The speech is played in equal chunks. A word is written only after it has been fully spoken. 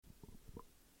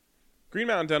Green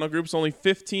Mountain Dental Group's only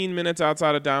 15 minutes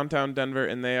outside of downtown Denver,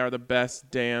 and they are the best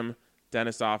damn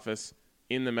dentist office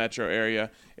in the metro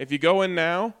area. If you go in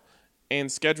now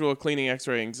and schedule a cleaning,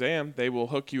 x-ray, exam, they will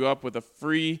hook you up with a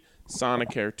free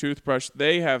Sonicare toothbrush.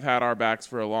 They have had our backs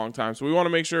for a long time, so we want to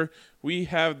make sure we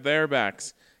have their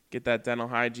backs. Get that dental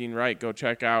hygiene right. Go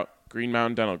check out Green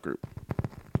Mountain Dental Group.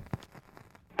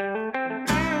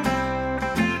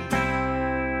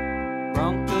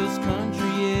 Broncos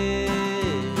country is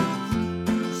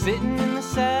sitting in the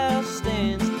south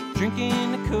stands,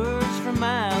 drinking the Coors from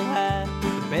Mile High.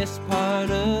 The best part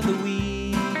of the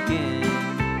weekend,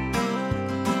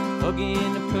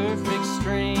 hugging a perfect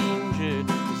stranger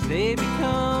as they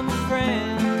become a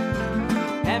friend,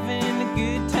 having a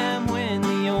good time when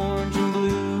the orange and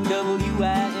blue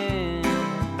WIN,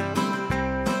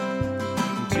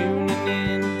 tuning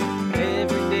in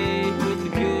every day with the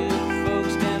good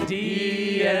folks down at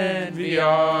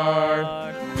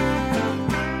DNVR.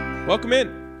 Welcome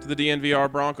in to the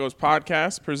DNVR Broncos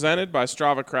podcast presented by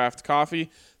Strava Craft Coffee.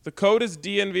 The code is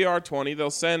DNVR20. They'll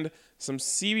send some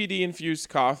CBD-infused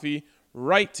coffee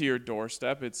right to your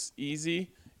doorstep. It's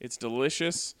easy. It's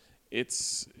delicious.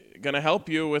 It's going to help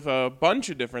you with a bunch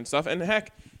of different stuff. And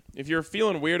heck, if you're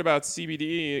feeling weird about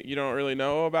CBD, you don't really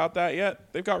know about that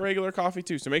yet, they've got regular coffee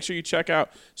too. So make sure you check out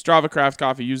Strava Craft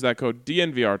Coffee. Use that code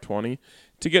DNVR20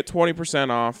 to get 20%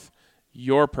 off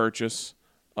your purchase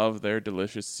of their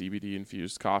delicious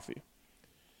CBD-infused coffee.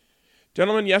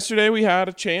 Gentlemen, yesterday we had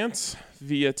a chance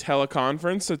via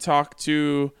teleconference to talk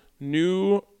to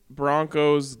new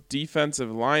Broncos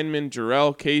defensive lineman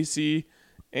Jurrell Casey,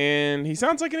 and he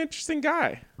sounds like an interesting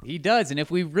guy. He does, and if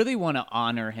we really want to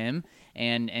honor him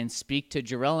and speak to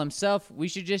Jurrell himself, we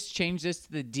should just change this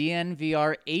to the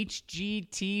DNVR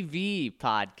HGTV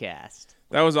podcast.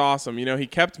 That was awesome. You know, he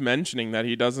kept mentioning that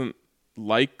he doesn't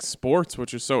like sports,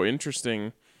 which is so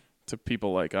interesting to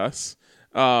people like us.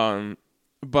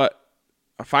 But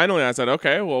finally I said,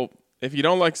 okay, well, if you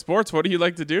don't like sports, what do you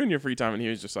like to do in your free time? And he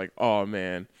was just like, oh,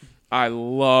 man, I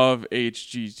love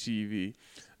HGTV.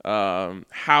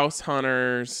 House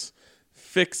Hunters,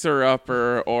 Fixer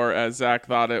Upper, or as Zach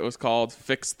thought it was called,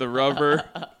 Fix the Rubber.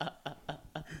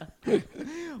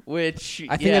 Which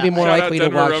I think I'd be more likely to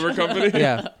watch. Rubber Company.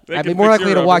 Yeah, They I'd be can more fix likely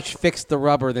your to rubber. watch Fix the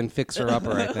Rubber than Fixer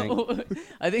Upper. I think.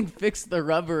 I think Fix the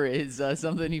Rubber is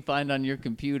something you find on your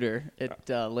computer at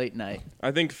late night.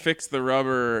 I think Fix the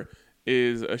Rubber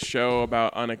is a show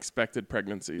about unexpected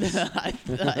pregnancies. I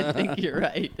think you're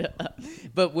right.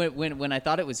 But when I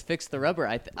thought it was Fix the Rubber,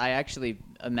 I actually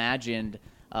imagined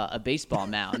a baseball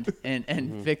mound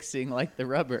and fixing like the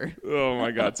rubber. Oh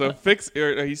my God! So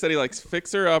he said he likes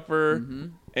Fixer Upper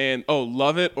and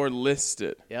Love It or List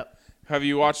It. Yep. Have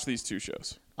you watched these two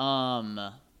shows?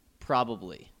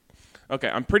 Probably. Okay,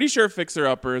 I'm pretty sure Fixer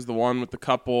Upper is the one with the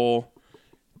couple,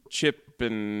 Chip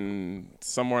and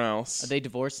someone else. Are they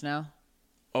divorced now?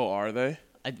 Oh, are they?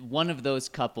 One of those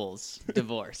couples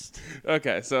divorced.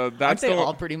 Okay, so Aren't that's they the all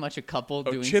one. pretty much a couple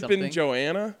doing Chip something? and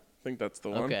Joanna. I think that's the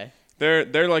one. Okay.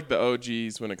 They're like the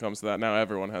OGs when it comes to that. Now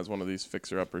everyone has one of these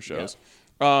Fixer Upper shows.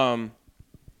 Then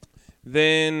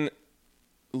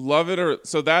Love It or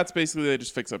so that's basically they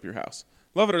just fix up your house.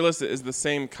 Love It or List It is the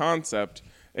same concept,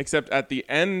 except at the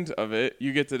end of it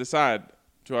you get to decide: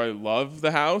 do I love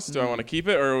the house? Do I want to keep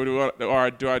it, or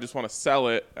do I just want to sell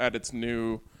it at its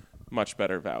new, much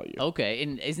better value? Okay,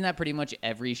 and isn't that pretty much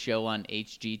every show on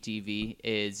HGTV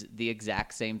is the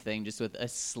exact same thing, just with a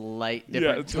slight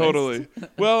different twist? Totally.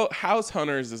 Well, House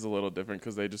Hunters is a little different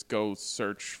because they just go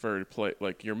search for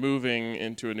like you're moving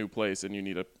into a new place and you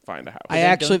need to find a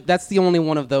house. That's the only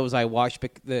one of those I watched,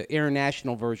 the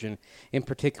international version in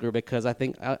particular, because I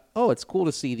think, it's cool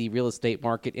to see the real estate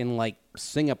market in like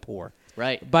Singapore.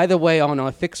 Right. By the way, on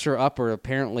a Fixer Upper,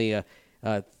 apparently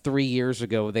 3 years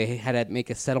ago, they had to make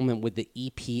a settlement with the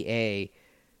EPA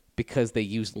because they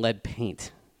used lead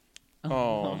paint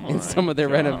in some of their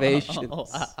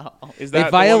renovations. Is They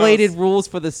that violated rules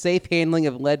for the safe handling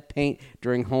of lead paint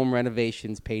during home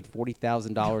renovations, paid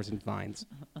 $40,000 in fines.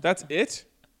 That's it?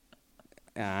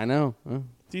 I know.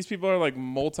 These people are like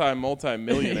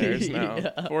multi-millionaires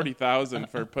now. 40,000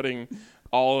 for putting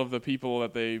all of the people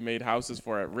that they made houses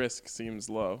for at risk seems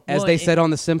low. As Well, they said on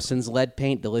The Simpsons, lead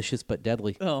paint, delicious but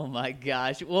deadly. Oh my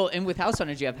gosh! Well, and with House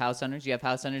Hunters, you have House Hunters, you have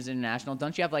House Hunters International.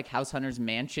 Don't you have like House Hunters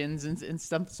Mansions and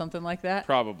something like that?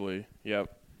 Probably.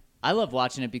 Yep. I love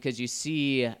watching it because you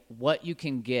see what you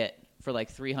can get for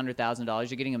like $300,000.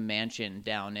 You're getting a mansion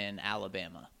down in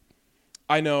Alabama.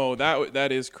 I know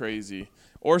that is crazy.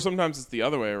 Or sometimes it's the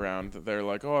other way around. That they're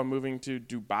like, oh, I'm moving to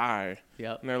Dubai.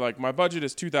 Yep. And they're like, my budget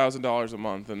is $2,000 a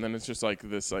month. And then it's just like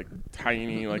this like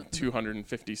tiny, like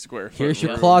 250 square foot Here's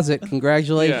your room. closet.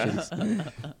 Congratulations.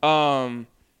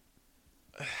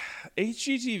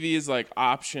 HGTV is like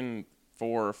option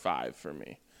 4 or 5 for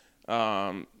me.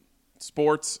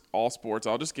 Sports, all sports,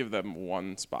 I'll just give them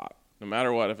one spot. No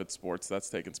matter what, if it's sports, that's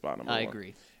taking spot number 1. I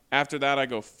agree. After that, I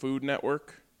go Food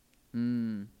Network.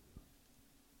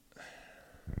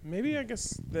 Maybe I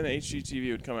guess then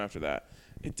HGTV would come after that.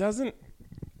 It doesn't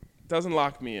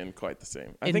lock me in quite the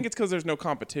same. I think it's because there's no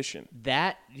competition.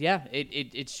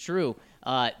 It's true.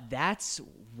 That's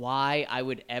why I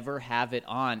would ever have it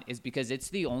on, is because it's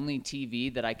the only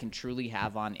TV that I can truly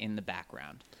have on in the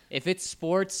background. If it's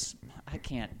sports, I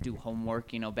can't do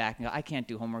homework, I can't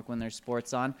do homework when there's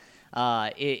sports on.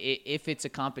 If it's a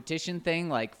competition thing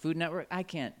like Food Network, I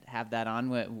can't have that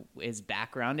on as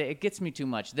background. It gets me too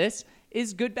much. This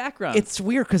is good background. It's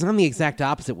weird because I'm the exact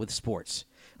opposite with sports.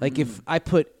 Like if I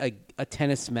put a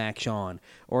tennis match on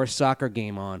or a soccer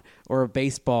game on or a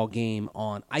baseball game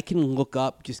on, I can look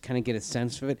up, just kind of get a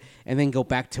sense of it, and then go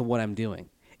back to what I'm doing.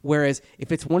 Whereas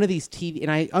if it's one of these TV,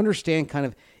 and I understand kind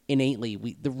of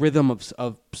innately the rhythm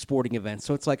of sporting events.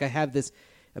 So it's like I have this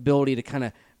ability to kind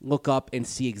of look up and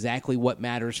see exactly what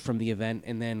matters from the event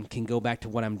and then can go back to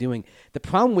what I'm doing. The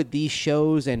problem with these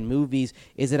shows and movies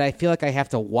is that I feel like I have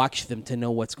to watch them to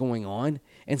know what's going on.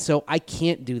 And so I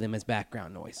can't do them as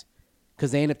background noise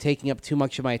because they end up taking up too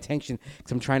much of my attention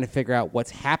because I'm trying to figure out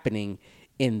what's happening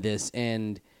in this.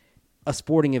 And a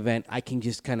sporting event, I can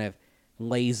just kind of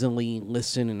lazily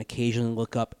listen and occasionally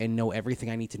look up and know everything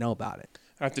I need to know about it.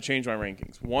 I have to change my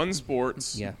rankings. 1,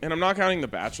 sports. Yeah. And I'm not counting The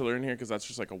Bachelor in here because that's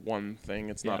just like a one thing.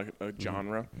 It's not a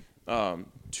genre.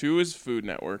 2 is Food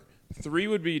Network. 3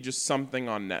 would be just something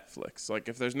on Netflix. Like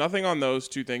if there's nothing on those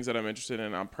 2 things that I'm interested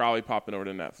in, I'm probably popping over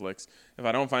to Netflix. If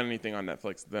I don't find anything on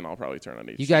Netflix, then I'll probably turn on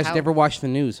HBO. You guys never watch the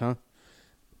news, huh?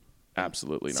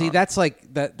 Absolutely not. See, that's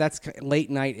like that's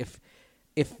late night.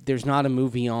 If there's not a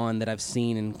movie on that I've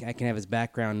seen and I can have as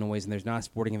background noise and there's not a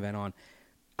sporting event on,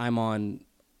 I'm on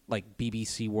like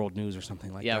BBC World News or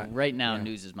something like that. Yeah, right now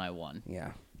news is my one.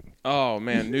 Yeah. Oh,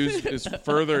 man, news is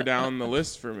further down the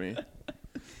list for me.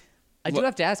 I do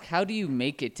have to ask, how do you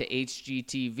make it to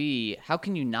HGTV? How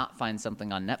can you not find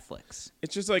something on Netflix?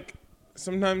 It's just like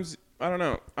sometimes, I don't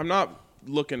know. I'm not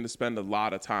looking to spend a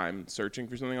lot of time searching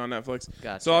for something on Netflix.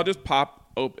 Gotcha. So I'll just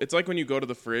pop open. It's like when you go to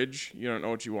the fridge, you don't know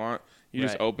what you want. You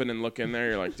just Right. open and look in there.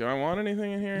 You're like, do I want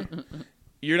anything in here?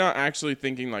 You're not actually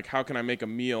thinking like, how can I make a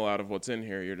meal out of what's in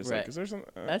here? You're just Right. like, is there some?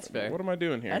 That's fair. What am I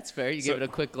doing here? That's fair. You So- give it a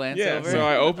quick glance Yeah. over. So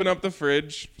I open up the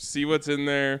fridge, see what's in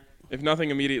there. If nothing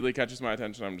immediately catches my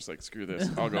attention, I'm just like, screw this.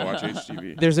 I'll go watch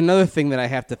HGTV. There's another thing that I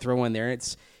have to throw in there.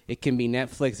 It can be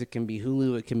Netflix, it can be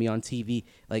Hulu, it can be on TV,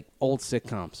 like old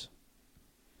sitcoms.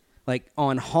 Like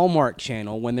on Hallmark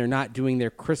Channel, when they're not doing their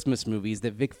Christmas movies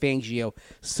that Vic Fangio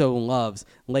so loves,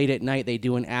 late at night they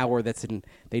do an hour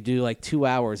they do like 2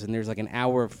 hours, and there's like an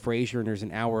hour of Frasier and there's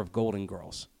an hour of Golden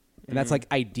Girls. And that's like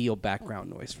ideal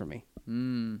background noise for me.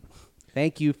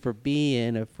 Thank you for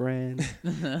being a friend.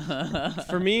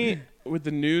 For me, with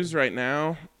the news right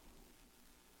now,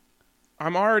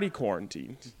 I'm already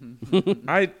quarantined.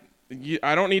 I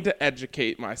don't need to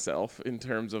educate myself in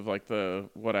terms of like the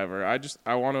whatever. I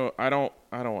don't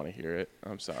want to hear it.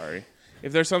 I'm sorry.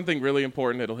 If there's something really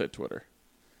important, it'll hit Twitter.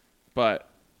 But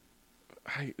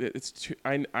I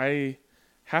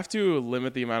have to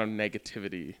limit the amount of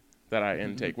negativity that I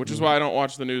intake, which is why I don't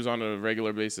watch the news on a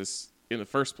regular basis in the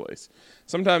first place.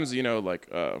 Sometimes, like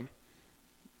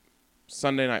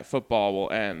Sunday Night Football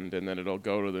will end and then it'll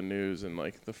go to the news and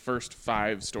like the first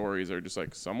 5 stories are just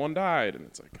like someone died and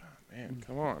it's like, oh, man,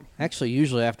 come on. Actually,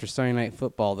 usually after Sunday Night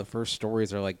Football, the first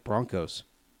stories are like Broncos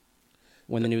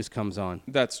when the news comes on.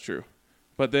 That's true.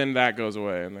 But then that goes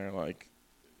away and they're like,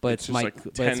 But it's it's just Mike. like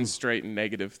but 10 it's- straight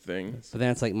negative things. But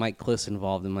then it's like Mike Kliss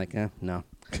involved. I'm like, no.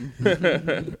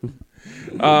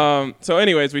 So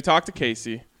anyways, we talked to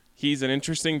Casey. He's an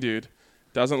interesting dude.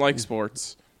 Doesn't like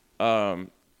sports.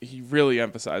 He really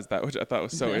emphasized that, which I thought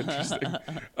was so interesting.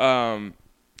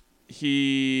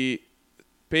 He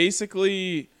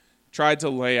basically tried to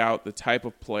lay out the type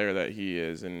of player that he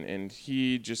is. And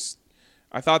he just,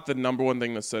 I thought the number one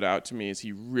thing that stood out to me is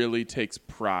he really takes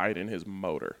pride in his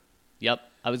motor. Yep.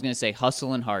 I was going to say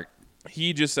hustle and heart.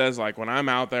 He just says, like, when I'm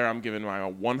out there, I'm giving my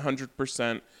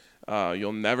 100%.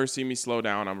 You'll never see me slow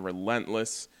down. I'm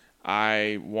relentless.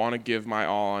 I want to give my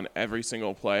all on every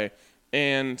single play.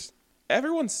 And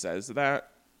everyone says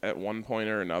that at one point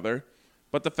or another.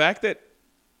 But the fact that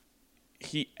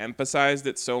he emphasized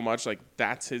it so much, like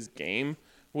that's his game,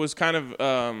 was kind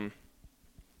of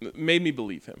made me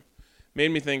believe him.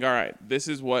 Made me think, all right, this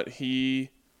is what he,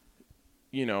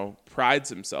 prides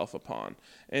himself upon.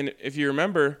 And if you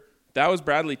remember, that was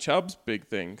Bradley Chubb's big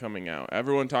thing coming out.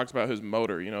 Everyone talks about his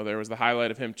motor. There was the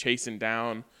highlight of him chasing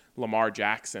down Lamar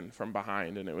Jackson from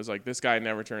behind, and it was like, this guy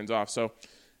never turns off. So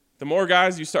the more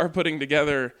guys you start putting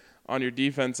together on your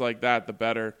defense like that, the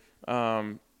better.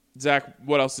 Zach,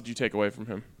 what else did you take away from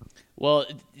him? Well,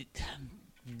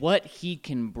 what he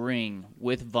can bring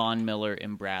with Von Miller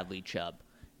and Bradley Chubb.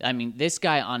 I mean, this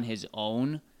guy on his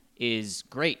own is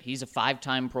great. He's a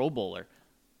 5-time Pro Bowler.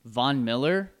 Von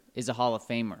Miller is a Hall of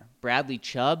Famer. Bradley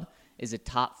Chubb is a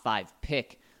top 5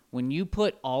 pick. When you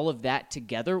put all of that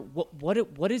together,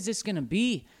 what is this going to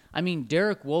be? I mean,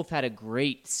 Derek Wolfe had a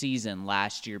great season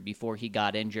last year before he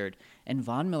got injured, and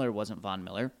Von Miller wasn't Von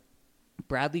Miller.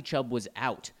 Bradley Chubb was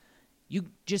out. You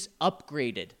just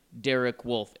upgraded Derek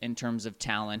Wolfe in terms of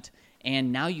talent,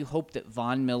 and now you hope that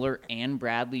Von Miller and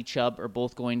Bradley Chubb are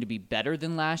both going to be better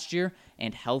than last year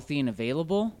and healthy and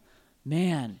available.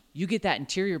 Man, you get that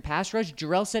interior pass rush.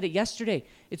 Jarrell said it yesterday.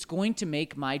 It's going to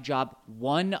make my job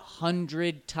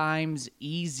 100 times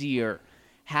easier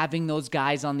having those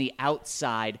guys on the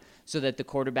outside so that the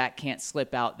quarterback can't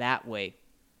slip out that way.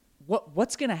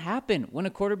 What's going to happen when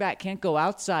a quarterback can't go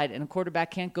outside and a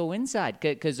quarterback can't go inside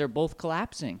because they're both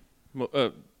collapsing?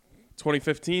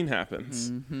 2015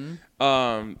 happens.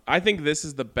 Mm-hmm. I think this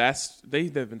is the best.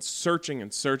 They've been searching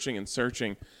and searching and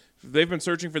searching. They've been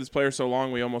searching for this player so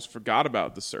long we almost forgot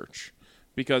about the search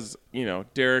because,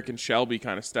 Derek and Shelby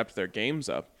kind of stepped their games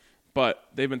up. But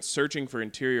they've been searching for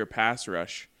interior pass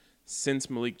rush since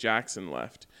Malik Jackson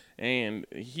left. And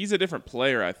he's a different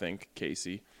player, I think,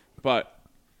 Casey. But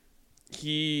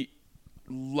he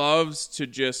loves to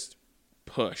just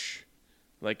push.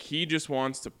 Like, he just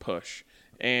wants to push.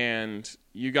 And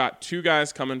you got 2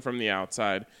 guys coming from the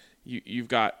outside. You've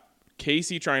got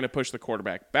Casey trying to push the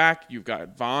quarterback back. You've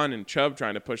got Von and Chubb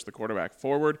trying to push the quarterback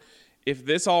forward. If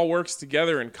this all works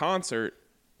together in concert,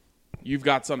 you've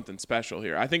got something special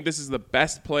here. I think this is the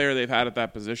best player they've had at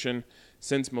that position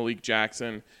since Malik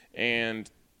Jackson.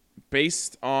 And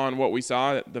based on what we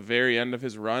saw at the very end of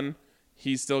his run,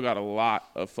 he's still got a lot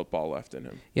of football left in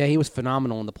him. Yeah, he was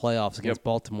phenomenal in the playoffs against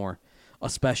Baltimore,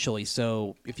 especially.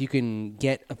 So if you can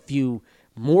get a few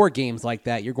more games like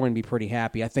that, you're going to be pretty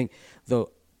happy. I think the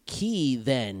key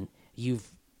then,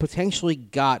 you've potentially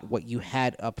got what you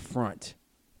had up front.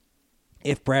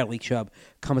 If Bradley Chubb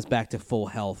comes back to full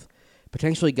health,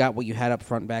 potentially got what you had up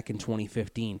front back in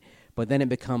 2015, but then it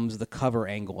becomes the cover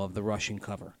angle of the rushing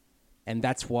cover. And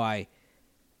that's why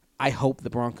I hope the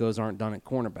Broncos aren't done at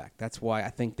cornerback. That's why I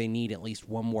think they need at least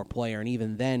one more player. And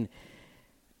even then,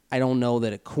 I don't know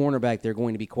that at cornerback they're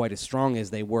going to be quite as strong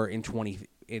as they were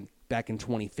back in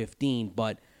 2015,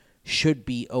 but should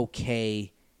be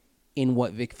okay in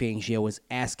what Vic Fangio is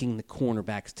asking the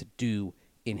cornerbacks to do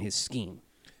in his scheme.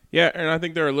 Yeah, and I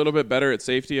think they're a little bit better at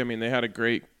safety. I mean, they had a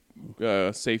great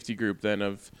safety group then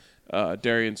of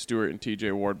Darian Stewart and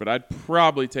TJ Ward, but I'd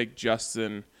probably take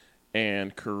Justin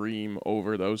and Kareem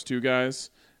over those 2 guys.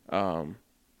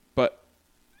 But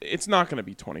it's not going to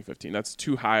be 2015. That's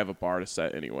too high of a bar to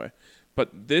set anyway.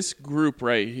 But this group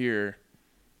right here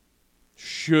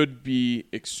should be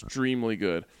extremely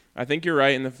good. I think you're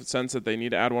right in the sense that they need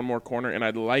to add one more corner, and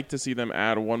I'd like to see them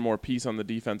add one more piece on the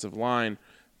defensive line.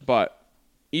 But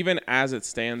even as it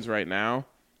stands right now,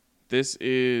 this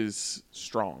is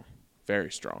strong,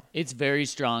 very strong. It's very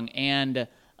strong. And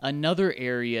another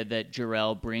area that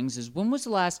Jarrell brings is, when was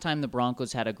the last time the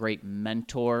Broncos had a great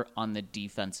mentor on the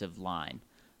defensive line?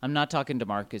 I'm not talking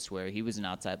DeMarcus Ware. He was an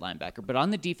outside linebacker. But on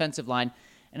the defensive line,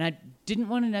 and I didn't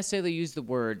want to necessarily use the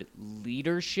word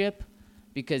leadership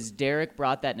because Derek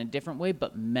brought that in a different way,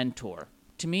 but mentor.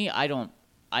 To me, I don't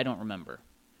remember.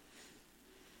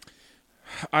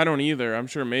 I don't either. I'm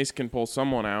sure Mace can pull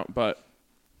someone out, but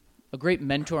a great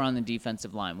mentor on the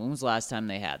defensive line. When was the last time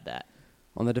they had that?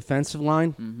 On the defensive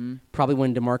line? Probably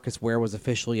when DeMarcus Ware was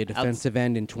officially a defensive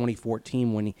end in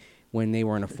 2014 when they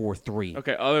were in a 4-3.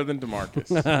 Okay, other than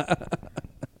DeMarcus.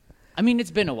 I mean,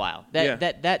 it's been a while.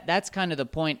 That's kind of the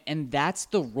point, and that's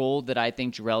the role that I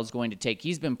think Jarrell's going to take.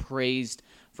 He's been praised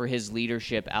for his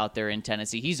leadership out there in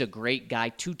Tennessee. He's a great guy,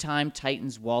 2-time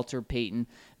Titans Walter Payton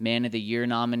Man of the Year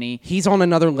nominee. He's on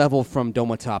another level from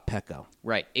Domata Peko.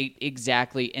 Right,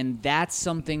 exactly, and that's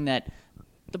something that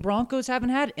the Broncos haven't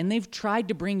had, and they've tried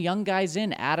to bring young guys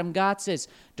in. Adam Gotsis,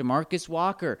 DeMarcus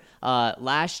Walker.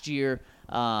 Last year,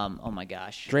 oh my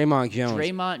gosh.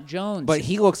 Draymond Jones. But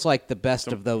he looks like the best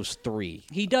of those 3.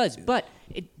 He does, but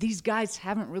these guys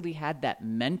haven't really had that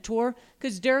mentor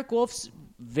because Derek Wolfe's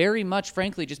very much,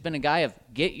 frankly, just been a guy of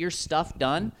get your stuff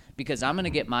done because I'm going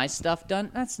to get my stuff done.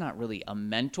 That's not really a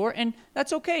mentor, and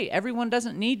that's okay. Everyone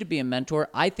doesn't need to be a mentor.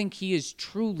 I think he is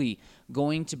truly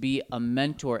going to be a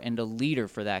mentor and a leader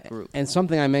for that group. And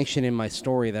something I mentioned in my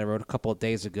story that I wrote a couple of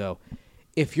days ago,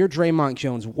 if you're Draymond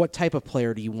Jones, what type of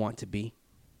player do you want to be?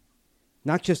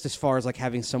 Not just as far as like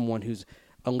having someone who's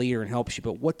a leader and helps you,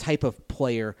 but what type of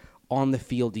player on the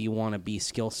field do you want to be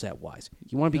skill set wise?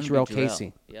 You want to be Jarrell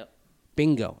Casey. Yep.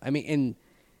 Bingo. I mean, and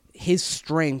his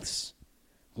strengths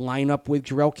line up with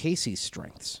Jarrell Casey's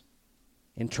strengths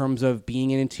in terms of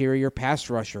being an interior pass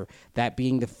rusher, that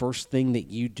being the first thing that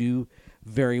you do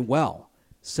very well.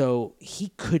 So he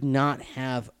could not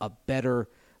have a better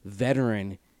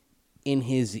veteran in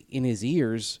his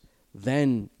ears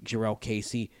than Jarrell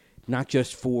Casey, not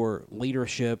just for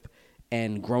leadership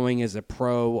and growing as a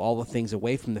pro, all the things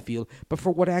away from the field, but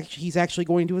for what he's actually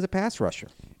going to do as a pass rusher.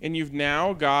 And you've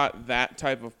now got that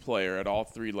type of player at all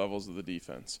three levels of the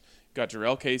defense. You've got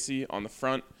Jarrell Casey on the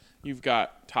front. You've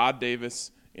got Todd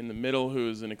Davis in the middle,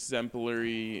 who's an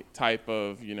exemplary type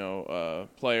of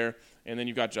player. And then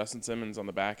you've got Justin Simmons on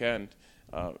the back end,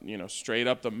 straight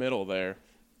up the middle there.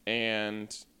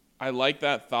 And I like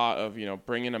that thought of,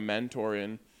 bringing a mentor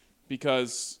in,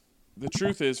 because the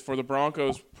truth is, for the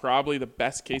Broncos, probably the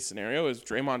best case scenario is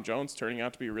Draymond Jones turning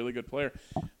out to be a really good player.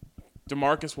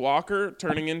 DeMarcus Walker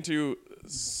turning into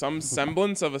some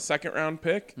semblance of a second-round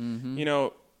pick.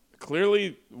 Mm-hmm.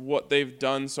 Clearly what they've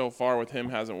done so far with him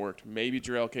hasn't worked. Maybe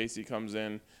Jarrell Casey comes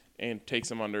in and takes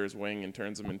him under his wing and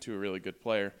turns him into a really good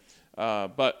player.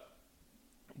 But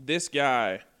this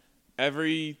guy,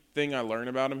 everything I learn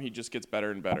about him, he just gets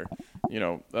better and better.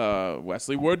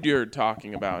 Wesley Woodyard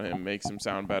talking about him makes him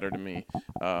sound better to me.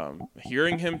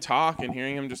 Hearing him talk and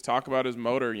hearing him just talk about his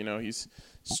motor, he's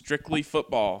strictly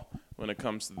football when it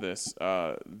comes to this.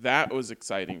 That was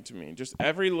exciting to me. Just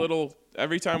every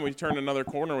time we turn another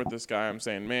corner with this guy, I'm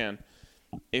saying, man,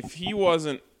 if he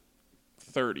wasn't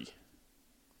 30,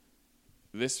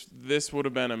 this would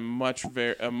have been a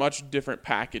much different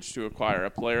package to acquire a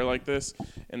player like this.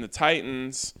 And the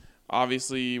Titans,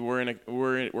 obviously,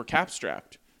 we're cap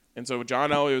strapped, and so John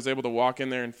Elway was able to walk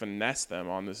in there and finesse them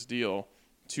on this deal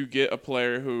to get a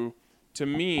player who, to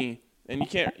me, and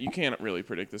you can't really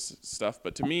predict this stuff,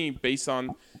 but to me, based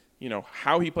on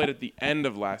how he played at the end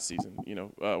of last season,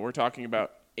 we're talking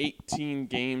about 18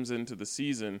 games into the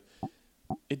season,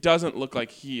 it doesn't look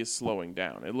like he is slowing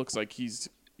down. It looks like he's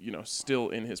still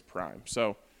in his prime.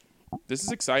 So this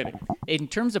is exciting. In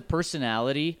terms of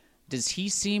personality, does he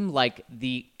seem like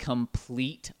the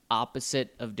complete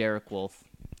opposite of Derek Wolfe?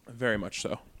 Very much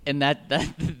so. And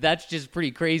that's just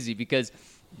pretty crazy, because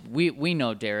we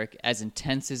know Derek, as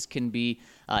intense as can be,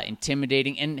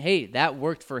 intimidating, and hey, that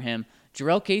worked for him.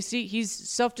 Jarrell Casey, he's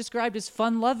self-described as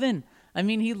fun-loving. I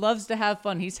mean, he loves to have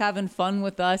fun. He's having fun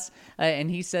with us, and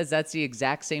he says that's the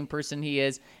exact same person he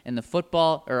is on the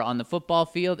football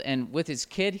field. And with his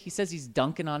kid, he says he's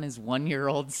dunking on his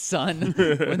 1-year-old son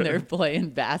when they're playing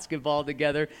basketball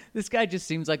together. This guy just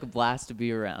seems like a blast to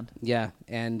be around. Yeah,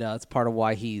 and it's part of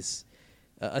why he's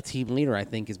a team leader, I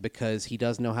think, is because he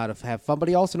does know how to have fun, but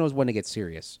he also knows when to get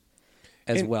serious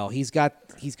as well. He's got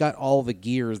all the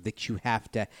gears that you have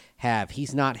to have.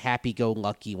 He's not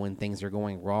happy-go-lucky when things are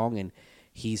going wrong, and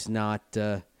he's not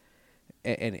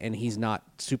and he's not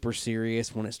super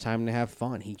serious when it's time to have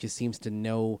fun. He just seems to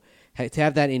know to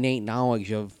have that innate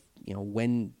knowledge of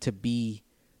when to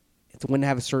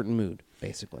have a certain mood,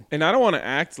 basically. And I don't want to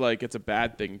act like it's a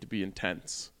bad thing to be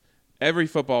intense. Every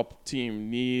football team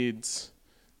needs,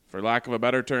 for lack of a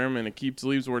better term, and it keeps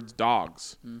leaves words,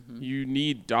 dogs. Mm-hmm. You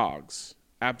need dogs,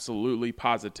 absolutely,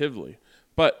 positively.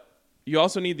 But you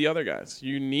also need the other guys.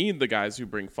 You need the guys who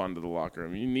bring fun to the locker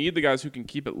room. You need the guys who can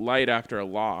keep it light after a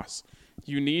loss.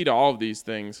 You need all of these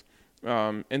things.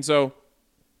 And so,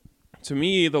 to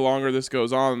me, the longer this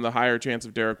goes on, the higher chance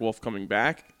of Derek Wolfe coming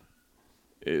back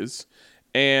is.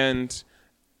 And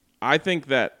I think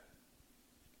that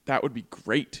would be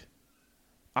great.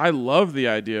 I love the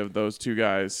idea of those two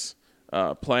guys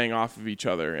playing off of each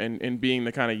other and being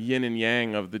the kind of yin and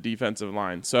yang of the defensive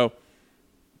line. So,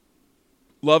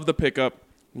 love the pickup.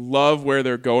 Love where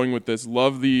they're going with this.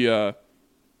 Love the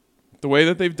way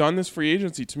that they've done this free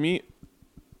agency. To me,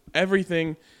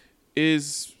 everything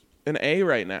is an A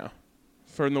right now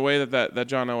from the way that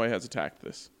John Elway has attacked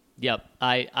this. Yep,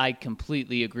 I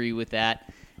completely agree with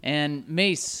that. And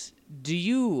Mace, do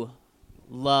you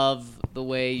love the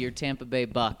way your Tampa Bay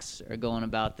Bucks are going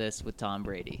about this with Tom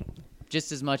Brady,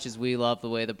 just as much as we love the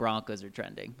way the Broncos are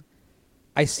trending?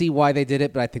 I see why they did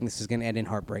it, but I think this is going to end in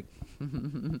heartbreak.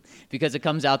 Because it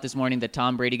comes out this morning that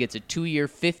Tom Brady gets a 2-year,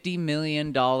 $50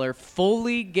 million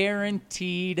fully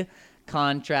guaranteed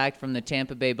contract from the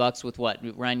Tampa Bay Bucks with what?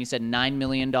 Ryan, you said $9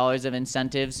 million of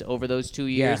incentives over those 2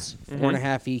 years? Yeah,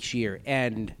 4.5 each year.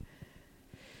 And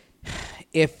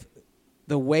if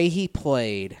the way he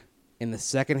played in the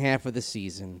second half of the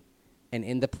season and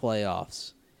in the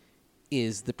playoffs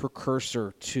is the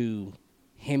precursor to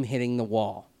him hitting the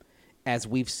wall, as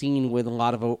we've seen with a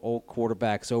lot of old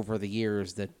quarterbacks over the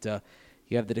years, that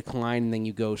you have the decline and then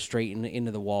you go straight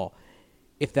into the wall.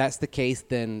 If that's the case,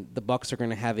 then the Bucs are going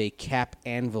to have a cap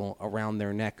anvil around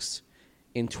their necks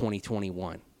in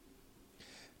 2021.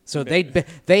 So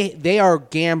they are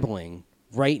gambling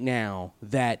right now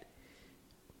that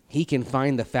he can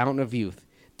find the fountain of youth.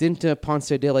 Didn't Ponce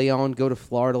de Leon go to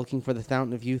Florida looking for the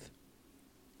fountain of youth?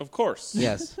 Of course.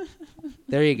 Yes.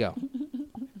 There you go.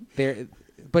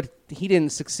 But he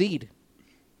didn't succeed.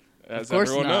 As Of course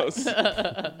everyone not.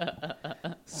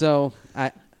 knows. So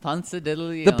Ponce de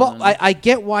Leon. I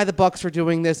get why the Bucs are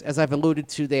doing this. As I've alluded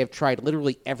to, they have tried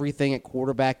literally everything at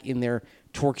quarterback in their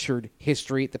tortured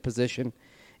history at the position.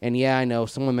 And yeah, I know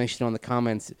someone mentioned on the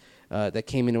comments that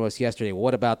came into us yesterday,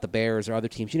 what about the Bears or other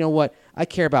teams? You know what? I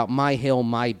care about my hill,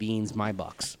 my beans, my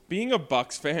Bucs. Being a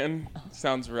Bucs fan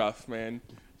sounds rough, man.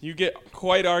 You get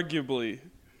quite arguably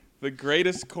the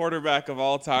greatest quarterback of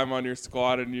all time on your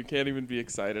squad, and you can't even be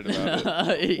excited about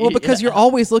it. Well, because you're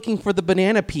always looking for the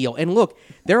banana peel. And look,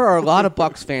 there are a lot of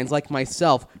Bucs fans like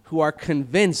myself who are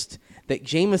convinced that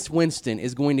Jameis Winston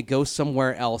is going to go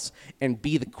somewhere else and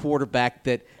be the quarterback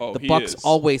that the he Bucs is.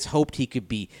 always hoped he could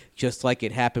be, just like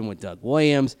it happened with Doug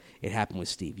Williams, it happened with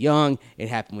Steve Young, it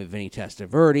happened with Vinny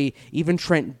Testaverde. Even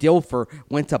Trent Dilfer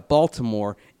went to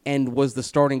Baltimore and was the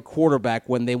starting quarterback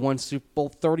when they won Super Bowl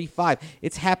 35.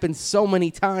 It's happened so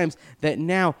many times that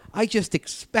now I just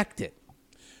expect it.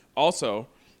 Also,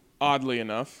 oddly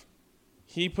enough,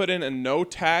 he put in a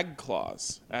no-tag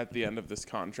clause at the end of this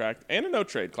contract and a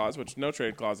no-trade clause, which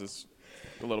no-trade clause is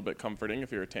a little bit comforting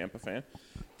if you're a Tampa fan.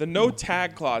 The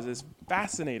no-tag clause is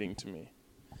fascinating to me.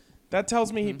 That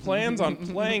tells me he plans on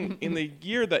playing in the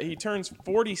year that he turns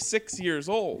 46 years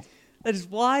old. That is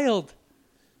wild.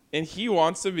 And he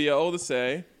wants to be able to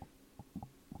say,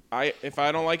 if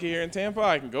I don't like it here in Tampa,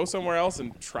 I can go somewhere else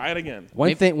and try it again.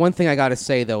 One thing I got to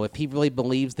say, though, if he really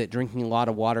believes that drinking a lot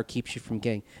of water keeps you from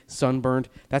getting sunburned,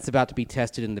 that's about to be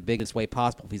tested in the biggest way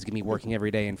possible if he's going to be working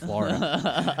every day in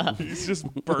Florida. He's just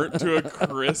burnt to a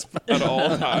crisp at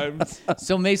all times.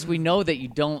 So, Mace, we know that you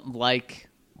don't like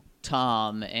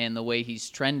Tom and the way he's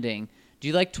trending. Do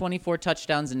you like 24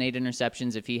 touchdowns and 8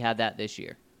 interceptions if he had that this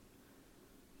year?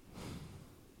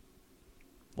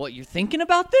 What, you're thinking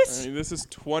about this? I mean, this is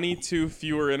 22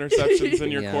 fewer interceptions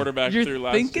than your Yeah. quarterback You're threw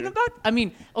last thinking year. about? I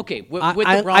mean, okay, with I the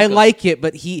Broncos. I like it,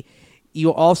 but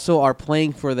you also are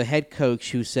playing for the head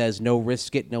coach who says no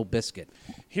risk it, no biscuit.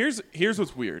 Here's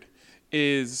what's weird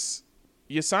is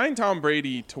you signed Tom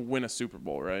Brady to win a Super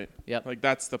Bowl, right? Yep. Like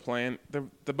that's the plan. The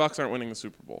Bucs aren't winning the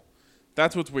Super Bowl.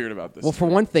 That's what's weird about this. Well, for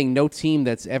one thing, no team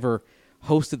that's ever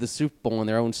hosted the Super Bowl in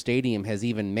their own stadium has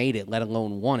even made it, let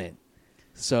alone won it.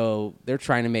 So they're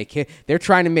trying to make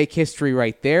history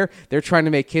right there. They're trying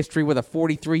to make history with a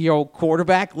 43-year-old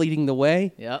quarterback leading the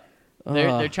way. Yep.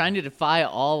 They're trying to defy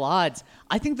all odds.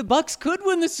 I think the Bucs could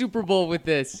win the Super Bowl with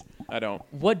this. I don't.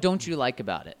 What don't you like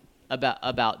about it?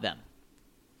 About them?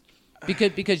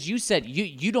 Because you said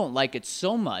you don't like it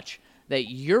so much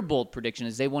that your bold prediction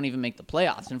is they won't even make the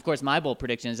playoffs. And of course my bold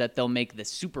prediction is that they'll make the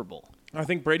Super Bowl. I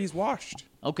think Brady's washed.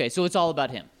 Okay, so it's all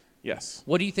about him. Yes.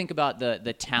 What do you think about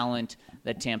the talent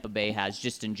that Tampa Bay has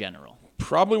just in general?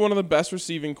 Probably one of the best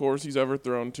receiving corps he's ever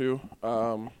thrown to.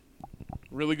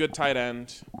 Really good tight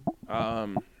end. I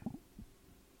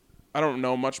don't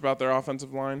know much about their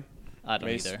offensive line. I don't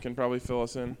Mace either. can probably fill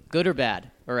us in. Good or bad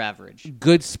or average?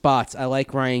 Good spots. I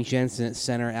like Ryan Jensen at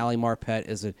center. Ali Marpet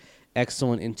is an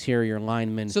excellent interior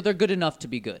lineman. So they're good enough to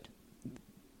be good.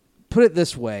 Put it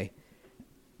this way.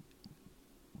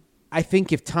 I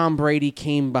think if Tom Brady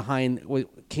came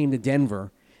to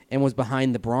Denver and was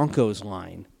behind the Broncos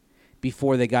line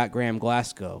before they got Graham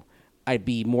Glasgow, I'd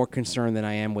be more concerned than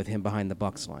I am with him behind the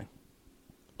Bucs line.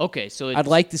 Okay, so it's, I'd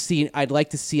like to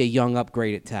see a young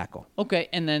upgrade at tackle. okay,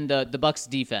 and then the Bucs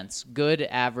defense, good,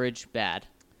 average, bad.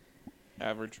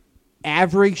 Average.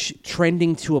 Average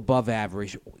trending to above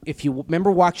average. If you remember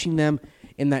watching them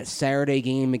in that Saturday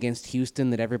game against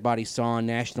Houston that everybody saw on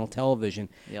national television.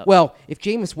 Yep. Well, if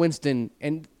Jameis Winston,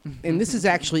 and this is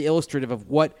actually illustrative of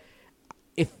what,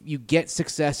 if you get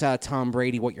success out of Tom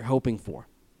Brady, what you're hoping for.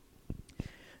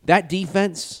 That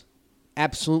defense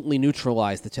absolutely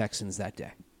neutralized the Texans that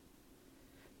day.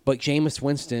 But Jameis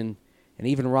Winston and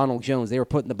even Ronald Jones, they were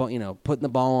putting the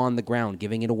ball on the ground,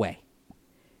 giving it away.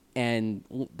 And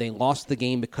they lost the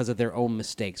game because of their own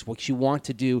mistakes. What you want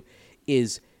to do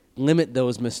is limit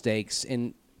those mistakes.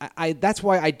 And that's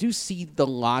why I do see the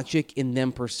logic in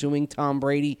them pursuing Tom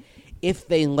Brady if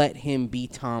they let him be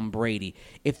Tom Brady.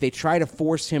 If they try to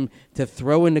force him to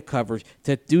throw into coverage,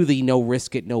 to do the no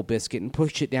risk it, no biscuit, and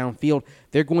push it downfield,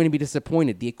 they're going to be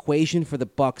disappointed. The equation for the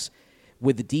Bucs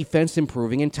with the defense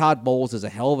improving, and Todd Bowles is a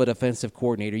hell of a defensive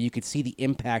coordinator. You could see the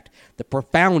impact, the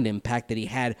profound impact that he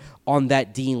had on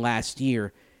that D last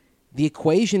year. The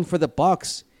equation for the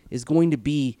Bucs is going to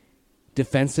be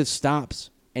defensive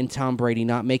stops and Tom Brady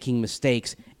not making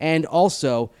mistakes, and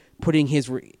also putting his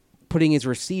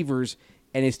receivers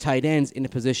and his tight ends in a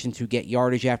position to get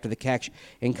yardage after the catch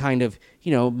and kind of,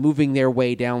 moving their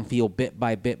way downfield bit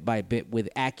by bit with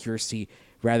accuracy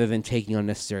rather than taking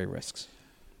unnecessary risks.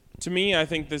 To me, I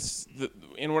think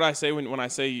and what I say when I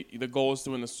say the goal is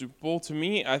to win the Super Bowl, to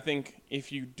me, I think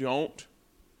if you don't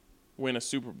win a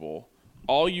Super Bowl,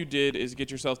 all you did is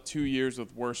get yourself 2 years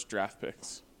with worse draft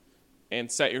picks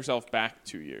and set yourself back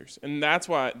 2 years. And that's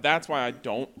why I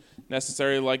don't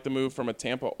necessarily like the move from a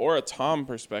Tampa or a Tom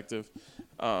perspective.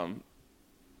 For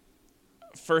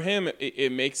him,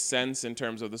 it makes sense in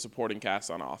terms of the supporting cast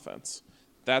on offense.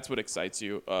 That's what excites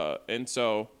you. And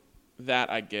so that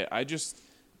I get.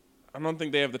 I don't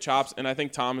think they have the chops, and I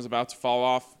think Tom is about to fall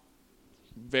off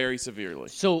very severely.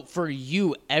 So for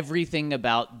you, everything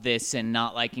about this and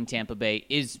not liking Tampa Bay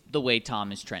is the way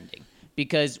Tom is trending.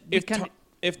 Because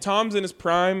if Tom's in his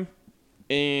prime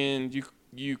and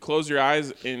you close your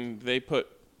eyes and they put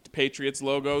Patriots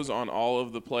logos on all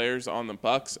of the players on the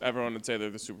Bucs, everyone would say they're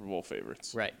the Super Bowl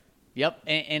favorites. Right. Yep.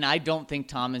 And I don't think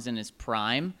Tom is in his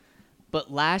prime.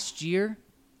 But last year,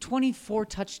 24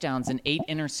 touchdowns and 8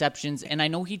 interceptions, and I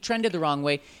know he trended the wrong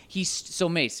way. Mace,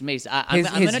 I'm going to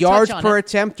his yards per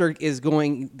attempt is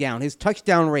going down. His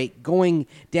touchdown rate going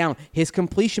down. His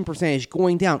completion percentage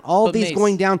going down. All of these Mace,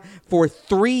 going down for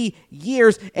 3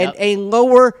 years, and a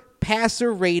lower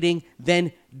passer rating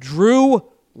than Drew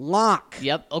Lock.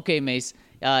 Yep. Okay, Mace.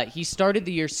 He started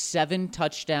the year 7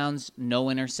 touchdowns, no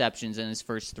interceptions in his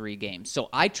first 3 games. So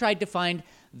I tried to find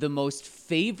the most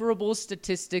favorable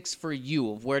statistics for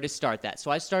you of where to start that.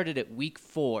 So I started at week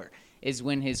 4 is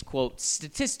when his, quote,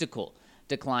 statistical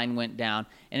decline went down.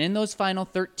 And in those final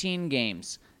 13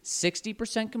 games,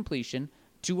 60% completion,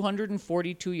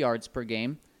 242 yards per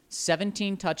game,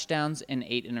 17 touchdowns, and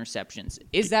 8 interceptions.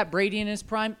 Is that Brady in his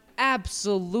prime?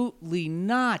 Absolutely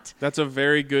not. That's a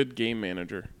very good game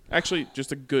manager. Actually,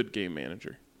 just a good game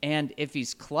manager. And if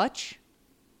he's clutch,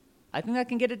 I think that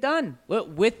can get it done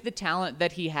with the talent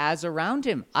that he has around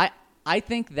him. I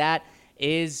think that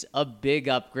is a big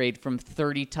upgrade from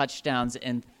 30 touchdowns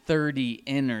and 30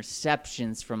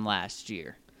 interceptions from last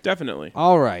year. Definitely.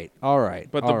 All right.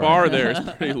 But the bar there is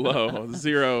pretty low.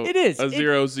 0. It is. A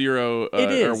 0-0 It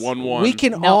is. or 1-1. We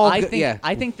can Now, all. I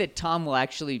think that Tom will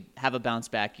actually have a bounce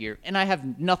back year, and I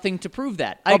have nothing to prove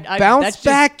that. Bounce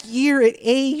back year at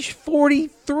age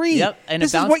 43. Yep, and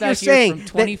this a bounce is what back you're year saying. from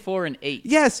 24 and 8.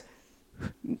 Yes.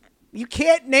 You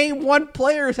can't name one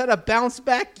player who's had a bounce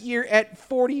back year at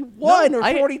 41 or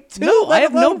 42. No, I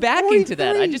have no alone backing to that.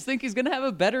 I 43. just think he's going to have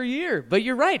a better year. But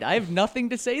you're right. I have nothing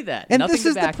to say that. And Nothing this to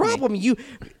is the back me. problem.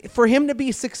 For him to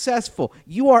be successful,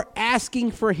 you are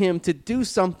asking for him to do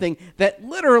something that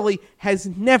literally has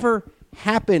never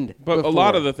happened But before. a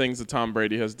lot of the things that Tom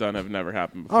Brady has done have never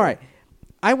happened before. All right.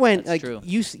 I went That's like true.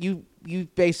 you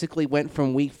basically went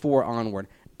from week 4 onward.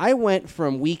 I went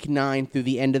from week 9 through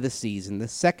the end of the season, the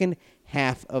second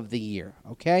half of the year,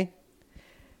 okay?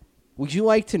 Would you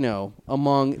like to know,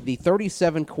 among the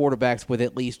 37 quarterbacks with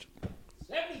at least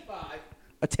 75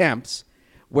 attempts,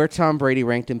 where Tom Brady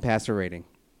ranked in passer rating?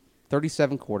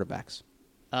 37 quarterbacks.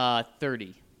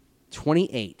 30.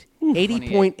 28.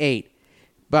 80.8.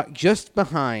 But just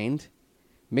behind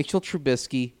Mitchell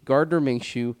Trubisky, Gardner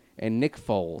Minshew, and Nick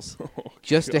Foles.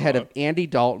 Just ahead of Andy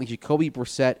Dalton, Jacoby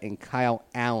Brissett, and Kyle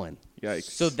Allen. Yikes.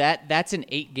 So that's an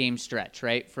 8-game stretch,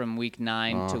 right? From week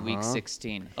 9 to week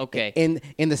 16. Okay.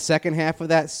 In the second half of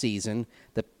that season,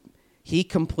 he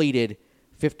completed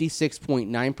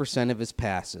 56.9% of his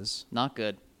passes. Not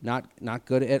good. Not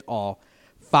good at all.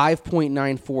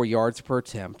 5.94 yards per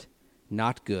attempt.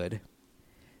 Not good.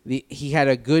 He had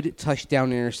a good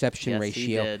touchdown interception Yes, he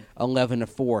ratio, did.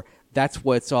 11-4. That's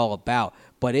what it's all about.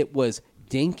 But it was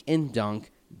dink and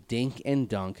dunk, dink and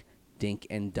dunk, dink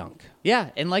and dunk. Yeah,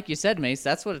 and like you said, Mace,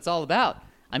 that's what it's all about.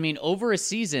 I mean, over a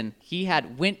season, he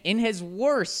went in his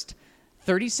worst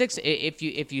 36. If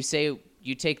you say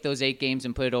you take those 8 games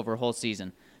and put it over a whole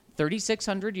season,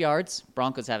 3,600 yards.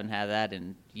 Broncos haven't had that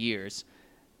in years.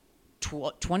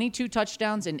 22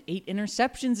 touchdowns and 8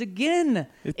 interceptions again.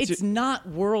 It's not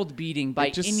world beating by any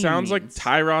means. It just sounds like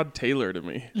Tyrod Taylor to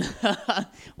me.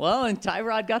 Well, and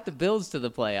Tyrod got the Bills to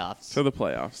the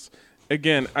playoffs.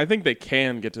 Again, I think they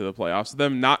can get to the playoffs.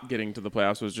 Them not getting to the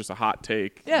playoffs was just a hot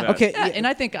take. Yeah. Okay. Yeah, and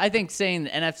I think saying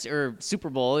the NFC or Super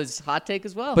Bowl is hot take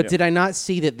as well. But did I not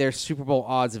see that their Super Bowl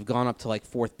odds have gone up to like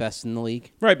 4th best in the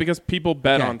league? Right, because people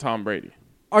bet Okay. on Tom Brady.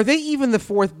 Are they even the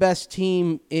 4th best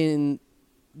team in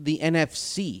the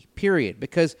NFC, period?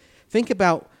 Because think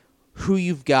about who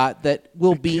you've got that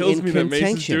will be Kills in me that Mason's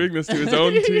contention. doing this to his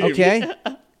own team. Okay?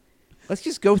 Let's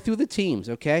just go through the teams,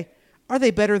 okay? Are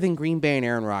they better than Green Bay and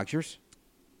Aaron Rodgers?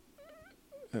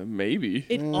 Maybe.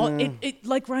 It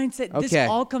like Ryan said, this Okay.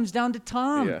 all comes down to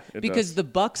Tom. Yeah, it because does. the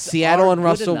Bucks Seattle are and good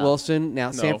Russell enough. Wilson.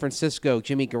 Now San No. Francisco,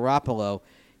 Jimmy Garoppolo.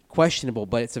 Questionable,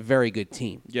 but it's a very good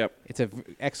team. Yep. It's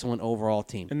an excellent overall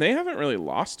team. And they haven't really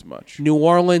lost much. New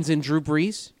Orleans and Drew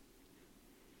Brees.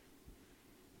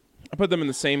 I put them in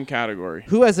the same category.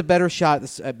 Who has a better shot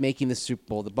at making the Super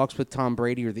Bowl? The Bucs with Tom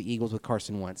Brady or the Eagles with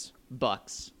Carson Wentz?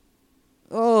 Bucks.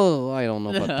 Oh, I don't know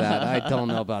about that. I don't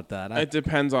know about that. It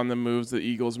depends on the moves the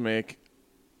Eagles make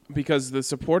because the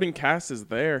supporting cast is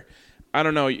there. I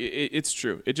don't know. It's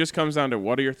true. It just comes down to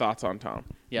what are your thoughts on Tom?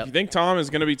 Yep. If you think Tom is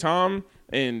going to be Tom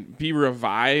and be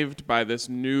revived by this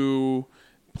new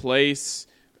place,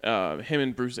 him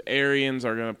and Bruce Arians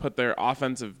are going to put their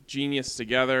offensive genius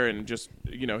together and just,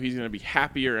 he's going to be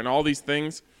happier and all these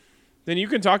things, then you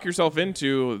can talk yourself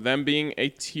into them being a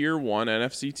tier 1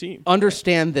 NFC team.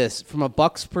 Understand this from a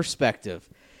Bucs perspective.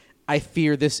 I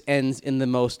fear this ends in the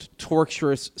most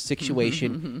torturous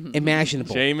situation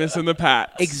imaginable. Jameis and the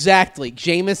Pats. Exactly.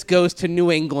 Jameis goes to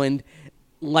New England,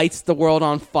 lights the world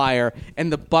on fire,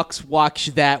 and the Bucs watch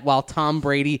that while Tom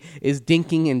Brady is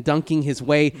dinking and dunking his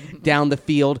way down the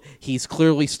field. He's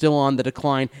clearly still on the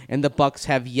decline, and the Bucs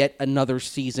have yet another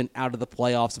season out of the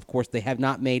playoffs. Of course, they have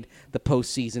not made the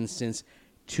postseason since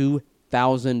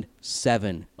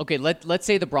 2007. Okay, let's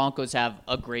say the Broncos have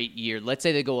a great year. Let's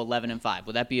say they go 11-5.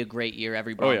 Would that be a great year?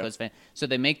 Every Broncos fan. So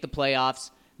they make the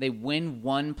playoffs. They win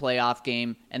one playoff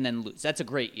game and then lose. That's a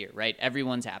great year, right?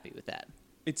 Everyone's happy with that.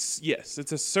 It's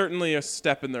certainly a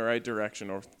step in the right direction,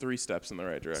 or 3 steps in the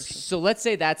right direction. So let's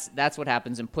say that's what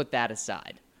happens, and put that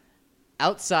aside.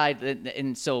 Outside,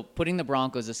 and so putting the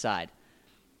Broncos aside,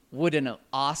 would an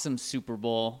awesome Super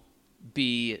Bowl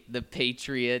be the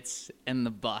Patriots and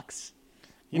the Bucs?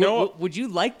 Would you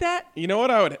like that? You know what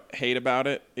I would hate about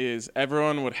it is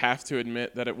everyone would have to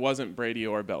admit that it wasn't Brady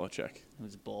or Belichick. It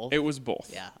was both. It was both.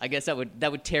 Yeah, I guess that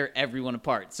would tear everyone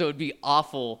apart. So it'd be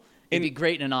awful. It'd be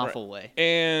great in an awful way.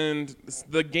 And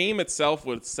the game itself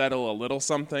would settle a little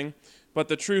something, but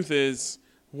the truth is,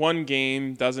 one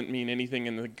game doesn't mean anything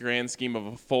in the grand scheme of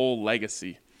a full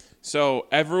legacy. So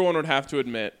everyone would have to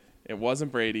admit it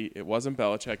wasn't Brady, it wasn't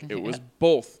Belichick, it was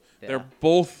both. Yeah. They're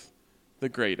both the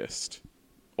greatest,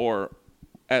 or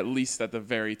at least at the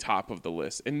very top of the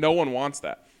list. And no one wants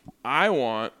that. I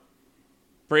want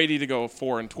Brady to go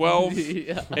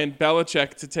 4-12, and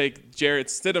Belichick to take Jarrett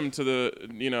Stidham to the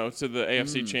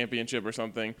AFC Championship or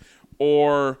something,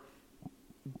 or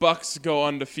Bucks go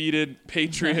undefeated,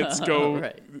 Patriots go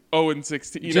Right.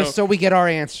 0-16. Just so we get our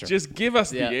answer. Just give us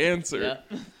the answer.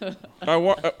 Yeah.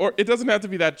 Or it doesn't have to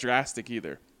be that drastic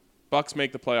either. Bucks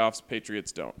make the playoffs,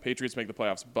 Patriots don't. Patriots make the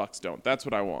playoffs, Bucks don't. That's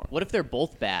what I want. What if they're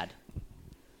both bad?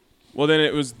 Well, then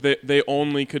it was they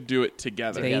only could do it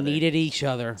together. They needed each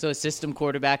other. So a system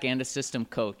quarterback and a system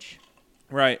coach.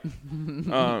 Right.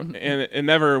 And it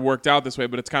never worked out this way,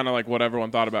 but it's kind of like what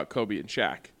everyone thought about Kobe and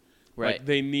Shaq. Right. Like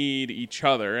they need each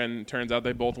other, and it turns out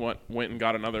they both went and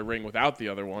got another ring without the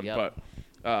other one. Yep.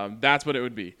 But that's what it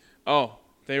would be. Oh,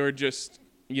 they were just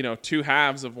 2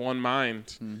 halves of one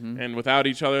mind, and without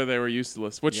each other, they were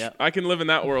useless, which Yep. I can live in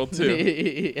that world too.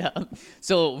 Yeah.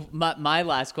 So my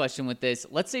last question with this,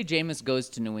 let's say Jameis goes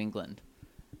to New England.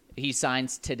 He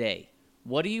signs today.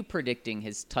 What are you predicting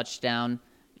his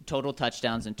total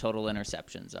touchdowns and total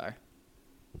interceptions are?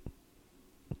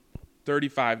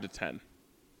 35-10.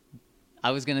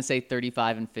 I was going to say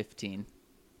 35-15.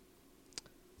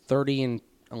 30-11.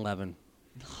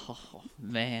 Oh,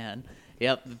 man.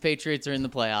 Yep, the Patriots are in the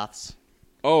playoffs.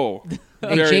 Oh,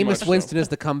 And very much Jameis so. Winston is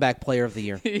the comeback player of the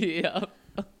year. Yeah.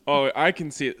 Oh, I can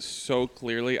see it so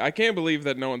clearly. I can't believe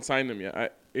that no one signed him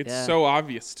yet. It's Yeah. so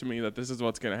obvious to me that this is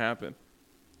what's going to happen.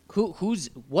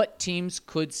 What teams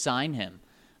could sign him?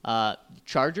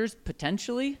 Chargers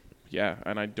potentially? Yeah,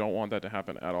 and I don't want that to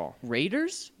happen at all.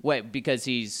 Raiders? Wait, because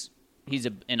he's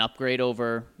an upgrade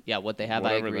over what they have.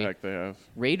 Whatever I agree. the heck they have.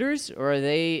 Raiders, or are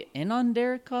they in on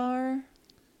Derek Carr?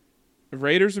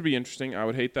 Raiders would be interesting. I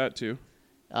would hate that too.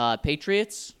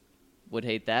 Patriots? would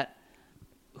hate that.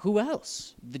 Who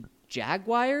else? The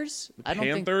Jaguars? I don't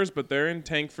think. Panthers, but they're in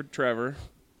tank for Trevor.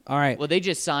 All right. Well, they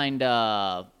just signed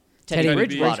Teddy Teddy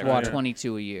Bridgewater Bridgewater. for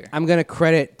 $22 a year. I'm going to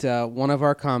credit one of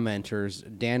our commenters,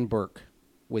 Dan Burke,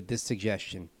 with this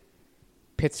suggestion.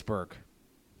 Pittsburgh.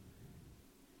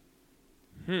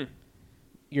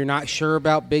 You're not sure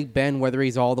about Big Ben, whether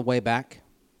he's all the way back?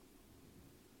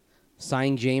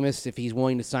 Sign Jameis if he's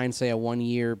willing to sign, say, a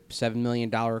 1-year, $7 million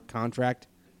contract.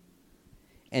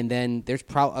 And then there's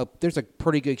a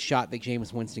pretty good shot that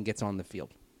Jameis Winston gets on the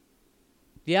field.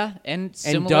 Yeah, and And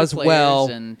similar does players well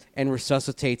and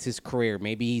resuscitates his career.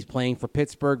 Maybe he's playing for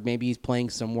Pittsburgh. Maybe he's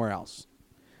playing somewhere else.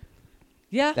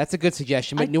 yeah. That's a good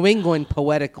suggestion. But New England,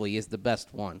 poetically, is the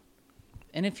best one.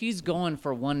 And if he's going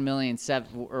for $1 million,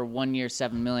 1 year,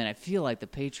 $7 million, I feel like the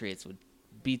Patriots would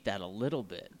beat that a little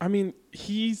bit. I mean,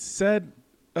 he said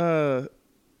 $30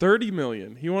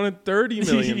 million. He wanted $30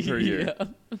 million per year.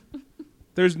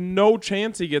 There's no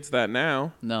chance he gets that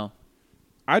now. No,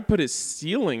 I'd put his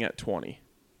ceiling at 20.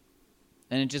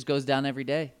 and it just goes down every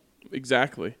day.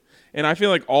 Exactly. And I feel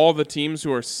like all the teams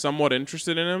who are somewhat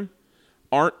interested in him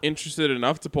aren't interested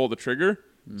enough to pull the trigger.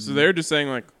 So they're just saying,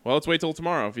 like, well, let's wait till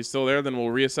tomorrow. If he's still there, then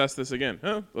we'll reassess this again.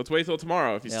 Let's wait till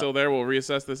tomorrow. If he's still there, we'll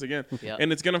reassess this again. Yep.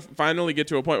 And it's going to finally get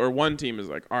to a point where one team is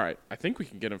like, all right, I think we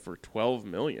can get him for $12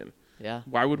 million. Yeah,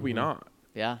 Why would we not?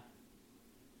 yeah.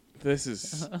 This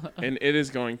is, and it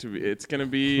is going to be, it's going to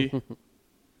be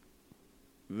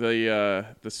the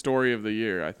story of the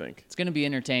year, I think. It's going to be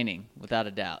entertaining, without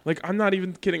a doubt. Like, I'm not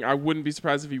even kidding. I wouldn't be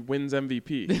surprised if he wins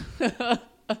MVP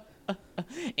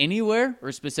Anywhere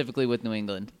or specifically with New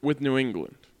England? with New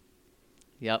England.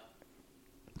 Yep.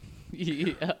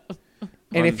 Yeah.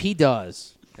 And if he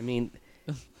does, I mean,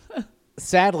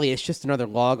 sadly, it's just another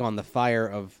log on the fire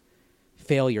of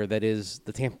failure that is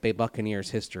the Tampa Bay Buccaneers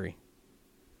history.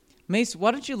 Mace,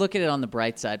 why don't you look at it on the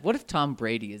bright side? What if Tom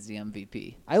Brady is the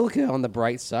MVP? I look at it on the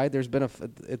bright side. There's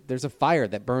a fire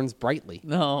that burns brightly.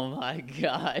 Oh, my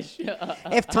gosh.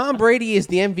 If Tom Brady is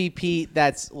the MVP,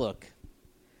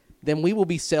 then we will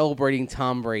be celebrating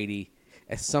Tom Brady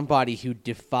as somebody who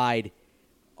defied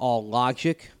all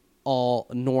logic, all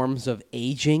norms of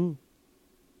aging.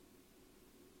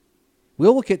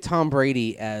 We'll look at Tom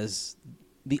Brady as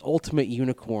the ultimate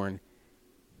unicorn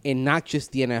in not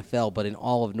just the NFL, but in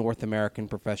all of North American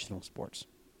professional sports.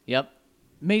 Yep.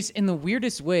 Mace, in the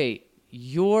weirdest way,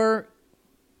 your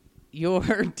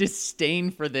disdain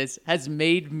for this has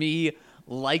made me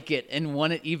like it and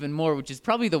want it even more, which is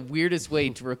probably the weirdest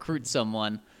way to recruit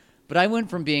someone. But I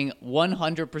went from being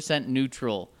 100%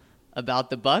 neutral about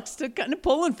the Bucs to kind of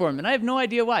pulling for him, and I have no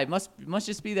idea why. It must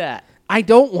just be that. I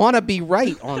don't want to be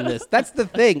right on this. That's the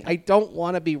thing. I don't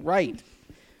want to be right.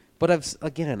 But I've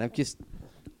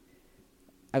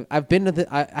been to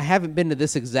I haven't been to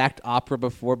this exact opera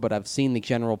before, but I've seen the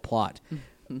general plot.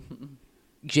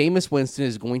 Jameis Winston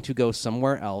is going to go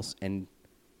somewhere else and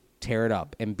tear it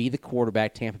up and be the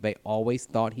quarterback Tampa Bay always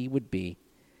thought he would be.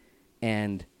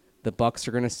 And the Bucs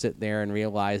are going to sit there and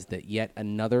realize that yet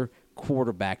another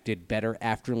quarterback did better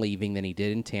after leaving than he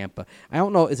did in Tampa. I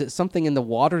don't know. Is it something in the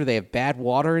water? Do they have bad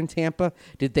water in Tampa?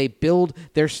 Did they build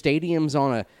their stadiums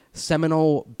on a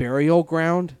Seminole burial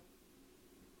ground?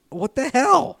 What the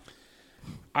hell?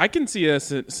 I can see a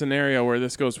scenario where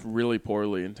this goes really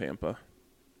poorly in Tampa.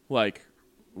 Like,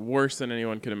 worse than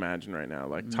anyone could imagine right now.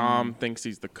 Like, Tom thinks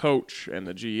he's the coach and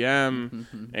the GM,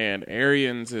 and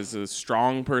Arians is a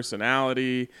strong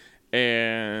personality.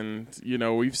 And,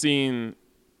 we've seen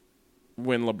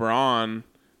when LeBron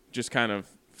just kind of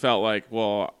felt like,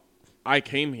 well, I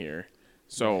came here,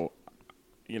 so,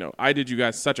 I did you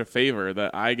guys such a favor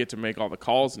that I get to make all the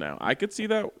calls now. I could see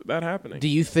that happening. Do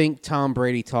you think Tom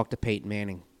Brady talked to Peyton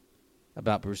Manning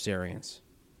about Bruce Arians?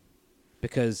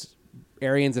 Because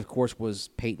Arians, of course, was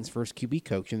Peyton's first QB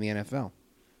coach in the NFL.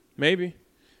 Maybe.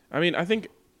 I mean, I think,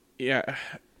 I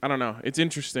don't know. It's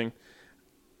interesting.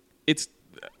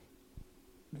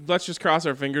 Let's just cross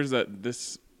our fingers that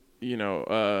this,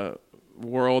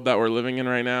 world that we're living in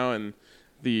right now and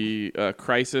the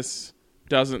crisis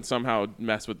doesn't somehow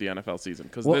mess with the NFL season,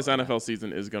 because this NFL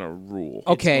season is going to rule.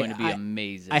 Okay, It's going to be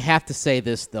amazing. I have to say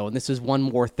this, though, and this is one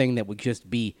more thing that would just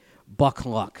be Buck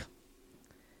luck.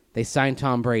 They signed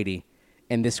Tom Brady,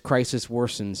 and this crisis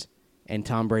worsens, and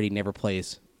Tom Brady never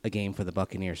plays a game for the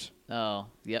Buccaneers. Oh,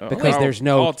 yep. Because there's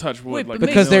no- I'll touch wood Wait, like but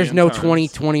Because a there's million no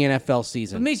times. 2020 NFL But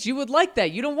season. Mace, you would like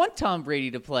that. You don't want Tom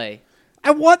Brady to play.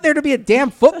 I want there to be a damn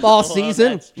football Well,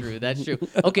 season. That's true. That's true.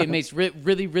 Okay, Mace,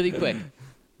 really, really quick.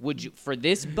 Would you, for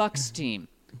this Bucs team,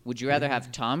 would you rather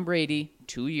have Tom Brady,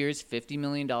 2 years, $50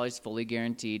 million fully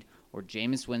guaranteed, or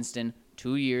Jameis Winston,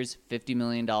 2 years, $50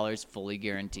 million fully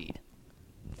guaranteed?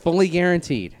 Fully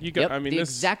guaranteed. Yep, the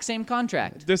exact same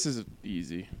contract. This is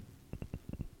easy.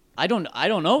 I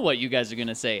don't know what you guys are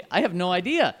gonna say. I have no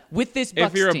idea. With this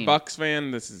Bucks If you're team. a Bucks fan,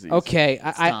 this is easy. Okay,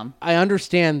 Tom. I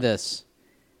understand this.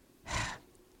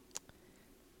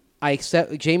 I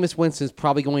accept Jameis Winston is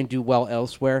probably going to do well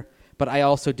elsewhere, but I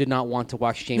also did not want to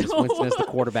watch Jameis Winston as the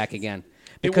quarterback again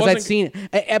because I'd seen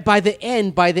by the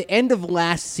end of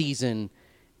last season,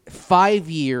 5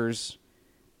 years.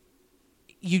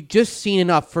 You just seen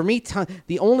enough. For me,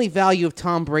 the only value of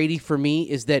Tom Brady for me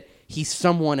is that he's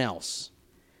someone else.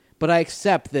 But I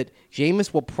accept that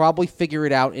Jameis will probably figure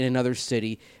it out in another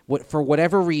city. For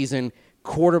whatever reason,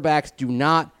 quarterbacks do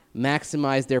not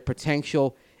maximize their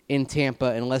potential in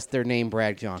Tampa unless they're named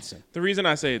Brad Johnson. The reason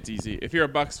I say it's easy, if you're a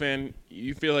Bucks fan,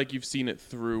 you feel like you've seen it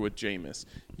through with Jameis.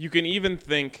 You can even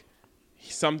think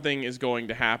something is going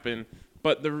to happen,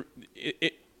 but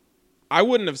I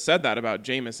wouldn't have said that about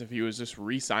Jameis if he was just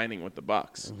re-signing with the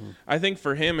Bucks. Mm-hmm. I think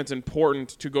for him it's important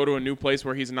to go to a new place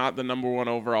where he's not the number 1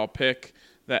 overall pick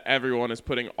that everyone is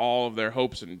putting all of their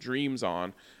hopes and dreams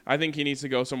on. I think he needs to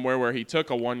go somewhere where he took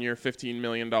a 1-year, $15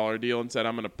 million deal and said,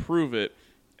 I'm going to prove it,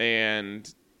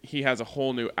 and he has a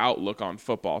whole new outlook on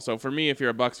football. So for me, if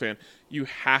you're a Bucks fan, you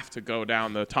have to go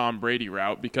down the Tom Brady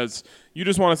route because you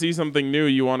just want to see something new.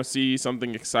 You want to see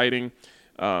something exciting.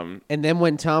 And then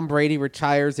when Tom Brady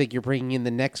retires, like you're bringing in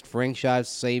the next franchise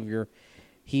savior,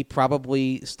 he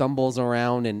probably stumbles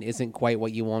around and isn't quite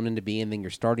what you want him to be, and then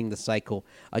you're starting the cycle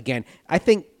again. I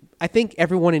think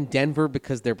everyone in Denver,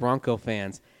 because they're Bronco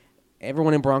fans,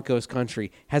 everyone in Broncos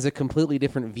country has a completely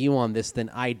different view on this than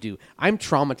I do. I'm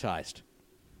traumatized.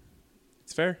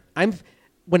 It's fair.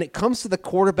 When it comes to the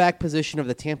quarterback position of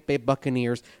the Tampa Bay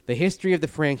Buccaneers, the history of the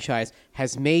franchise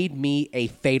has made me a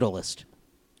fatalist.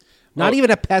 Not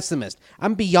even a pessimist.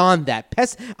 I'm beyond that.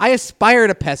 I aspire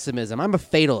to pessimism. I'm a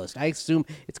fatalist. I assume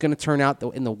it's going to turn out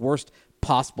in the worst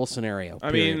possible scenario.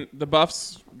 I mean, the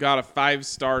Buffs got a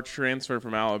 5-star transfer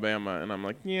from Alabama, and I'm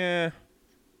like, yeah,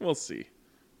 we'll see.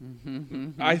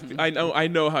 I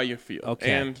know how you feel. Okay.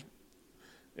 And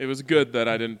it was good that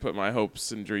I didn't put my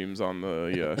hopes and dreams on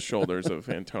the shoulders of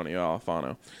Antonio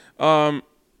Alfano.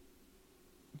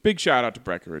 Big shout out to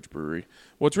Breckenridge Brewery.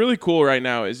 What's really cool right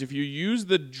now is if you use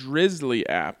the Drizzly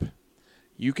app,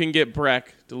 you can get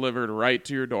Breck delivered right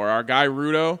to your door. Our guy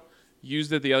Rudo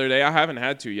used it the other day. I haven't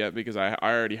had to yet because I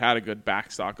already had a good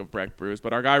backstock of Breck brews.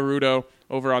 But our guy Rudo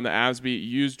over on the Avs beat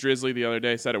used Drizzly the other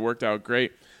day, said it worked out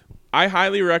great. I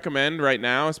highly recommend right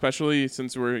now, especially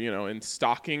since we're in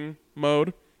stocking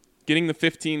mode, getting the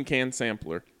 15-can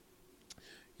sampler.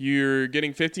 You're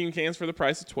getting 15 cans for the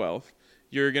price of 12.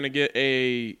 You're going to get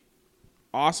a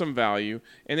awesome value,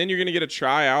 and then you're going to get to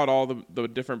try out all the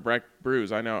different Breck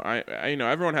brews. I know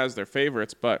everyone has their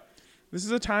favorites, but this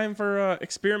is a time for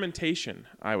experimentation,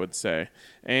 I would say.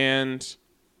 And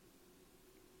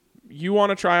you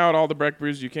want to try out all the Breck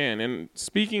brews you can. And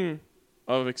speaking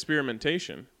of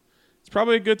experimentation, it's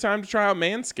probably a good time to try out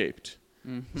Manscaped.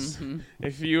 Mm-hmm.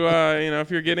 If you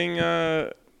if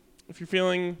you're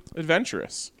feeling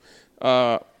adventurous.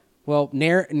 Well,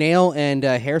 nail and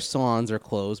hair salons are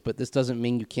closed, but this doesn't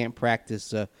mean you can't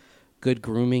practice good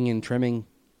grooming and trimming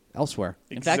elsewhere.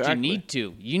 In fact, you need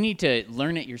to. You need to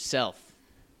learn it yourself.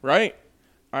 Right.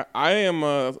 I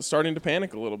am starting to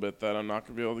panic a little bit that I'm not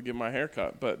going to be able to get my hair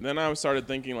cut. But then I started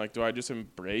thinking, do I just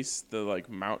embrace the,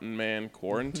 mountain man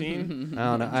quarantine?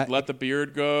 I don't know. Let the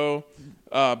beard go.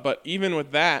 But even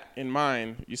with that in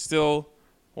mind, you still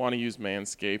want to use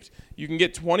Manscaped. You can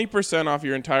get 20% off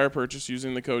your entire purchase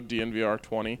using the code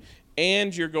DNVR20,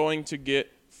 and you're going to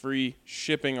get free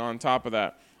shipping on top of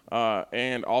that.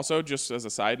 And also, just as a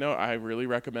side note, I really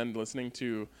recommend listening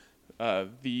to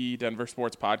the Denver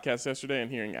Sports Podcast yesterday and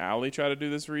hearing Allie try to do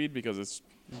this read because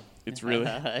it's really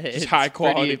just high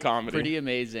quality comedy. Pretty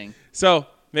amazing. So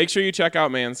make sure you check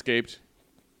out Manscaped.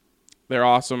 They're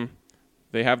awesome.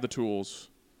 They have the tools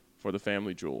for the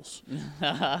family jewels.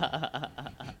 All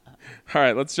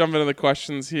right, let's jump into the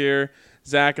questions here.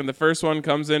 Zach, and the first one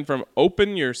comes in from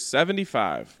Open Your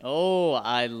 75. Oh,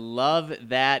 I love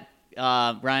that.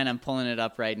 Brian, I'm pulling it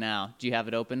up right now. Do you have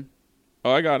it open?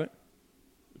 Oh, I got it.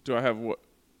 Do I have what?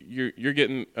 You're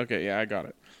getting... Okay, yeah, I got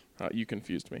it. You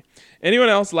confused me. Anyone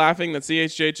else laughing that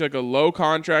CHJ took a low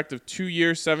contract of 2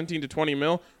 years, 17 to 20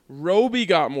 mil? Roby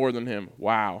got more than him.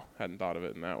 Wow. Hadn't thought of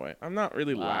it in that way. I'm not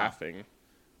really laughing,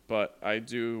 but I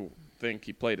do think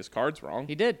he played his cards wrong.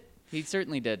 He did. He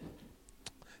certainly did.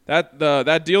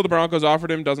 That deal the Broncos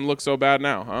offered him doesn't look so bad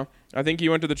now, huh? I think he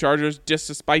went to the Chargers just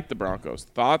to spite the Broncos.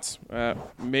 Thoughts?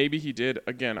 Maybe he did.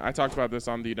 Again, I talked about this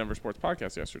on the Denver Sports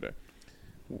Podcast yesterday.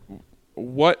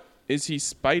 What is he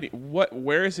spiting?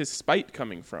 Where is his spite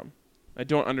coming from? I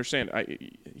don't understand.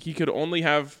 He could only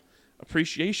have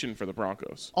appreciation for the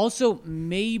Broncos. Also,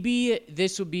 maybe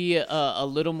this would be a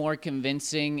little more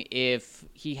convincing if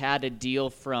he had a deal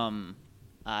from,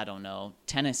 I don't know,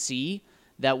 Tennessee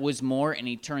that was more, and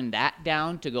he turned that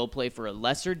down to go play for a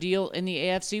lesser deal in the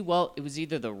AFC. Well, it was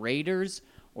either the Raiders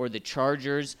or the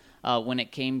Chargers when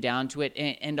it came down to it.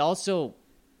 And also,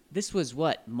 this was,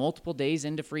 multiple days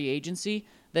into free agency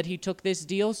that he took this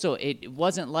deal? So it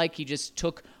wasn't like he just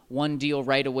took one deal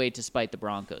right away to spite the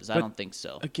Broncos. I don't think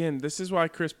so. Again, this is why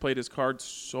Chris played his cards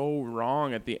so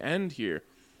wrong at the end here.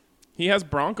 He has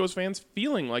Broncos fans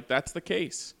feeling like that's the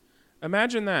case.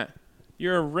 Imagine that.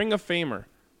 You're a Ring of Famer,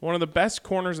 one of the best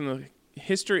corners in the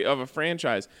history of a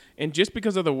franchise, and just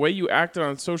because of the way you acted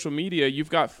on social media, you've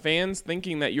got fans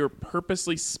thinking that you're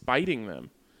purposely spiting them.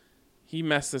 He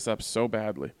messed this up so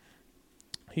badly.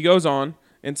 He goes on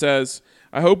and says,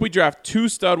 I hope we draft 2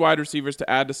 stud wide receivers to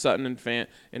add to Sutton and Fant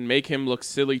and make him look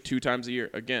silly 2 times a year.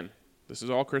 Again, this is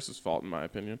all Chris's fault in my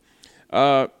opinion.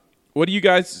 What do you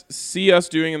guys see us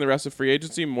doing in the rest of free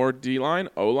agency? More D-line,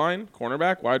 O-line,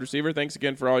 cornerback, wide receiver? Thanks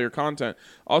again for all your content.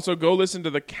 Also, go listen to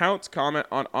the Counts comment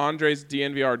on Andre's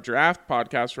DNVR draft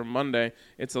podcast from Monday.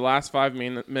 It's the last 5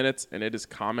 minutes, and it is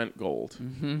comment gold.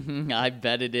 I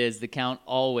bet it is. The Count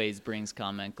always brings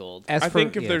comment gold. I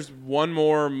think if there's one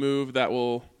more move that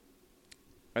will,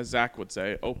 as Zach would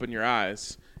say, open your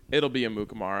eyes, it'll be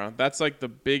Amukamara. That's like the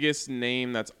biggest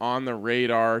name that's on the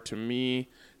radar to me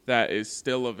that is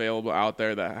still available out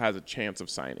there that has a chance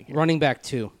of signing him. Running back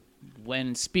 2.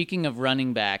 When speaking of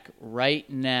running back, right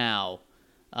now,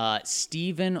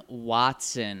 Stephen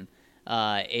Watson,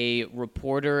 a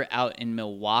reporter out in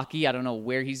Milwaukee, I don't know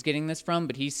where he's getting this from,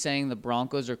 but he's saying the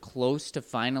Broncos are close to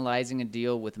finalizing a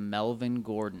deal with Melvin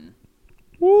Gordon.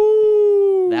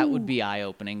 Woo! That would be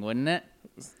eye-opening, wouldn't it?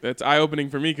 That's eye-opening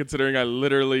for me, considering I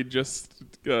literally just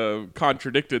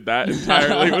contradicted that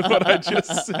entirely with what I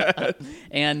just said.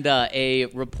 And a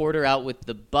reporter out with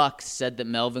the Bucs said that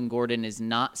Melvin Gordon is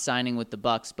not signing with the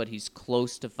Bucs, but he's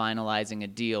close to finalizing a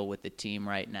deal with the team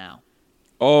right now.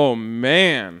 Oh,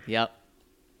 man. Yep.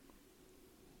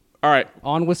 All right.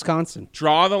 On Wisconsin.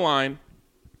 Draw the line.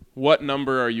 What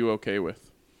number are you okay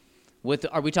with?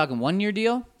 Are we talking 1-year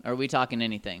deal, or are we talking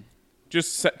anything?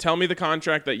 Just tell me the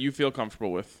contract that you feel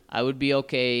comfortable with. I would be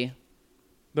okay.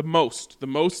 The most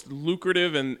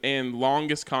lucrative and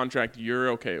longest contract you're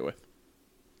okay with.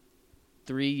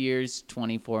 3 years,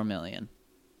 $24 million.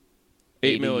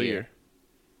 $8 million a year.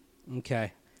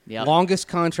 Okay. Yep. Longest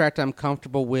contract I'm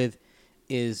comfortable with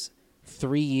is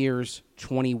 3 years,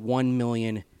 $21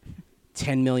 million,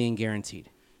 $10 million guaranteed.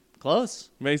 Close.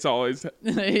 Mace always gotta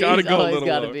go a He's little always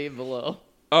got to lower. be below.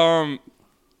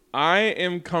 I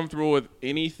am comfortable with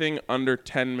anything under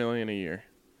 $10 million a year.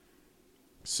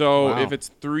 So Wow. if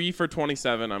it's 3 for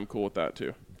 27, I'm cool with that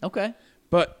too. Okay.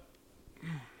 But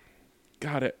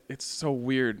God, it's so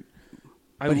weird.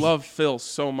 I love Phil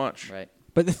so much. Right.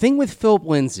 But the thing with Philip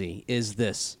Lindsay is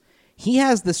this. He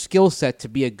has the skill set to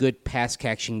be a good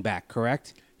pass-catching back,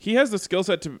 correct? He has the skill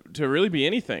set to really be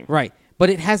anything. Right. But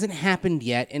it hasn't happened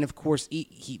yet, and of course,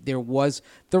 there was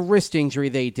the wrist injury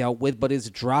they dealt with, but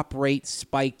his drop rate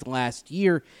spiked last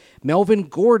year. Melvin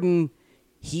Gordon,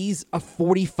 he's a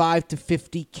 45 to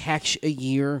 50 catch a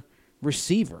year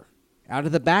receiver out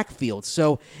of the backfield.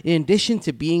 So in addition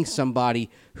to being somebody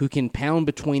who can pound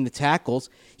between the tackles,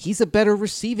 he's a better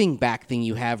receiving back than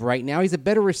you have right now. He's a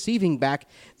better receiving back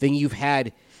than you've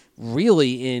had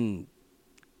really in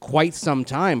quite some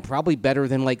time, probably better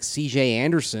than like C.J.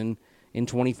 Anderson in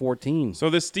 2014. So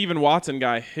this Stephen Watson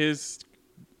guy, his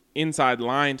inside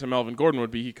line to Melvin Gordon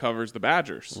would be he covers the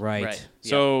Badgers. Right.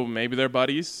 So maybe they're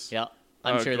buddies. Yep.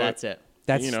 I'm sure go- that's it.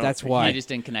 That's why. You just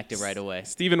didn't connect it right away.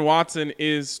 Stephen Watson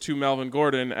is to Melvin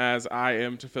Gordon as I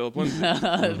am to Philip Lindsay.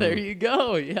 There you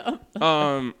go.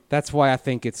 Yeah. That's why I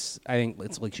think it's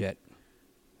legit.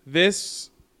 This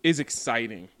is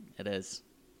exciting. It is.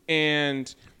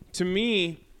 And to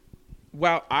me,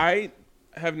 while I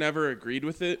have never agreed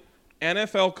with it,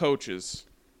 NFL coaches,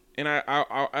 and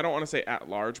I don't want to say at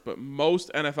large, but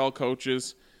most NFL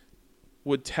coaches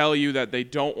would tell you that they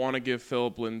don't want to give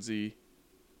Philip Lindsay,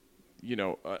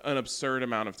 an absurd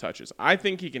amount of touches. I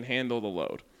think he can handle the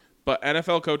load. But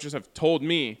NFL coaches have told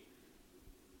me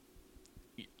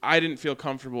I didn't feel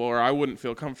comfortable, or I wouldn't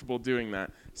feel comfortable doing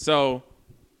that. So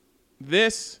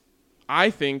this, I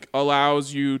think,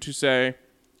 allows you to say,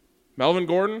 Melvin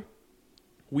Gordon,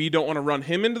 we don't want to run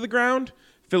him into the ground.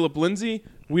 Philip Lindsay,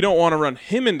 we don't want to run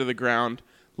him into the ground.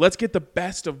 Let's get the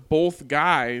best of both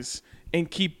guys and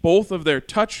keep both of their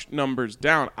touch numbers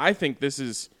down. I think this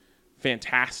is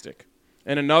fantastic.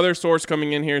 And another source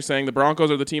coming in here saying the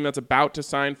Broncos are the team that's about to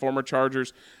sign former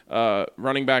Chargers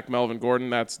running back Melvin Gordon.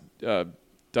 That's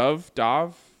Dov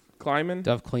Kleiman?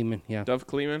 Dov Kleiman, yeah. Dov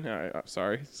Kleiman?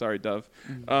 Sorry, Dov.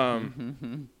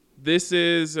 This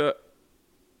is,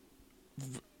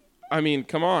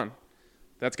 come on.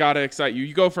 That's got to excite you.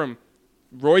 You go from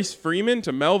Royce Freeman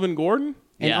to Melvin Gordon?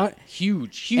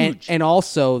 Huge. And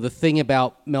also, the thing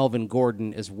about Melvin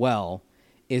Gordon as well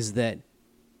is that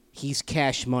he's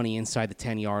cash money inside the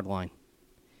 10-yard line.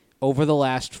 Over the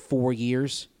last 4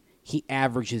 years, he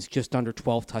averages just under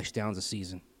 12 touchdowns a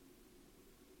season.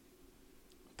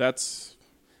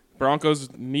 Broncos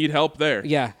need help there.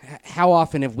 Yeah. How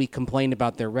often have we complained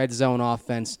about their red zone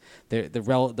offense,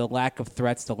 the lack of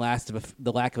threats, the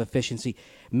lack of efficiency?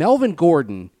 Melvin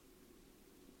Gordon,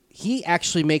 he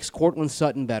actually makes Courtland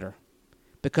Sutton better,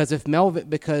 because if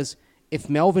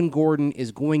Melvin Gordon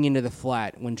is going into the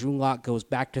flat when Drew Lock goes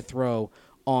back to throw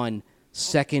on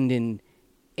 2nd and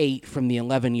 8 from the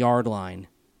 11-yard line,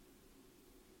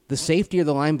 the safety of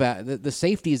the linebacker, the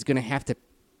safety is going to have to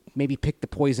maybe pick the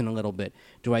poison a little bit.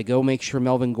 Do I go make sure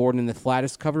Melvin Gordon in the flat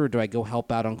is covered, or do I go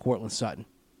help out on Courtland Sutton?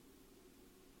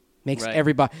 Makes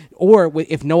everybody. Or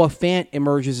if Noah Fant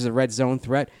emerges as a red zone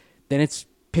threat, then it's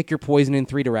pick your poison in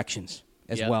 3 directions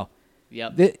as well.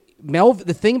 Yep.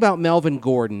 The thing about Melvin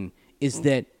Gordon is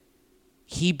that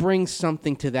he brings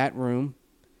something to that room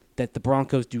that the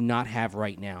Broncos do not have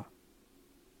right now.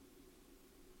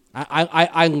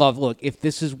 I love. Look, if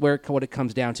this is what it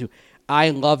comes down to, I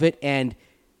love it, and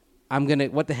I'm gonna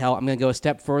go a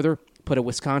step further. Put a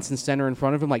Wisconsin center in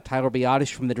front of him like Tyler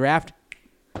Biadasz from the draft.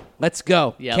 Let's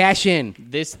go. Yep. Cash in.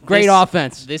 This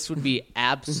offense. This would be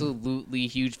absolutely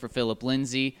huge for Phillip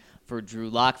Lindsay, for Drew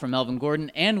Lock, for Melvin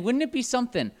Gordon. And wouldn't it be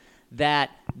something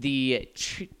that the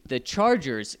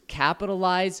Chargers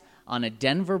capitalize on a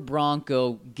Denver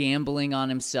Bronco gambling on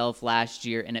himself last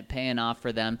year and it paying off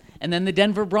for them, and then the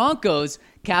Denver Broncos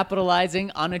capitalizing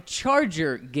on a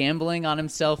Charger gambling on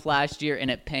himself last year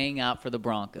and it paying out for the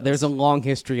Broncos? There's a long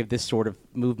history of this sort of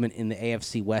movement in the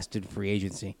AFC West in free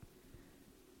agency.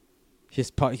 He's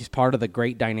part of the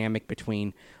great dynamic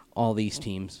between all these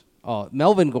teams. Oh,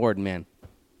 Melvin Gordon, man.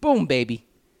 Boom, baby.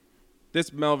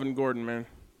 This Melvin Gordon, man.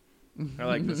 I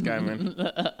like this guy, man.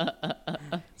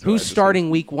 Who's starting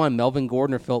week 1, Melvin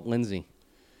Gordon or Phillip Lindsay?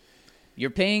 You're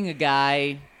paying a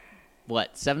guy,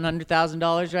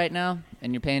 $700,000 right now?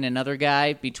 And you're paying another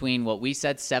guy between what we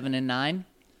said, 7 and 9?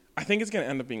 I think it's going to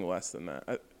end up being less than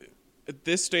that. At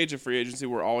this stage of free agency,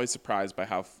 we're always surprised by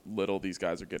how little these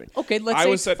guys are getting. Okay, let's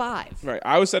say it's 5. Right.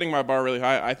 I was setting my bar really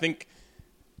high. I think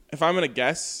if I'm going to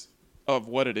guess of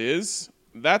what it is,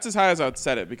 that's as high as I'd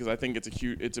set it, because I think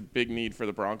it's a big need for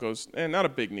the Broncos. And not a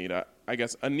big need, I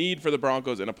guess, a need for the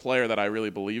Broncos and a player that I really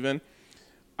believe in.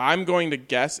 I'm going to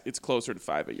guess it's closer to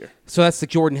 5 a year. So that's the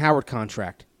Jordan Howard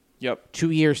contract. Yep.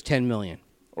 2 years, $10 million.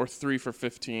 Or 3 for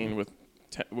 15 with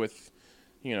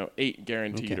 8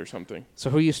 guaranteed or something. So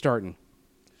who are you starting?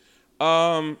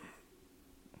 Try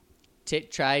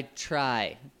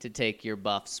to take your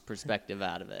Buffs perspective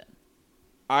out of it.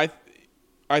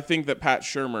 I think that Pat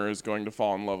Shurmur is going to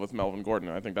fall in love with Melvin Gordon.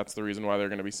 I think that's the reason why they're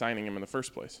going to be signing him in the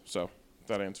first place. So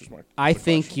that answers my I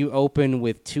think question. you open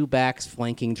with 2 backs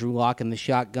flanking Drew Lock in the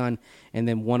shotgun, and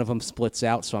then one of them splits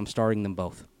out, so I'm starting them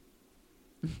both.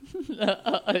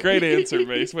 Great answer,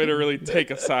 Mace. Way to really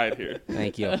take a side here.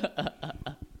 Thank you.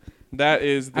 That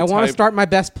is the I want to start my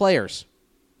best players.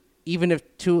 Even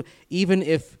if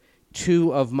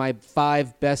two of my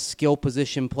 5 best skill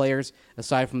position players,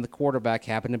 aside from the quarterback,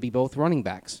 happen to be both running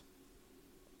backs.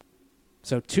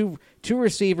 So two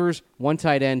receivers, 1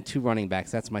 tight end, 2 running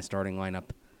backs. That's my starting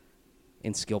lineup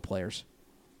in skill players.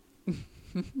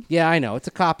 Yeah, I know. It's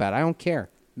a cop-out. I don't care.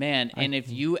 Man, and if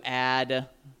you add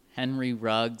Henry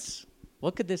Ruggs,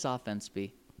 what could this offense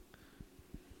be?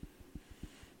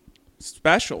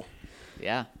 special.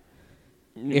 Yeah.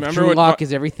 If Drew Lock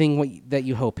is everything that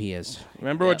you hope he is.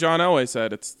 Remember what John Elway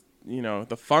said. It's,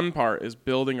 the fun part is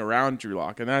building around Drew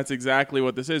Lock, and that's exactly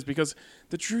what this is. Because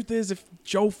the truth is, if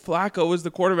Joe Flacco was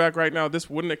the quarterback right now, this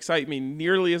wouldn't excite me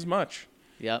nearly as much.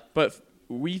 Yep. But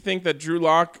we think that Drew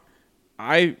Lock,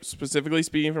 I specifically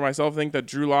speaking for myself, think that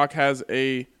Drew Lock has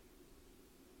a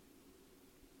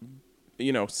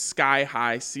sky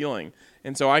high ceiling,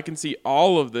 and so I can see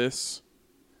all of this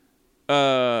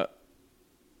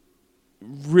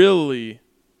really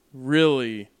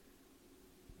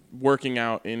working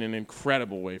out in an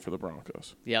incredible way for the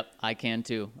Broncos. Yep, I can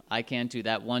too.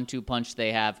 That 1-2 punch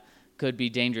they have could be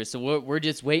dangerous. So we're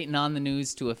just waiting on the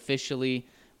news to officially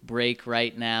break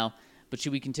right now. But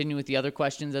should we continue with the other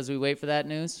questions as we wait for that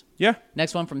news? Yeah.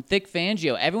 Next one from Thick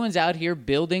Fangio. Everyone's out here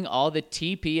building all the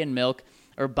TP and milk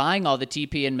or buying all the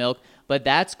TP and milk, but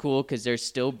that's cool because there's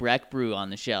still Breck Brew on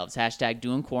the shelves. #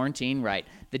 doing quarantine right.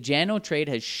 The JANO trade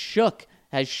has shook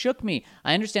me.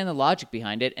 I understand the logic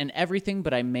behind it and everything,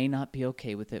 but I may not be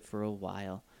okay with it for a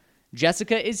while.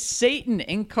 Jessica is Satan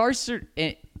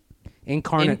incarnated.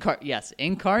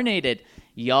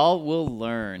 Y'all will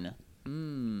learn.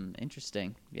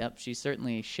 Interesting. Yep, she's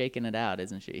certainly shaking it out,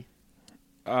 isn't she?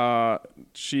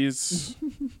 She's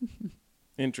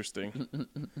interesting.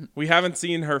 We haven't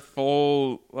seen her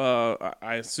full,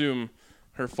 I assume,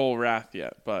 her full wrath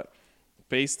yet, but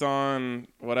based on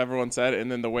what everyone said,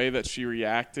 and then the way that she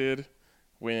reacted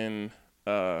when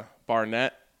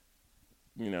Barnett,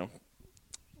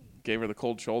 gave her the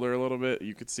cold shoulder a little bit,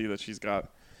 you could see that she's got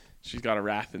a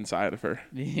wrath inside of her.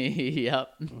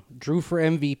 Yep. Drew for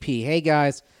MVP. Hey,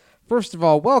 guys. First of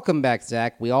all, welcome back,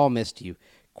 Zach. We all missed you.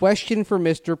 Question for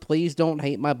Mr. Please don't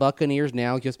hate my Buccaneers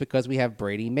now just because we have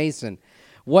Brady Mason.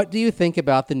 What do you think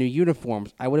about the new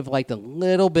uniforms? I would have liked a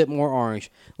little bit more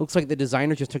orange. Looks like the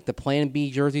designer just took the Plan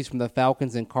B jerseys from the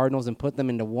Falcons and Cardinals and put them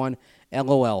into one.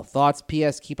 LOL. Thoughts?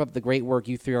 P.S. Keep up the great work.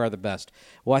 You three are the best.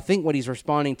 Well, I think what he's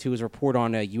responding to is a report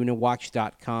on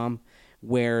Uniwatch.com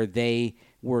where they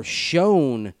were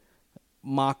shown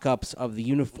mock-ups of the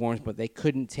uniforms, but they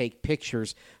couldn't take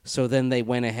pictures, so then they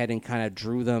went ahead and kind of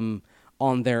drew them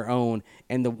on their own.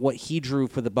 And what he drew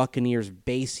for the Buccaneers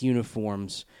base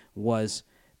uniforms was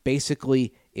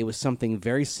basically, it was something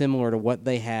very similar to what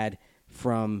they had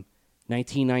from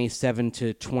 1997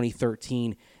 to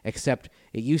 2013, except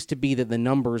it used to be that the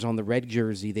numbers on the red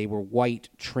jersey, they were white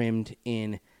trimmed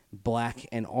in black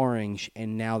and orange,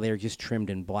 and now they're just trimmed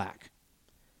in black.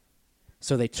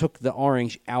 So they took the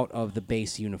orange out of the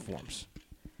base uniforms.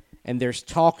 And there's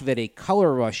talk that a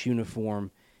Color Rush uniform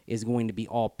is going to be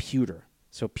all pewter.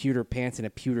 So pewter pants and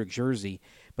a pewter jersey.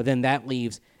 But then that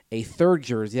leaves a third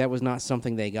jersey. That was not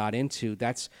something they got into.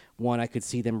 That's one I could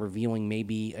see them revealing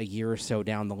maybe a year or so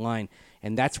down the line.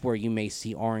 And that's where you may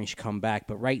see orange come back.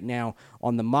 But right now,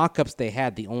 on the mock-ups they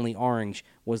had, the only orange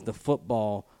was the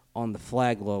football on the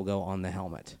flag logo on the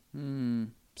helmet.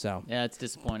 So yeah, it's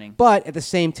disappointing. But at the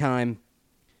same time,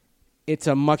 it's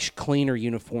a much cleaner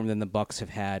uniform than the Bucs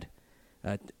have had.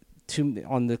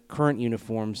 On the current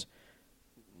uniforms,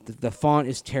 the font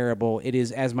is terrible. It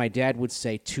is, as my dad would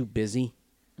say, too busy.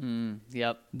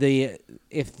 Yep.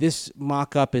 If this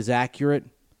mock-up is accurate,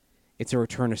 it's a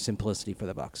return of simplicity for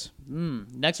the Bucs.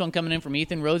 Next one coming in from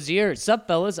Ethan Rozier. Sup,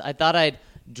 fellas? I thought I'd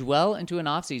dwell into an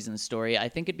off-season story I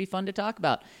think it'd be fun to talk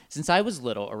about. Since I was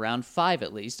little, around 5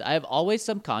 at least, I have always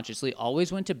subconsciously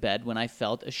always went to bed when I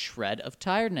felt a shred of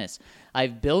tiredness.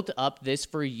 I've built up this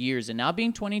for years, and now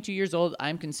being 22 years old,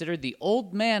 I'm considered the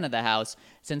old man of the house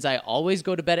since I always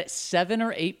go to bed at 7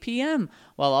 or 8 p.m.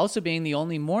 While also being the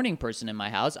only morning person in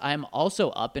my house, I am also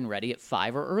up and ready at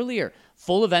 5 or earlier,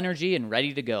 full of energy and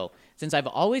ready to go. Since I've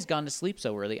always gone to sleep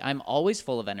so early, I'm always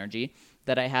full of energy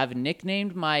that I have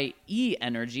nicknamed my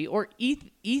E-Energy, or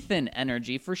Ethan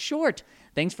Energy for short.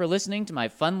 Thanks for listening to my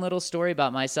fun little story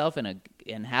about myself, and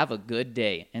have a good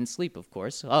day. And sleep, of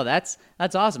course. Oh, that's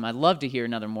awesome. I'd love to hear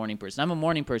another morning person. I'm a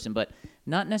morning person, but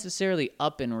not necessarily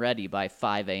up and ready by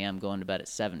 5 a.m. going to bed at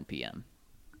 7 p.m.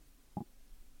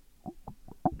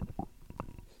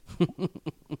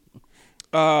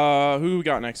 Who we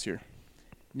got next here?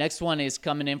 Next one is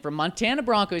coming in from Montana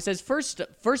Bronco. He says, first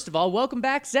of all, welcome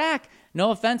back, Zach.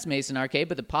 No offense, Mason Arcade,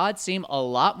 but the pods seem a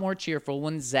lot more cheerful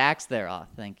when Zach's there. Oh,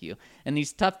 thank you. In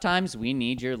these tough times, we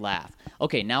need your laugh.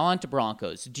 Okay, now on to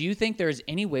Broncos. Do you think there is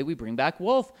any way we bring back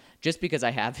Wolf? Just because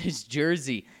I have his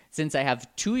jersey. Since I have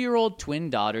 2-year-old twin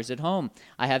daughters at home,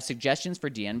 I have suggestions for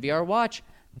DNVR Watch.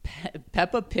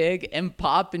 Peppa Pig and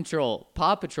Paw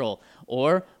Patrol,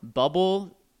 or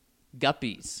Bubble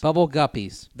Guppies. Bubble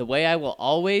Guppies. The way I will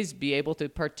always be able to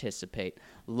participate.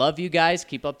 Love you guys.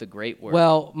 Keep up the great work.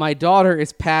 Well, my daughter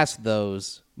is past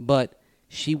those, but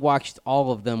she watched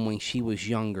all of them when she was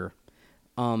younger.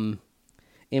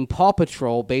 In Paw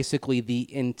Patrol, basically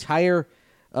the entire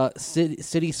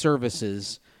city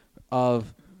services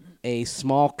of a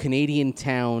small Canadian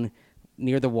town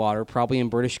near the water, probably in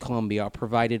British Columbia, are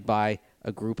provided by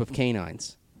a group of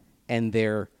canines and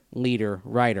their leader,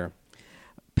 Ryder.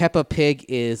 Peppa Pig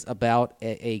is about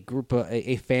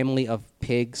a family of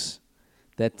pigs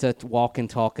that walk and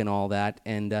talk and all that,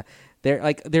 and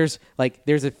there's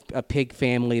a pig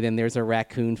family, then there's a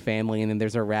raccoon family, and then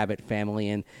there's a rabbit family,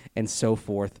 and so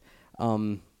forth.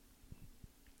 And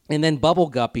then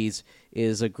Bubble Guppies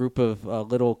is a group of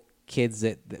little kids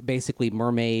that basically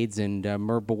mermaids and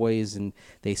merboys, and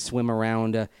they swim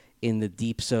around in the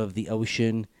deeps of the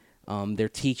ocean. Their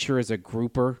teacher is a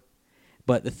grouper.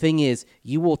 But the thing is,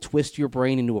 you will twist your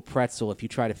brain into a pretzel if you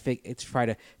try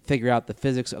to figure out the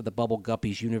physics of the Bubble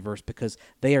Guppies universe, because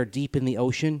they are deep in the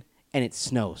ocean and it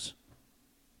snows.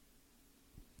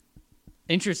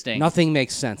 Interesting. Nothing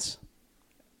makes sense.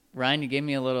 Ryan, you gave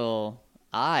me a little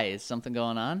eye. Is something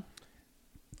going on?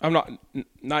 I'm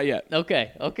not yet.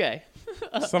 Okay.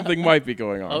 Something might be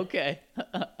going on. Okay.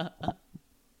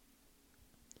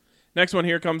 Next one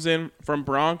here comes in from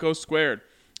Bronco Squared.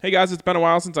 Hey guys, it's been a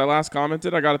while since I last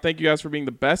commented. I got to thank you guys for being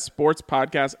the best sports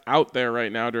podcast out there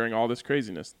right now during all this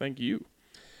craziness. Thank you.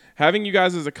 Having you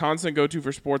guys as a constant go-to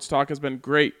for sports talk has been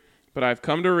great, but I've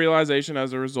come to a realization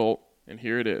as a result, and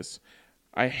here it is.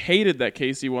 I hated that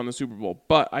KC won the Super Bowl,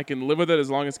 but I can live with it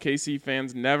as long as KC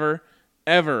fans never,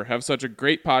 ever have such a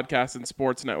great podcast and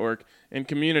sports network and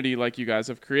community like you guys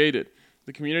have created.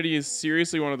 The community is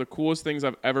seriously one of the coolest things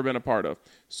I've ever been a part of.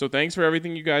 So thanks for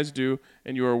everything you guys do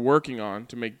and you are working on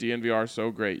to make DNVR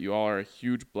so great. You all are a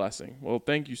huge blessing. Well,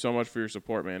 thank you so much for your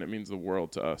support, man. It means the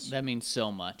world to us. That means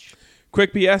so much.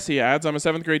 Quick PS, he adds, I'm a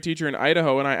 7th grade teacher in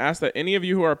Idaho, and I ask that any of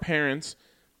you who are parents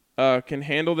can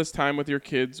handle this time with your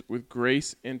kids with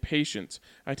grace and patience.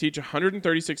 I teach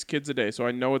 136 kids a day, so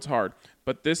I know it's hard,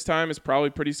 but this time is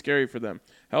probably pretty scary for them.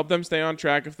 Help them stay on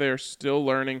track if they are still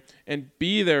learning, and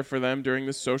be there for them during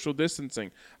this social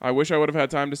distancing. I wish I would have had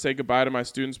time to say goodbye to my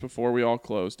students before we all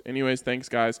closed. Anyways, thanks,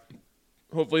 guys.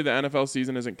 Hopefully the NFL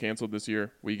season isn't canceled this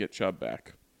year. We get Chubb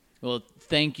back. Well,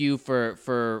 thank you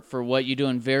for what you do,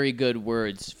 and very good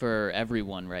words for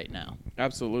everyone right now.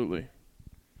 Absolutely.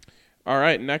 All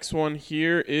right, next one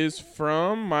here is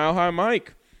from Mile High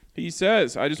Mike. He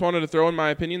says, I just wanted to throw in my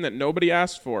opinion that nobody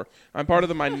asked for. I'm part of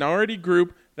the minority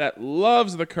group that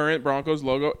loves the current Broncos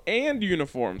logo and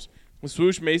uniforms. The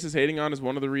swoosh Mace is hating on is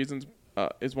one of the reasons.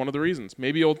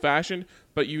 Maybe old-fashioned,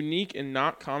 but unique and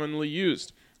not commonly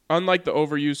used. Unlike the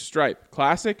overused stripe.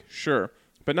 Classic? Sure.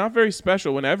 But not very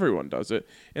special when everyone does it.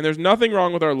 And there's nothing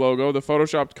wrong with our logo. The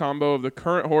photoshopped combo of the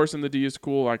current horse and the D is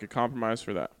cool. I could compromise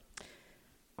for that.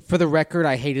 For the record,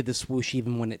 I hated the swoosh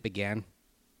even when it began.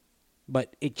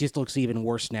 But it just looks even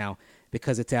worse now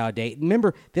because it's out of date.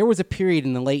 Remember, there was a period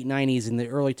in the late 90s and the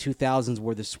early 2000s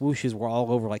where the swooshes were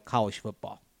all over like college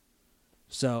football.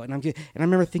 So, and I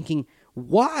remember thinking,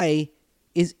 why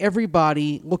is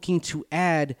everybody looking to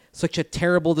add such a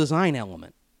terrible design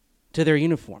element to their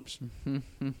uniforms?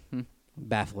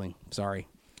 Baffling. Sorry.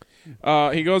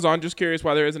 He goes on, just curious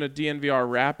why there isn't a DNVR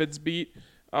Rapids beat.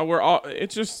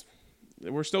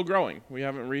 We're still growing. We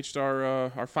haven't reached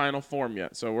our final form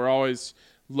yet, so we're always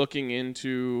looking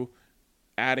into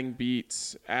adding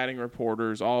beats, adding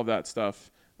reporters, all of that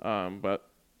stuff. But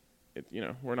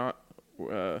we're not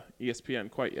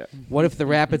ESPN quite yet. What if the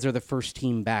Rapids are the first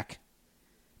team back?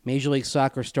 Major League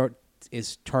Soccer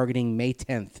is targeting May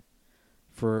 10th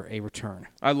for a return.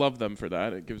 I love them for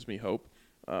that. It gives me hope.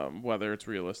 Whether it's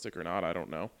realistic or not, I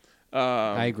don't know.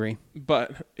 I agree.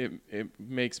 But it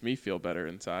makes me feel better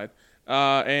inside.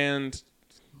 And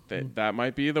that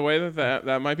might be the way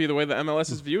that might be the way the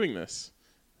MLS is viewing this.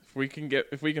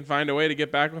 If we can find a way to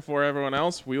get back before everyone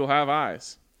else, we will have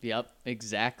eyes. Yep,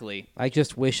 exactly. I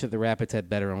just wish that the Rapids had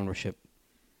better ownership.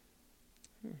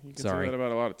 You can say that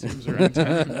about a lot of teams around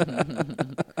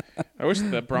town. I wish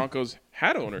the Broncos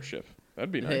had ownership.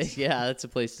 That'd be nice. Yeah, that's a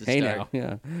place to Hey start. now,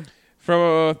 yeah.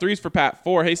 From threes for Pat.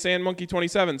 4. Hey, Sand Monkey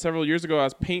 27. Several years ago, I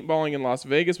was paintballing in Las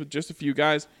Vegas with just a few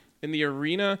guys. And the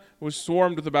arena was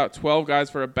swarmed with about 12 guys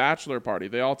for a bachelor party.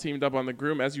 They all teamed up on the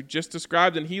groom, as you just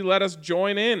described, and he let us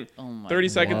join in. 30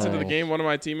 seconds into the game, one of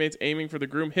my teammates aiming for the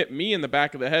groom hit me in the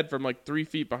back of the head from like 3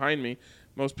 feet behind me.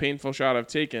 Most painful shot I've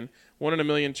taken. 1 in a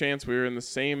million chance we were in the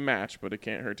same match, but it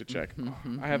can't hurt to check.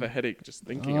 I have a headache just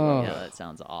thinking about Yeah, that. that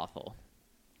sounds awful.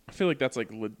 I feel like that's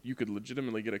like you could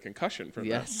legitimately get a concussion from that.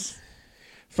 Yes.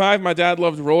 5, my dad has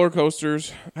loved roller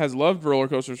coasters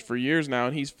for years now,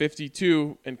 and he's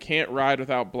 52 and can't ride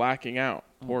without blacking out.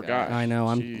 Poor guy. I know.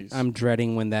 Jeez. I'm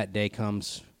dreading when that day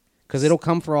comes because it'll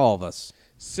come for all of us.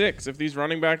 6, if these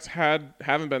running backs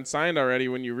haven't been signed already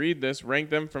when you read this, rank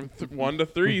them from 1 to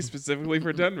 3 specifically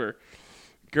for Denver.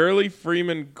 Gurley,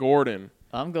 Freeman, Gordon.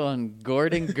 I'm going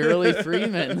Gordon Gurley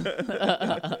Freeman.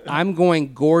 I'm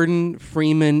going Gordon,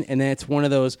 Freeman, and then it's one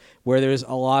of those where there's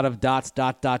a lot of dots, ...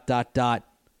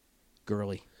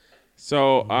 Gurley.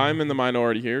 So I'm in the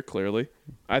minority here, clearly.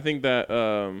 I think that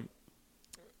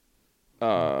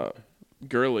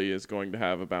Gurley is going to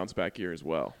have a bounce back year as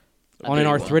well. On an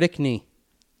arthritic knee.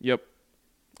 Yep.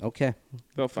 Okay.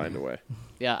 They'll find a way.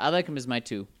 Yeah, I like him as my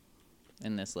 2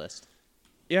 in this list.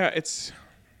 Yeah, it's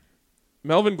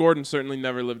Melvin Gordon certainly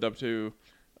never lived up to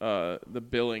the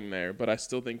billing there, but I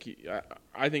still think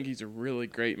I think he's a really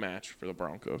great match for the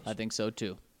Broncos. I think so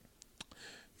too.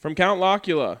 From Count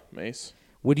Locula, Mace.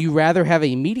 Would you rather have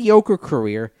a mediocre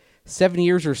career, 7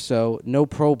 years or so, no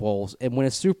Pro Bowls, and win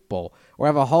a Super Bowl, or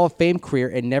have a Hall of Fame career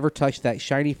and never touch that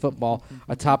shiny football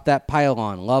atop that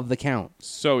pylon? Love the Count.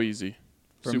 So easy.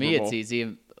 For Super me, Bowl. it's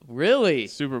easy. Really?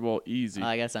 Super Bowl easy.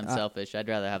 I guess I'm selfish. I'd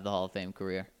rather have the Hall of Fame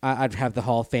career. I'd have the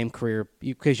Hall of Fame career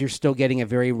because you're still getting a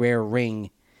very rare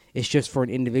ring. It's just for an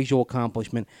individual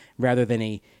accomplishment rather than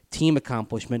a team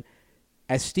accomplishment.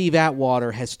 As Steve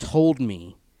Atwater has told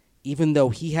me, even though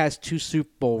he has 2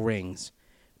 Super Bowl rings,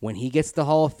 when he gets the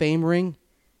Hall of Fame ring,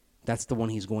 that's the one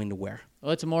he's going to wear.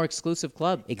 Well, it's a more exclusive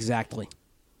club. Exactly.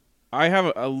 I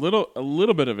have a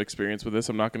little bit of experience with this.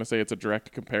 I'm not going to say it's a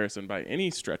direct comparison by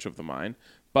any stretch of the mind.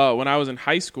 But when I was in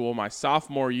high school, my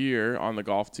sophomore year on the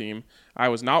golf team, I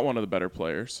was not one of the better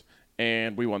players,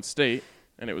 and we won state,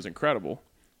 and it was incredible.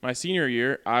 My senior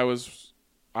year, I was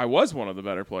one of the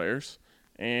better players,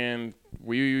 and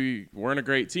we weren't a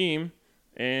great team,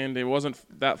 and it wasn't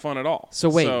that fun at all. So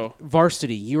wait,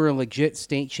 varsity, you were a legit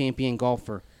state champion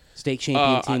golfer, state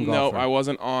champion team golfer. No, I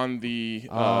wasn't on the.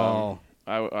 I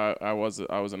was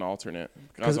an alternate.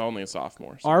 I was only a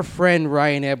sophomore. So. Our friend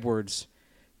Ryan Edwards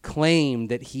claimed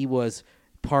that he was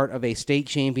part of a state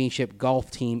championship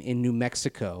golf team in New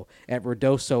Mexico at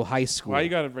Ruidoso High School. Why you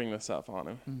got to bring this up on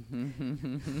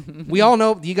him? We all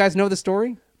know. Do you guys know the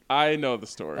story? I know the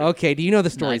story. Okay. Do you know the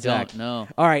story, I Zach? don't know.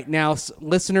 All right. Now,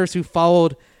 listeners who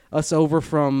followed us over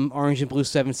from Orange and Blue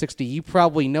 760, you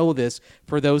probably know this.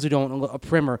 For those who don't know, a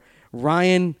primer,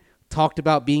 Ryan talked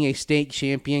about being a state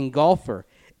champion golfer.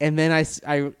 And then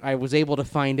I was able to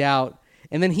find out,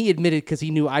 and then he admitted, because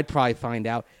he knew I'd probably find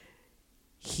out,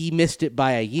 he missed it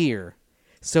by a year.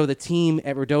 So the team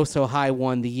at Ruidoso High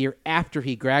won the year after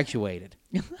he graduated.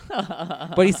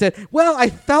 But he said, well, I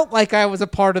felt like I was a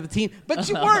part of the team, but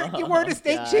you weren't. You weren't a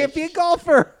state champion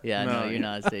golfer. Yeah, no, you're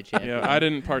not a state champion. Yeah, I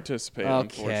didn't participate,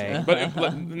 unfortunately.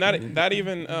 But that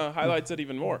even highlights it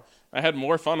even more. I had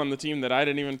more fun on the team that I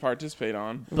didn't even participate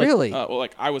on. Really?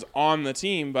 I was on the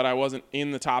team, but I wasn't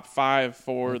in the top 5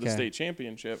 for the state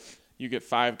championship. You get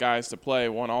 5 guys to play,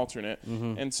 1 alternate.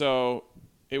 And so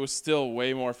it was still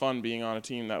way more fun being on a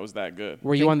team that was that good.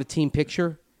 Were you on the team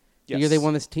picture? Yes. The year they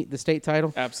won the state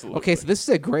title? Absolutely. Okay, so this is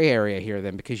a gray area here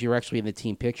then, because you're actually in the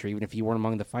team picture, even if you weren't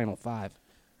among the final 5.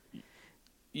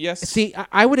 Yes. See,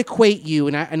 I would equate you,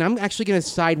 and I'm actually going to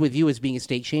side with you as being a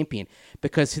state champion,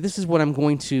 because this is what I'm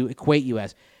going to equate you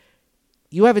as.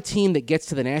 You have a team that gets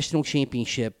to the national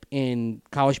championship in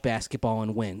college basketball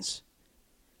and wins.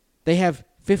 They have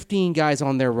 15 guys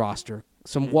on their roster,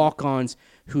 some walk-ons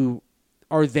who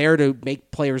are there to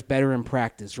make players better in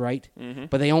practice, right?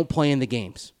 But they don't play in the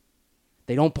games.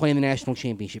 They don't play in the national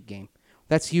championship game.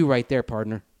 That's you right there,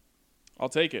 partner. I'll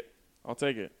take it.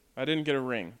 I didn't get a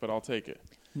ring, but I'll take it.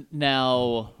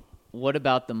 Now, what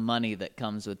about the money that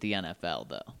comes with the NFL,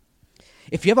 though?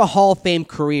 If you have a Hall of Fame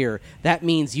career, that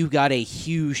means you got a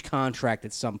huge contract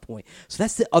at some point. So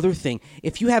that's the other thing.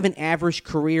 If you have an average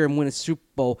career and win a Super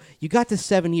Bowl, you got to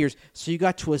 7 years, so you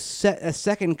got to a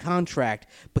second contract,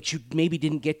 but you maybe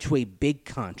didn't get to a big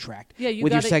contract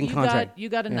with your second contract. You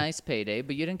got a nice payday,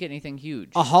 but you didn't get anything huge.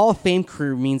 A Hall of Fame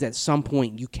career means at some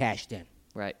point you cashed in.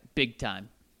 Right, big time.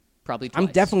 Probably twice.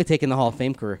 I'm definitely taking the Hall of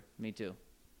Fame career. Me too.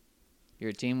 You're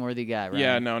a team-worthy guy, right?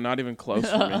 Yeah, no, not even close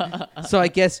for me. So I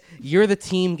guess you're the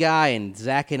team guy, and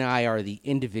Zach and I are the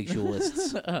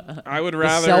individualists. I would The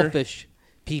rather selfish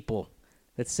people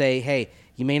that say, hey,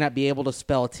 you may not be able to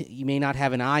spell, you may not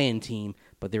have an I in team,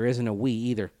 but there isn't a we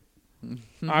either.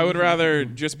 I would rather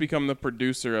just become the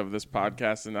producer of this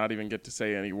podcast and not even get to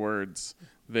say any words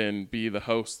than be the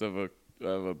host of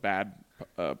a bad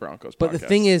Broncos podcast. But the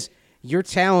thing is, your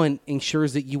talent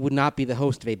ensures that you would not be the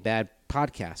host of a bad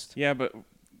podcast. Yeah, but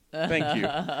thank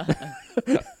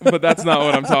you. But that's not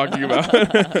what I'm talking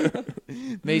about.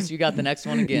 Mace, you got the next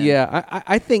one again. Yeah,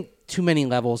 I think too many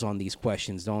levels on these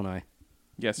questions, don't I?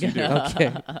 Yes, you do.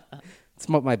 Okay. It's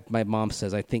what my mom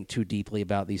says. I think too deeply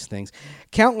about these things.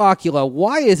 Count Locula,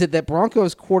 why is it that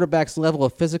Broncos quarterbacks' level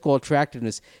of physical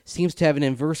attractiveness seems to have an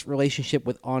inverse relationship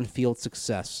with on-field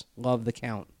success? Love the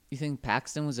Count. You think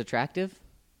Paxton was attractive?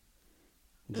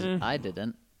 I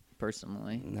didn't,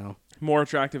 personally. No. More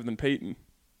attractive than Peyton.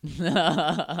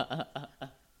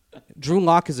 Drew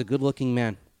Lock is a good-looking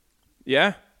man.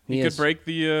 Yeah, he He could is. break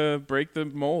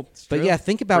the mold. But yeah,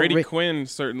 think about Brady Quinn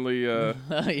certainly.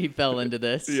 He fell into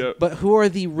this. Yeah. But who are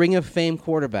the Ring of Fame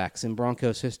quarterbacks in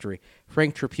Broncos history?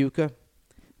 Frank Tripucka,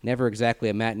 never exactly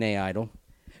a matinee idol.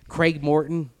 Craig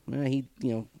Morton, the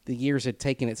years had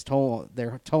taken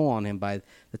their toll on him by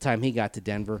the time he got to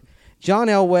Denver. John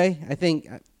Elway, I think.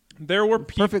 There were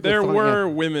Perfectly there fine, were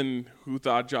yeah. women who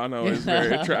thought John O is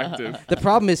very attractive. The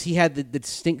problem is he had the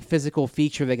distinct physical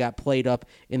feature that got played up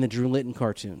in the Drew Linton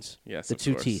cartoons. Yes, the of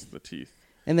two course, teeth. the teeth.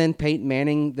 And then Peyton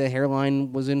Manning, the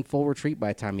hairline was in full retreat by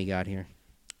the time he got here.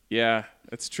 Yeah,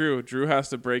 it's true. Drew has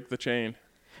to break the chain.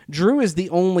 Drew is the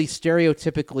only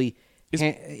stereotypically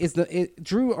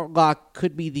Drew Lock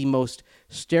could be the most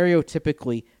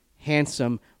stereotypically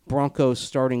handsome Broncos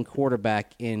starting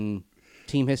quarterback in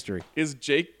team history. Is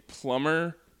Jake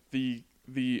Plummer the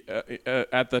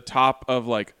at the top of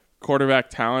like quarterback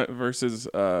talent versus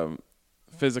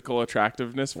physical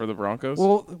attractiveness for the Broncos?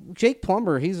 Well, Jake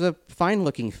Plummer, he's a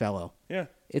fine-looking fellow. Yeah,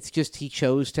 It's just he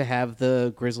chose to have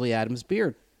the Grizzly Adams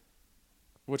beard.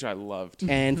 which I loved.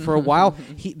 And for a while,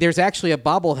 there's actually a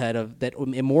bobblehead that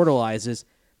immortalizes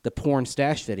the porn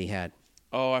stash that he had.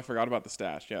 Oh, I forgot about the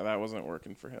stash. Yeah, that wasn't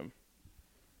working for him.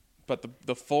 But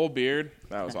the full beard,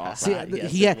 that was awesome.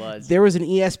 Yes, he it had, was. There was an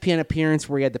ESPN appearance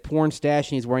where he had the porn stash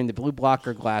and he's wearing the blue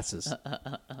blocker glasses.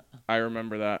 I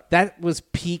remember that. That was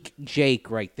peak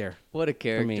Jake right there. What a me.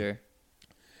 character.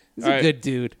 He's All a right. good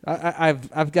dude.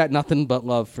 I've got nothing but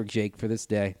love for Jake for this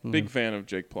day. Big fan of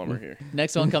Jake Plummer Mm. here.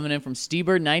 Next one coming in from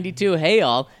Steebird92. Hey,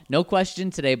 all. No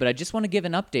question today, but I just want to give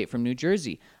an update from New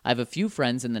Jersey. I have a few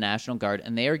friends in the National Guard,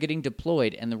 and they are getting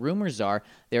deployed, and the rumors are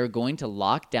they are going to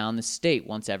lock down the state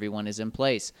once everyone is in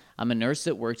place. I'm a nurse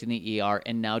that worked in the ER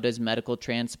and now does medical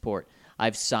transport.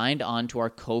 I've signed on to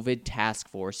our COVID task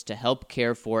force to help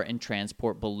care for and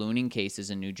transport ballooning cases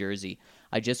in New Jersey.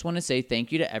 I just want to say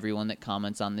thank you to everyone that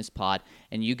comments on this pod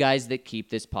and you guys that keep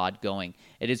this pod going.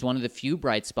 It is one of the few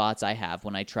bright spots I have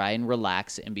when I try and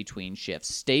relax in between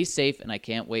shifts. Stay safe, and I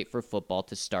can't wait for football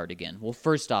to start again. Well,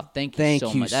 first off, thank you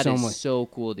so much. That is so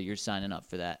cool that you're signing up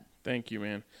for that. Thank you,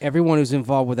 man. Everyone who's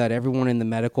involved with that, everyone in the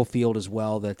medical field as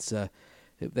well, that's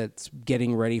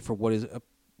getting ready for what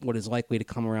is likely to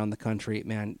come around the country,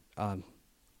 man.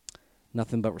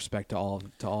 Nothing but respect to all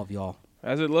of y'all.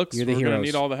 As it looks, You're we're the going to heroes.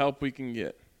 need all the help we can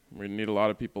get. We're going to need a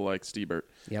lot of people like Steebert.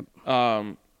 Yep.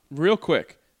 Real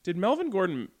quick, did Melvin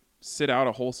Gordon sit out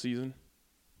a whole season?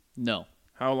 No.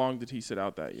 How long did he sit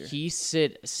out that year? He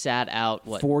sat out,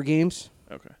 what? 4 games.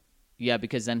 Okay. Yeah,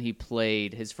 because then he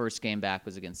played, his first game back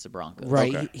was against the Broncos.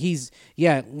 Right. Okay. He's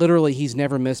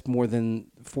never missed more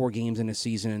than 4 games in a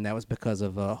season, and that was because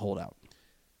of a holdout.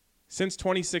 Since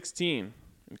 2016,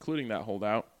 including that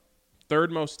holdout,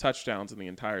 third most touchdowns in the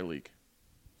entire league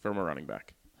from a running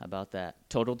back. How about that?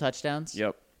 Total touchdowns?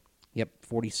 Yep. Yep,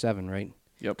 47, right?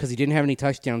 Yep. Because he didn't have any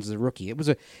touchdowns as a rookie. It was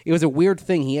a weird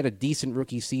thing. He had a decent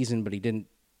rookie season, but he didn't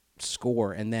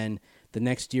score. And then the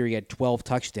next year he had 12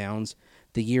 touchdowns.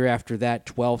 The year after that,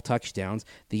 12 touchdowns.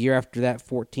 The year after that,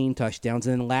 14 touchdowns.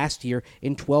 And then last year,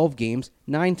 in 12 games,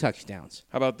 9 touchdowns.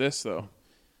 How about this, though?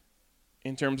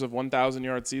 In terms of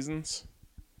 1,000-yard seasons,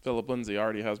 Philip Lindsay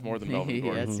already has more than Melvin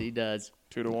Gordon. Yes, he does.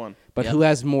 2-1. But Yep. who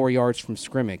has more yards from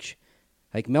scrimmage?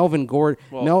 Like Melvin Gordon.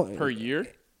 Well, per year?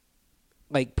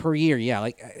 Like per year, yeah.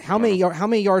 Like how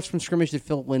many yards from scrimmage did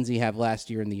Philip Lindsay have last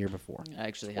year and the year before? I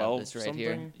actually have 12 this right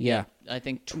here. something? Yeah. I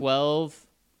think 12.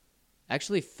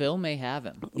 Actually, Phil may have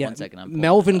him. Yeah, One second. I'm pulling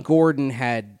Melvin it up. Gordon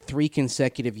had 3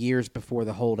 consecutive years before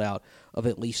the holdout of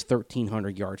at least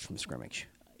 1,300 yards from scrimmage.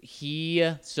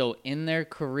 So in their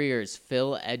careers,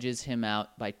 Phil edges him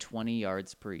out by 20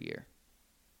 yards per year.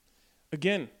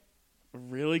 Again, a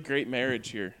really great marriage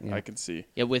here, I can see.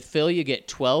 Yeah, with Phil, you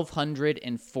get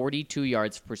 1,242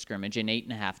 yards per scrimmage and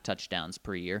 8.5 touchdowns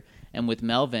per year. And with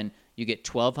Melvin, you get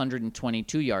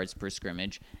 1,222 yards per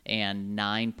scrimmage and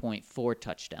 9.4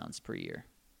 touchdowns per year.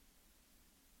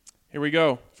 Here we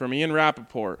go from Ian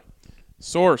Rappaport.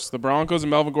 Source, the Broncos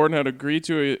and Melvin Gordon had agreed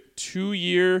to a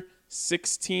 2-year,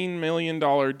 $16 million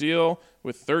deal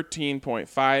with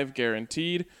 $13.5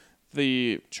 guaranteed.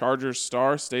 The Chargers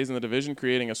star stays in the division,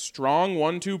 creating a strong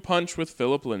 1-2 punch with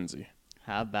Philip Lindsay.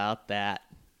 How about that?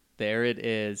 There it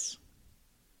is.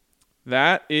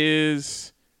 That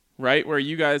is right where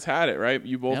you guys had it, right?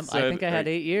 You both Yep, said. I think I had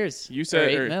 8 years. You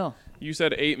said or 8 mil. You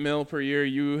said $8 million per year.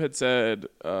 You had said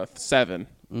 7.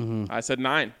 Mm-hmm. I said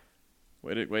 9.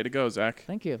 Way to go, Zach.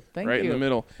 Thank you. Thank Right you. in the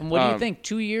middle. And what do you think?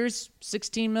 2 years,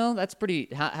 16 mil? That's pretty.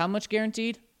 How much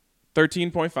guaranteed?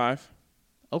 13.5.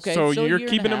 Okay. So a you're year and a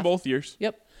keeping them half. both years.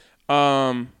 Yep.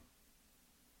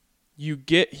 You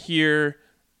get here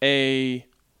a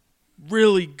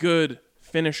really good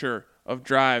finisher of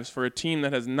drives for a team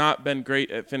that has not been great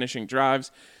at finishing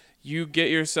drives. You get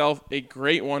yourself a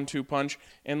great 1-2 punch.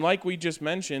 And like we just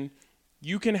mentioned,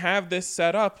 you can have this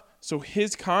set up so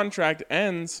his contract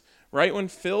ends right when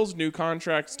Phil's new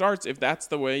contract starts, if that's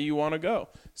the way you want to go.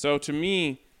 So to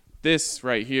me, this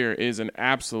right here is an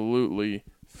absolutely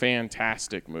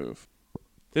fantastic move.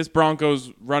 this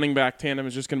Broncos running back tandem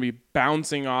is just going to be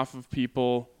bouncing off of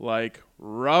people like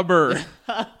rubber.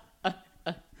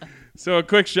 So a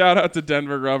quick shout out to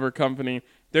Denver Rubber Company.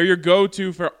 They're your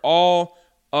go-to for all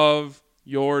of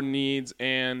your needs.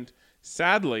 And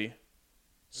sadly,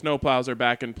 snowplows are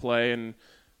back in play. And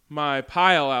my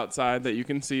pile outside that you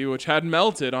can see, which had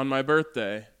melted on my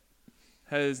birthday,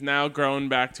 has now grown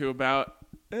back to about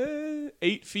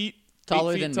 8 feet.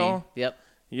 Taller 8 feet than tall. me. Yep.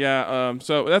 Yeah,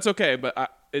 so that's okay,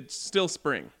 but it's still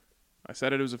spring. I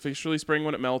said it was officially spring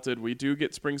when it melted. We do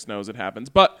get spring snows. It happens.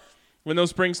 But when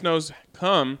those spring snows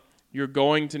come, you're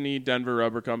going to need Denver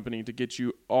Rubber Company to get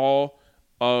you all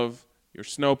of your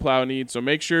snowplow needs. So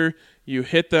make sure you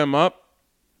hit them up.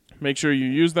 Make sure you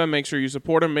use them. Make sure you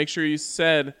support them. Make sure you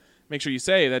say that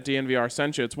DNVR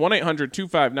sent you. It's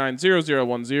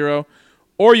 1-800-259-0010,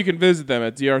 or you can visit them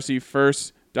at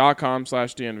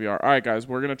drcfirst.com/DNVR. All right, guys,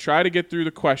 we're going to try to get through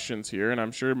the questions here, and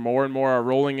I'm sure more and more are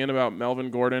rolling in about Melvin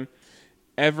Gordon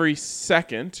every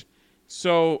second.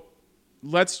 So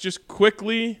let's just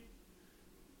quickly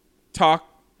talk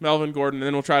Melvin Gordon, and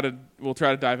then we'll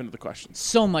try to dive into the questions.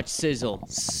 So much sizzle,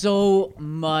 so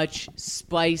much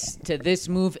spice to this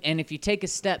move. And if you take a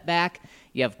step back,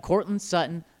 you have Courtland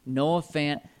Sutton, Noah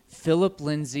Fant, Phillip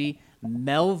Lindsay,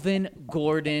 Melvin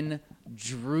Gordon,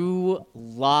 Drew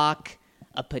Lock,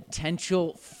 a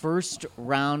potential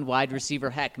first-round wide receiver,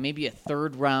 heck, maybe a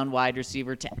third-round wide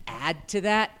receiver to add to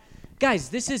that. Guys,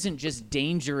 this isn't just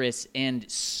dangerous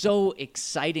and so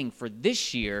exciting for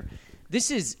this year. This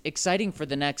is exciting for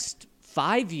the next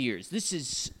 5 years. This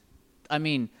is,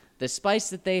 the spice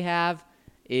that they have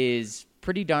is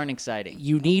pretty darn exciting.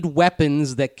 You need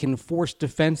weapons that can force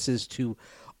defenses to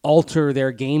alter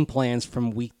their game plans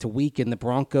from week to week, and the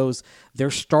Broncos,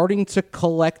 they're starting to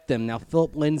collect them. Now,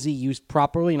 Phillip Lindsay used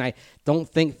properly, and I don't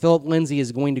think Phillip Lindsay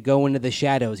is going to go into the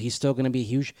shadows. He's still going to be a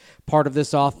huge part of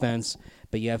this offense.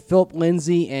 But you have Phillip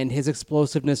Lindsay and his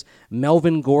explosiveness.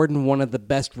 Melvin Gordon, one of the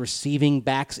best receiving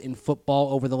backs in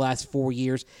football over the last 4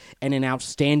 years, and an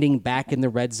outstanding back in the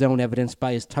red zone, evidenced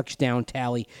by his touchdown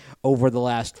tally over the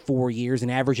last 4 years and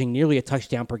averaging nearly a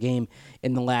touchdown per game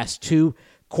in the last 2.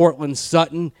 Courtland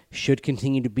Sutton should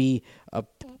continue to be a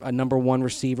number one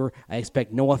receiver. I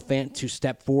expect Noah Fant to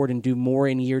step forward and do more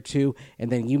in year 2.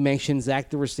 And then you mentioned, Zach,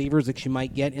 the receivers that you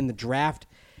might get in the draft.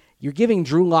 You're giving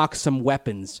Drew Lock some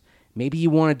weapons. Maybe you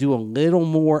want to do a little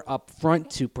more up front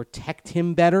to protect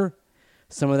him better.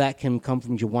 Some of that can come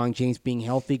from Ja'Wuan James being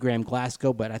healthy, Graham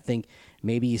Glasgow, but I think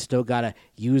maybe you still got to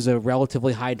use a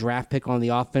relatively high draft pick on the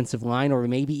offensive line, or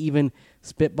maybe even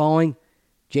spitballing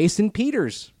Jason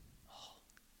Peters.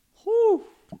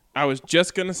 I was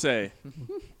just going to say,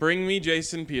 bring me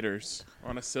Jason Peters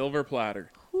on a silver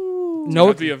platter. No, It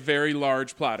would be a very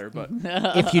large platter, but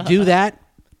if you do that,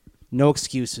 no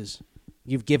excuses.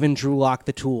 You've given Drew Lock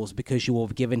the tools because you will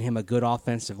have given him a good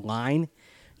offensive line.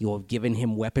 You will have given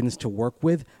him weapons to work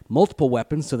with, multiple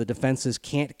weapons, so the defenses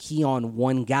can't key on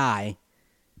one guy.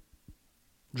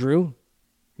 Drew,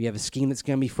 you have a scheme that's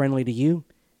going to be friendly to you.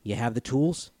 You have the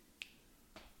tools.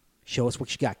 Show us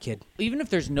what you got, kid. Even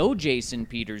if there's no Jason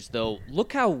Peters, though,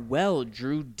 look how well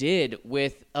Drew did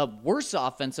with a worse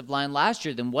offensive line last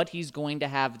year than what he's going to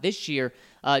have this year.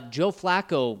 Joe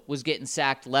Flacco was getting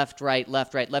sacked left, right,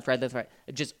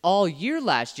 just all year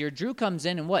last year. Drew comes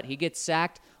in and what? He gets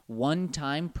sacked 1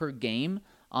 time per game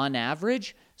on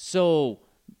average. So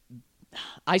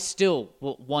I still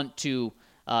want to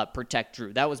protect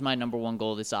Drew. That was my number one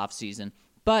goal this offseason.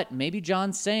 But maybe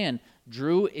John's saying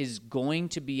Drew is going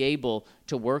to be able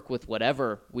to work with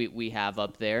whatever we have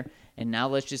up there. And now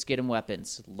let's just get him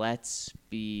weapons. Let's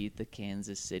be the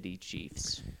Kansas City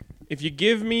Chiefs. if you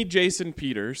give me Jason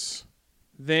Peters,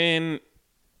 then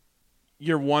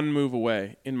you're one move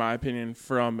away, in my opinion,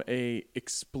 from a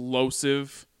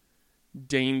explosive,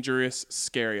 dangerous,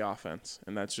 scary offense.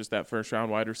 And that's just that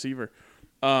first-round wide receiver.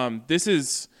 This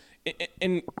is –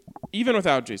 and even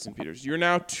without Jason Peters, you're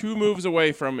now 2 moves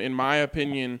away from, in my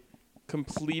opinion,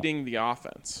 completing the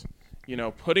offense. You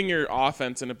know, putting your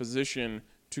offense in a position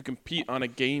to compete on a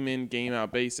game-in,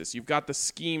 game-out basis. You've got the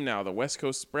scheme now, the West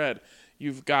Coast spread.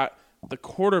 You've got the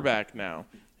quarterback now.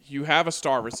 You have a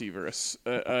star receiver,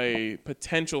 a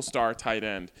potential star tight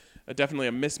end, definitely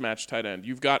a mismatched tight end.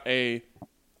 You've got a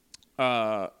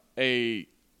 2-time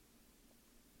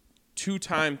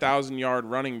 1,000-yard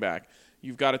running back.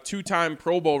 You've got a 2-time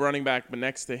Pro Bowl running back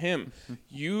next to him.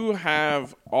 You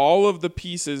have all of the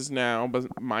pieces now, but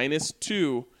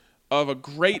 -2 of a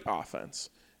great offense.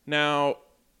 Now,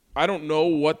 I don't know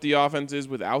what the offense is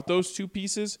without those 2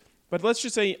 pieces, but let's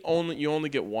just say you only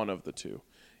get one of the 2.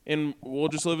 And we'll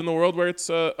just live in the world where it's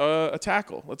a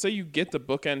tackle. Let's say you get the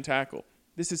bookend tackle.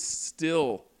 this is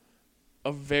still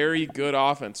a very good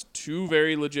offense. 2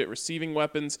 very legit receiving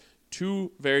weapons,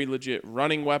 2 very legit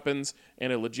running weapons,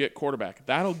 and a legit quarterback.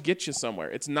 That'll get you somewhere.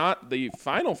 It's not the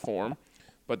final form,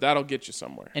 but that'll get you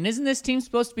somewhere. And isn't this team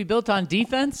supposed to be built on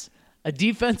defense? A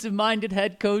defensive-minded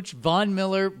head coach, Von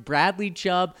Miller, Bradley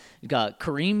Chubb, you got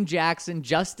Kareem Jackson,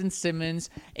 Justin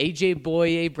Simmons, A.J.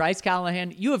 Boye, Bryce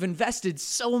Callahan. You have invested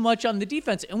so much on the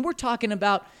defense, and we're talking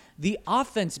about the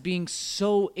offense being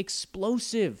so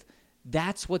explosive.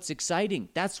 That's what's exciting.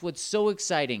 That's what's so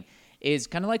exciting is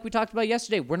kind of like we talked about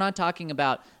yesterday. We're not talking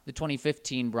about the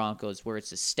 2015 Broncos where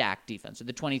it's a stacked defense or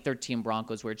the 2013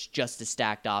 Broncos where it's just a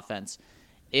stacked offense.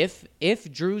 If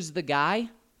Drew's the guy,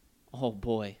 oh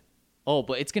boy,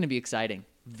 it's going to be exciting.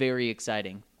 Very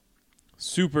exciting.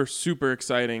 Super, super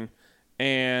exciting.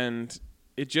 And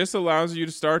it just allows you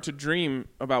to start to dream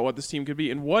about what this team could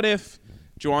be. And what if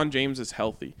Juwan James is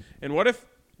healthy? And what if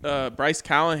Bryce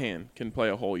Callahan can play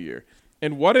a whole year?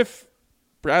 And what if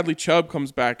Bradley Chubb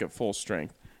comes back at full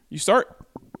strength? You start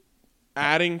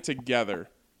adding together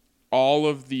all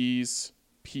of these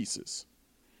pieces.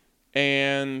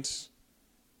 And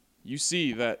you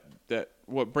see that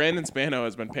what Brandon Spano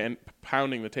has been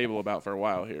pounding the table about for a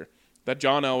while here, that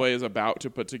John Elway is about to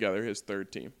put together his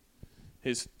third team,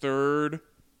 his third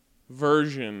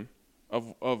version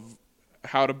of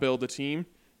how to build a team,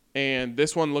 and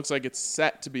this one looks like it's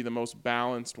set to be the most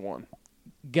balanced one.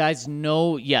 Guys,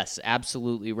 yes,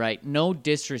 absolutely right. No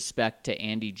disrespect to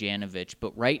Andy Janovich,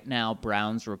 but right now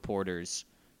Browns reporters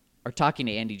are talking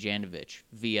to Andy Janovich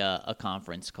via a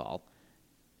conference call.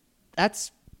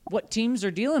 That's what teams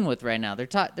are dealing with right now. They're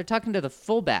talking to the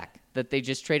fullback that they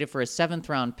just traded for a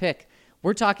 7th-round pick.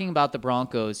 We're talking about the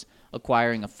Broncos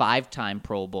acquiring a 5-time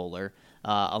Pro Bowler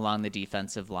along the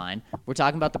defensive line. We're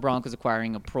talking about the Broncos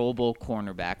acquiring a Pro Bowl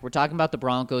cornerback. We're talking about the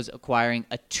Broncos acquiring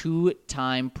a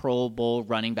 2-time Pro Bowl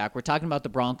running back. We're talking about the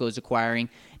Broncos acquiring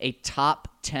a top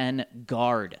 10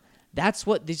 guard. That's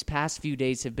what these past few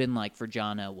days have been like for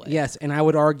John Elway. Yes, and I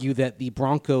would argue that the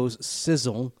Broncos'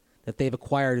 sizzle that they've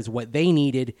acquired is what they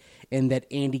needed, and that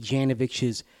Andy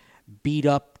Janovich's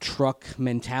beat-up truck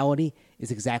mentality is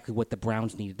exactly what the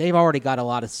Browns needed. They've already got a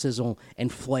lot of sizzle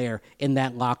and flair in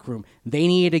that locker room. They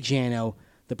needed a Jano.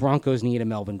 The Broncos needed a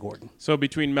Melvin Gordon. So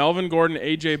between Melvin Gordon,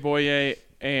 A.J. Boye,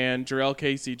 and Jarrell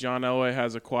Casey, John Elway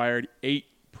has acquired 8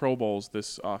 Pro Bowls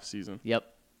this offseason. Yep,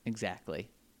 exactly.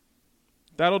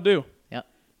 That'll do. Yep.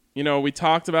 You know, we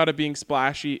talked about it being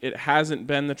splashy. It hasn't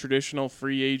been the traditional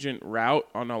free agent route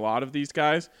on a lot of these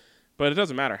guys, but it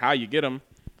doesn't matter how you get them.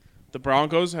 The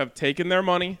Broncos have taken their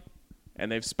money, and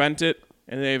they've spent it,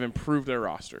 and they've improved their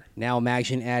roster. Now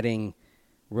imagine adding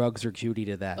Ruggs or Judy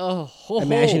to that. Oh,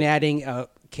 imagine adding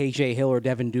KJ Hill or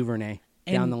Devin Duvernay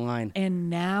down the line. And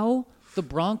now the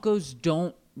Broncos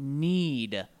don't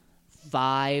need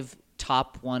 5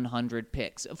 top 100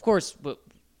 picks. Of course,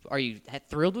 are you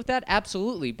thrilled with that?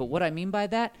 Absolutely. But what I mean by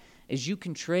that is you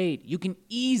can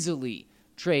easily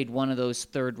trade one of those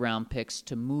 3rd-round picks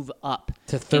to move up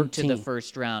to 13. Into the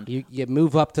first round. You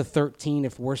move up to 13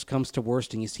 if worst comes to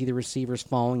worst, and you see the receivers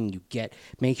falling, and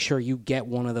make sure you get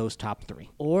one of those top 3.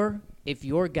 Or if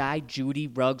your guy, Judy,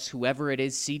 Ruggs, whoever it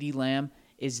is, CeeDee Lamb,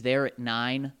 is there at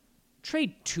 9,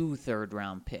 trade 2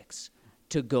 3rd-round picks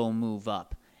to go move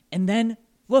up. And then,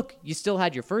 look, you still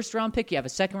had your 1st-round pick, you have a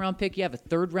 2nd-round pick, you have a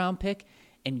 3rd-round pick,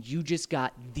 and you just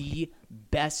got the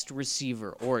best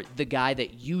receiver, or the guy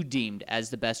that you deemed as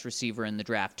the best receiver in the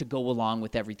draft to go along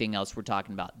with everything else we're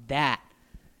talking about. That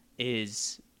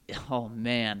is, oh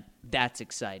man, that's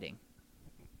exciting.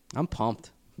 I'm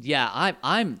pumped. Yeah,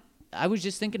 I was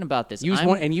just thinking about this. Use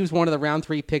one of the round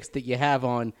 3 picks that you have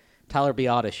on Tyler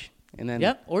Biadasz, and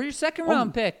then or your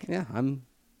 2nd-round pick. Yeah, I'm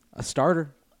a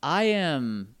starter.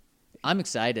 I'm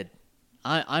excited.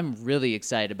 I'm really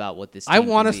excited about what this team I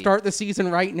want to can be. start the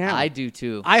season right now. I do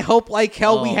too. I hope like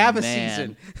hell we have a man.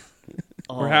 season.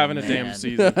 We're having a damn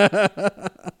season.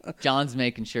 John's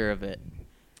making sure of it.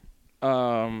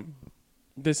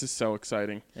 This is so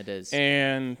exciting. It is.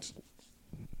 And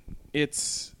it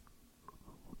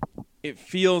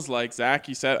feels like, Zach,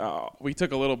 you said, we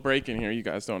took a little break in here. You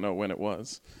guys don't know when it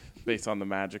was, based on the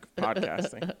magic of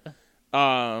podcasting.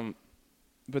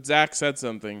 But Zach said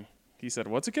something. He said,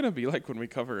 what's it going to be like when we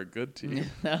cover a good team?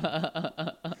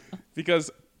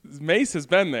 Because Mace has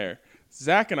been there.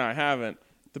 Zach and I haven't.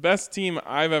 The best team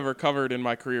I've ever covered in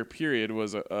my career, period,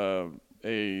 was a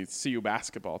CU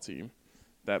basketball team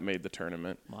that made the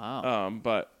tournament. Wow.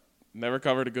 But never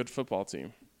covered a good football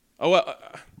team. Oh, well,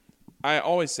 I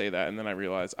always say that, and then I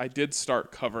realize I did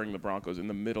start covering the Broncos in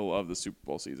the middle of the Super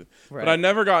Bowl season. Right. But I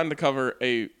never gotten to cover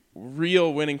a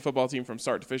real winning football team from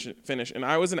start to finish. And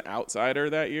I was an outsider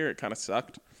that year. It kind of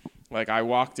sucked. Like, I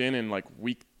walked in like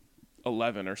week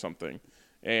 11 or something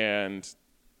and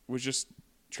was just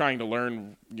trying to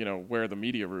learn, where the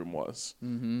media room was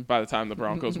by the time the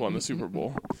Broncos won the Super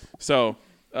Bowl. So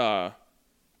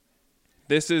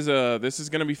this is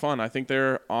going to be fun. I think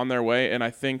they're on their way, and I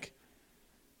think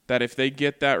that if they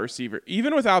get that receiver,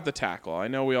 even without the tackle, I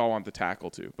know we all want the tackle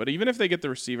too, but even if they get the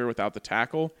receiver without the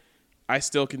tackle, I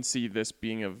still can see this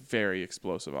being a very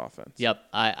explosive offense. Yep,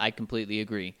 I completely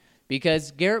agree.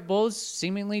 Because Garrett Bowles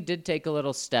seemingly did take a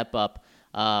little step up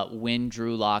when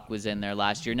Drew Lock was in there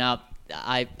last year. Now,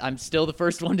 I'm still the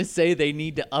first one to say they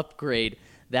need to upgrade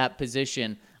that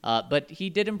position, but he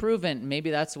did improve, and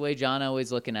maybe that's the way John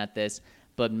always looking at this.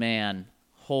 But, man,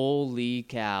 holy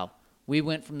cow. We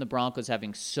went from the Broncos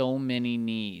having so many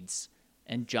needs.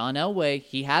 And John Elway,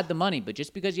 he had the money, but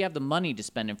just because you have the money to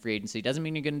spend in free agency doesn't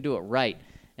mean you're going to do it right.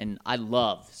 And I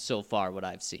love so far what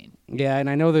I've seen. Yeah, and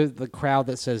I know the crowd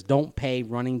that says don't pay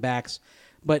running backs,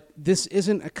 but this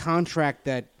isn't a contract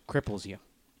that cripples you.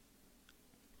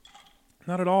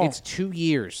 Not at all. It's 2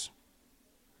 years.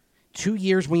 2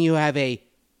 years when you have a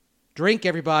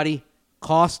everybody,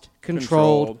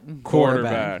 cost-controlled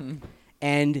quarterback.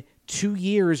 And 2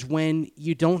 years when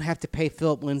you don't have to pay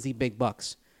Philip Lindsay big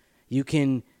bucks. You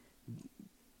can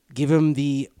give him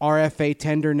the RFA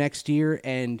tender next year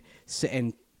and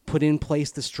put in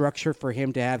place the structure for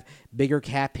him to have bigger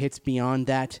cap hits beyond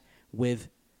that with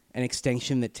an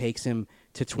extension that takes him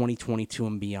to 2022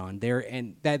 and beyond.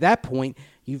 And at that point,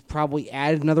 you've probably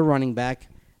added another running back,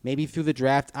 maybe through the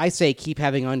draft. I say keep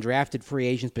having undrafted free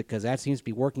agents because that seems to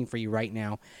be working for you right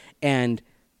now. And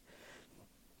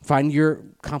find your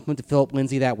complement to Philip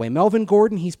Lindsay that way. Melvin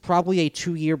Gordon, he's probably a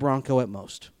 2-year Bronco at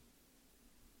most.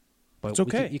 But it's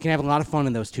okay. You can have a lot of fun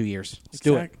in those 2 years. Let's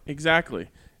do it. Exactly.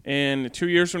 And 2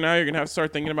 years from now, you're going to have to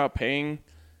start thinking about paying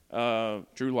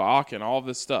Drew Lock and all of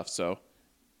this stuff. So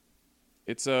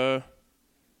it's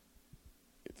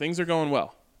things are going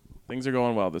well. Things are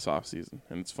going well this offseason,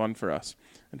 and it's fun for us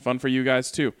and fun for you guys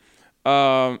too.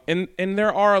 And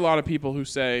there are a lot of people who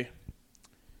say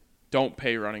don't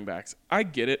pay running backs. I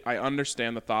get it. I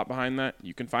understand the thought behind that.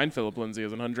 You can find Philip Lindsay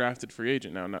as an undrafted free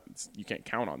agent now. You can't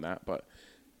count on that, but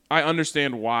I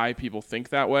understand why people think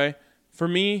that way. For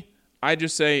me, I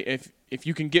just say if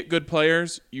you can get good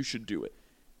players, you should do it.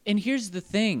 And here's the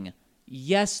thing.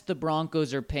 Yes, the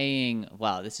Broncos are paying,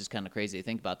 wow, this is kind of crazy to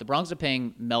think about. The Broncos are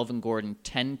paying Melvin Gordon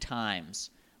 10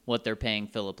 times what they're paying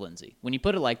Philip Lindsay. When you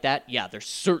put it like that, yeah, they're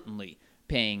certainly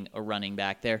paying a running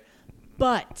back there.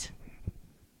 But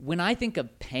when I think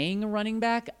of paying a running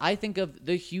back, I think of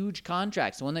the huge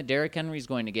contracts, the one that Derrick Henry's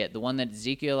going to get, the one that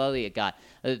Ezekiel Elliott got,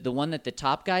 the one that the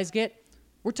top guys get.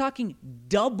 We're talking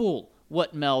double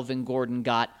what Melvin Gordon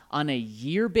got on a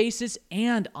year basis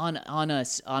and on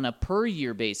a per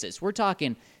year basis. We're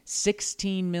talking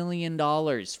 $16 million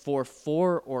for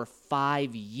 4 or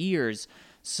 5 years.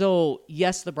 So,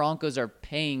 yes, the Broncos are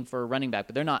paying for a running back,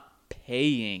 but they're not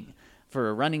paying for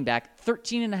a running back.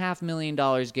 $13.5 million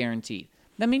guaranteed.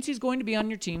 That means he's going to be on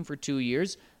your team for 2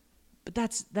 years, but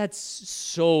that's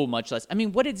so much less. I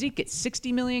mean, what did Zeke get?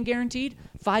 $60 million guaranteed?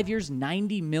 5 years,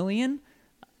 $90 million?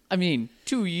 I mean,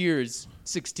 2 years,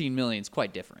 $16 million is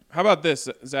quite different. How about this,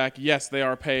 Zach? Yes, they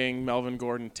are paying Melvin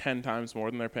Gordon 10 times more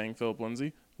than they're paying Philip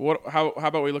Lindsay. How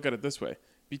about we look at it this way?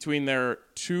 Between their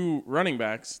two running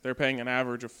backs, they're paying an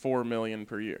average of $4 million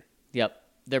per year. Yep.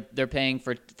 They're paying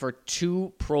for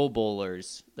 2 Pro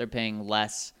Bowlers, they're paying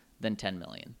less than $10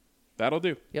 million. That'll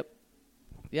do.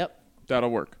 Yep.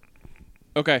 That'll work.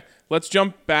 Okay, let's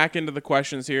jump back into the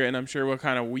questions here, and I'm sure we'll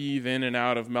kind of weave in and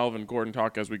out of Melvin Gordon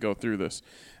talk as we go through this.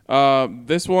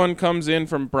 This one comes in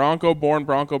from Bronco-born,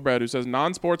 Bronco-bred, who says,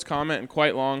 non-sports comment and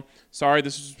quite long. Sorry,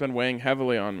 this has been weighing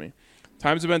heavily on me.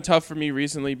 Times have been tough for me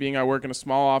recently, being I work in a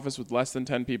small office with less than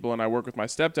 10 people, and I work with my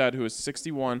stepdad, who is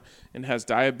 61 and has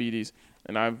diabetes,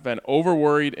 and I've been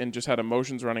over-worried and just had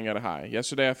emotions running at a high.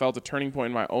 Yesterday, I felt a turning point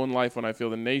in my own life when I feel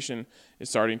the nation is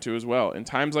starting to as well. In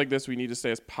times like this, we need to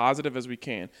stay as positive as we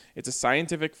can. It's a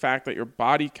scientific fact that your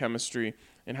body chemistry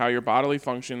and how your bodily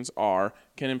functions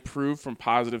can improve from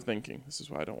positive thinking. This is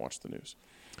why I don't watch the news.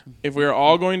 If we are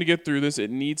all going to get through this, it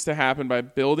needs to happen by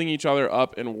building each other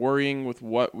up and worrying with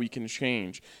what we can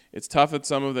change. It's tough at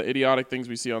some of the idiotic things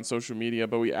we see on social media,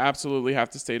 but we absolutely have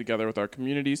to stay together with our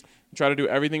communities and try to do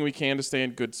everything we can to stay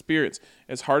in good spirits,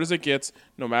 as hard as it gets,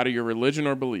 no matter your religion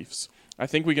or beliefs. I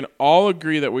think we can all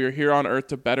agree that we are here on earth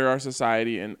to better our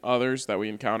society and others that we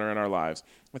encounter in our lives.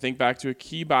 I think back to a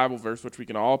key Bible verse which we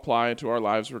can all apply to our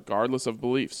lives regardless of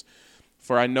beliefs.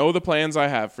 For I know the plans I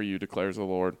have for you, declares the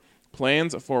Lord.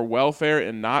 Plans for welfare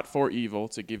and not for evil,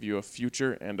 to give you a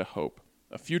future and a hope.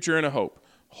 A future and a hope.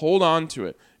 Hold on to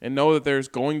it and know that there's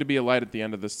going to be a light at the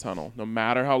end of this tunnel. No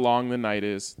matter how long the night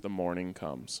is, the morning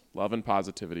comes. Love and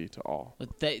positivity to all.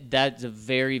 That's a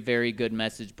very, very good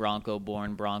message, Bronco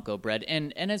born, Bronco bred.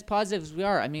 And as positive as we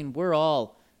are, I mean, we're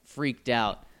all freaked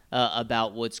out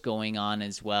about what's going on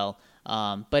as well.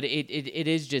 But it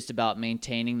is just about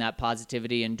maintaining that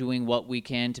positivity and doing what we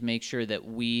can to make sure that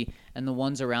we and the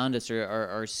ones around us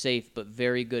are safe. But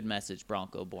very good message,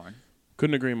 Bronco born.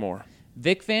 Couldn't agree more.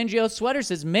 Vic Fangio Sweater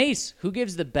says, Mace, who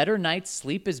gives the better night's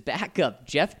sleep as backup,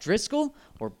 Jeff Driscoll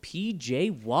or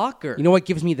P.J. Walker? You know what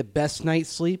gives me the best night's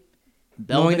sleep?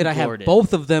 Knowing that I have Gordon.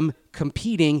 both of them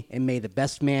competing, and may the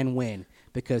best man win,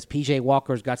 because P.J.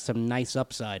 Walker's got some nice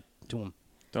upside to him.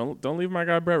 Don't leave my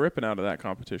guy Brett Rippon out of that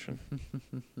competition.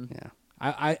 Yeah,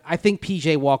 I think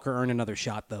P.J. Walker earned another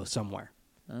shot though somewhere.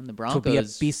 And the To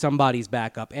Broncos. be somebody's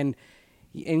backup, and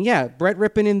yeah, Brett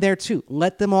Rippon in there too.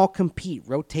 Let them all compete.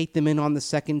 Rotate them in on the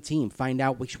second team. Find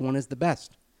out which one is the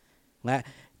best.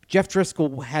 Jeff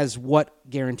Driscoll has what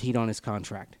guaranteed on his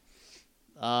contract?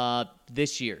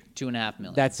 This year, $2.5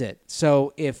 million. That's it.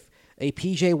 So if a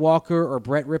P.J. Walker or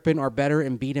Brett Rippon are better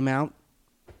and beat him out,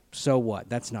 so what?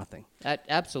 That's nothing.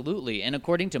 Absolutely. And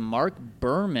according to Mark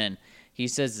Berman, he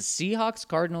says the Seahawks,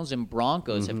 Cardinals, and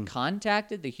Broncos have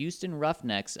contacted the Houston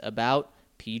Roughnecks about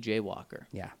P.J. Walker.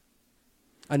 Yeah.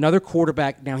 Another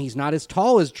quarterback. Now, he's not as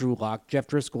tall as Drew Lock. Jeff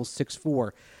Driscoll's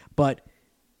 6'4", but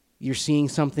you're seeing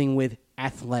something with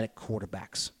athletic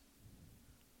quarterbacks.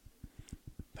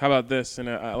 How about this? And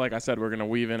like I said, we're going to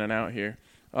weave in and out here.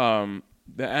 The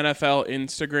NFL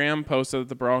Instagram posted that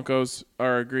the Broncos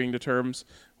are agreeing to terms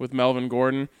with Melvin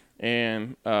Gordon,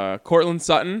 and Cortland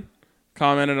Sutton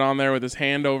commented on there with his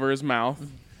hand over his mouth,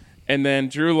 and then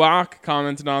Drew Lock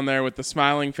commented on there with the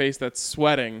smiling face that's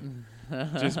sweating,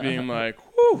 just being like,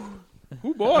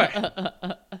 whoo boy.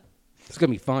 It's going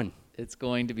to be fun. It's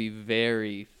going to be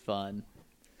very fun.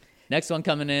 Next one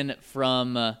coming in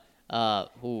from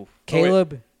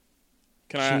Caleb.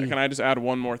 Can I just add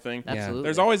one more thing? Absolutely.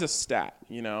 There's always a stat,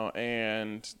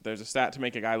 and there's a stat to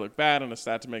make a guy look bad and a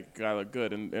stat to make a guy look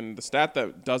good. And the stat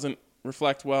that doesn't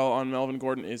reflect well on Melvin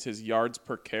Gordon is his yards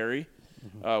per carry,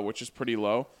 which is pretty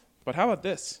low. But how about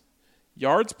this?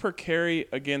 Yards per carry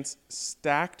against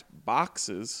stacked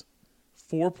boxes,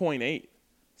 4.8.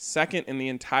 Second in the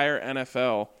entire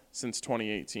NFL since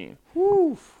 2018.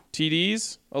 Whew.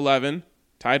 TDs, 11,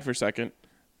 tied for second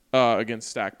against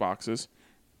stacked boxes.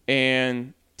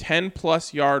 And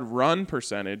 10-plus yard run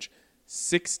percentage,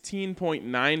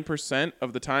 16.9%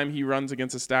 of the time he runs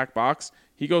against a stacked box,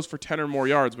 he goes for 10 or more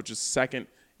yards, which is second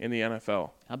in the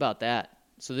NFL. How about that?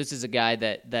 So this is a guy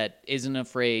that isn't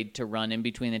afraid to run in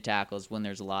between the tackles when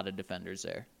there's a lot of defenders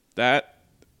there.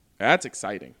 That's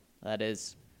exciting. That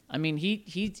is. I mean,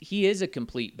 he is a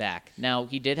complete back. Now,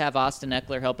 he did have Austin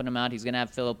Eckler helping him out. He's going to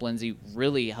have Phillip Lindsay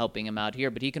really helping him out here,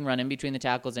 but he can run in between the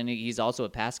tackles, and he's also a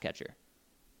pass catcher.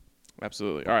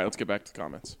 Absolutely. All right, let's get back to the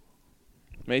comments.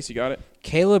 Mace, you got it?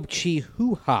 Caleb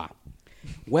Chihuha.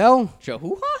 Well,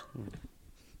 Chihuahua?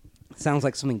 sounds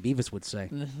like something Beavis would say.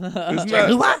 Isn't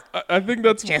that, I think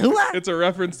that's it's a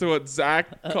reference to what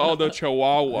Zach called a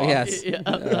chihuahua. Yes.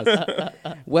 Yes.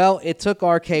 Well, it took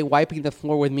RK wiping the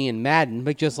floor with me in Madden,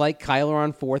 but just like Kyler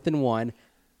on 4th and 1,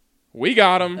 we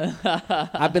got him.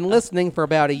 I've been listening for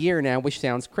about a year now, which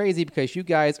sounds crazy because you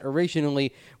guys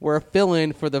originally were a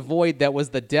fill-in for the void that was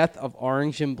the death of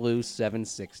Orange and Blue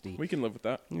 760. We can live with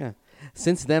that. Yeah.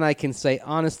 Since then, I can say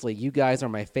honestly, you guys are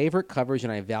my favorite coverage,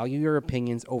 and I value your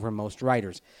opinions over most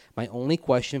writers. My only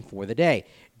question for the day: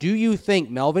 do you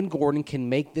think Melvin Gordon can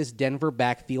make this Denver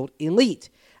backfield elite?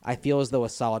 I feel as though a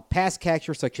solid pass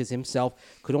catcher such as himself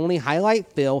could only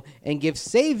highlight Phil and give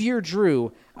Xavier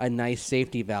Drew a nice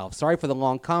safety valve. Sorry for the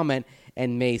long comment,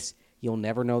 and Mace, you'll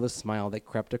never know the smile that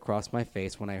crept across my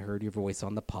face when I heard your voice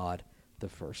on the pod the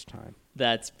first time.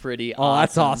 That's pretty Oh, awesome.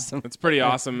 that's awesome. It's pretty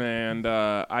awesome, and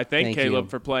I thank Caleb you.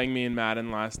 for playing me in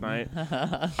Madden last night.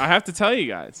 I have to tell you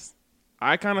guys,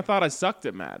 I kind of thought I sucked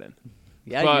at Madden.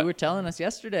 Yeah, But you were telling us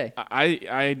yesterday.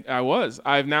 I was.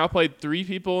 I've now played 3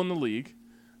 people in the league,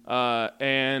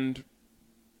 and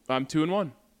I'm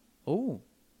 2-1. Oh,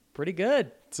 pretty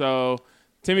good. So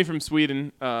Timmy from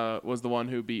Sweden was the one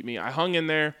who beat me. I hung in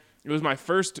there. It was my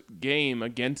first game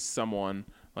against someone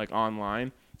like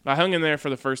online. I hung in there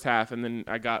for the first half, and then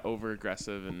I got over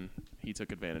aggressive, and he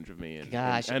took advantage of me and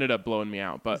ended up blowing me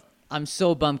out. But I'm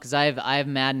so bummed because I have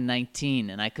Madden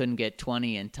 19, and I couldn't get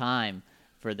 20 in time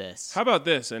for this. how about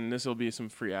this? And this will be some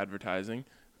free advertising.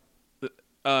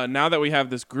 now that we have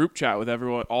this group chat with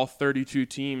everyone, all 32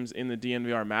 teams in the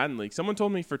DNVR Madden League, someone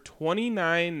told me for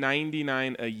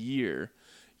 $29.99 a year,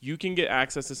 you can get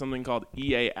access to something called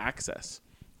EA Access,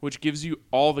 which gives you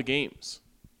all the games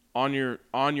on your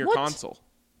What? console.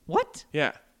 What?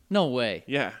 Yeah. No way.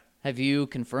 Yeah. Have you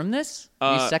confirmed this?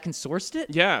 Have you second sourced it?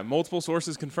 Yeah. Multiple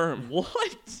sources confirm.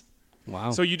 What?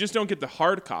 Wow. So you just don't get the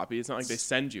hard copy. It's not like they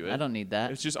send you it. I don't need that.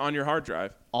 It's just on your hard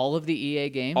drive. All of the EA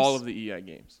games? All of the EA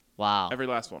games. Wow. Every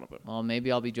last one of them. Well,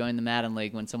 maybe I'll be joining the Madden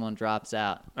League when someone drops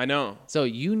out. I know. So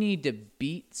you need to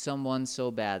beat someone so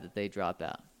bad that they drop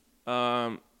out.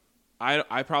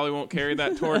 I probably won't carry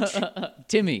that torch,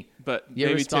 Timmy, but your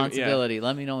maybe responsibility.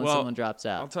 Let me know when Well, someone drops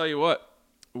I'll out. tell you what.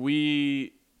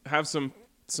 We have some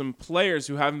players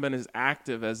who haven't been as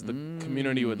active as the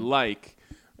community would like,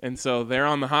 and so they're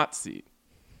on the hot seat.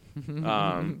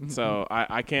 So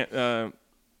I can't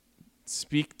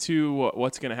speak to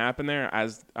what's going to happen there,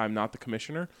 as I'm not the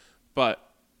commissioner, but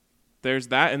there's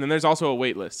that, and then there's also a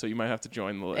wait list, so you might have to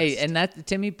join the list. Hey, and that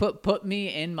Timmy, put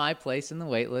me in my place in the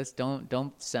wait list.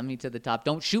 Don't send me to the top.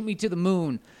 Don't shoot me to the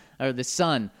moon or the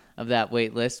sun of that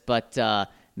wait list. But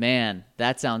man,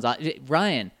 that sounds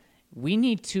Ryan, we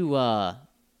need to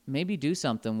maybe do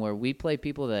something where we play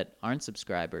people that aren't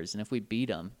subscribers, and if we beat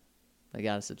them, they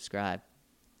gotta subscribe.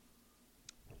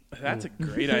 That's a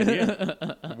great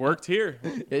idea. Worked here.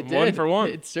 It did. 1 for 1.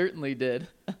 It certainly did.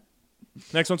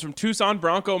 Next one's from Tucson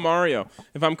Bronco Mario.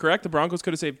 If I'm correct, the Broncos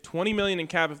could have saved $20 million in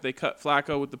cap if they cut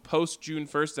Flacco with the post-June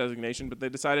 1st designation, but they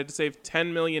decided to save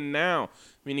 $10 million now,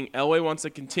 meaning Elway wants to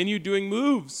continue doing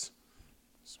moves.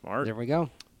 Smart. There we go.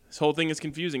 This whole thing is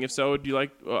confusing. If so,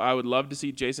 I would love to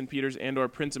see Jason Peters and/or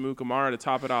Prince Amukamara to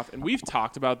top it off. And we've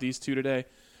talked about these two today.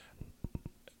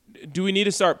 Do we need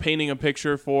to start painting a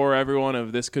picture for everyone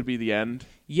of this could be the end?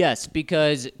 Yes,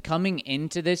 because coming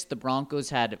into today,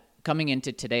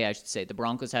 I should say, the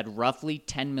Broncos had roughly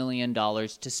 $10 million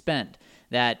to spend.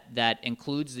 That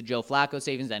includes the Joe Flacco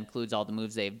savings, that includes all the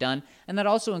moves they've done, and that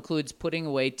also includes putting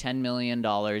away $10 million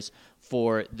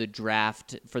for the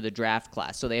draft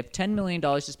class. So they have $10 million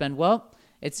to spend. Well,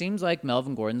 it seems like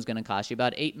Melvin Gordon's going to cost you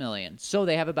about $8 million. So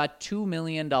they have about $2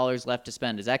 million left to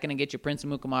spend. Is that going to get you Prince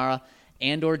Amukamara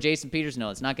and or Jason Peters?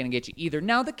 No, it's not going to get you either.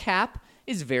 Now the cap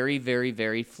is very, very,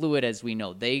 very fluid, as we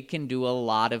know. They can do a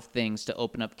lot of things to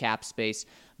open up cap space,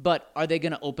 but are they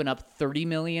going to open up $30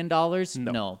 million?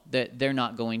 No, they're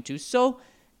not going to. So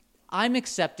I'm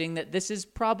accepting that this is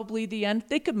probably the end.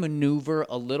 They could maneuver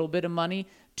a little bit of money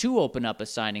to open up a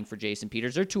signing for Jason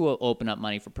Peters or to open up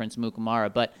money for Prince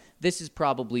Amukamara, but this is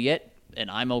probably it, and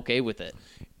I'm okay with it.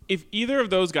 If either of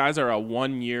those guys are a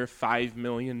 1 year, $5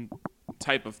 million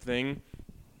type of thing,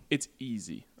 it's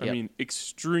easy. I Yep. mean,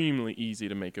 extremely easy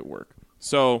to make it work.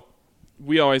 So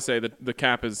we always say that the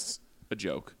cap is a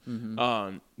joke.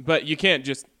 But you can't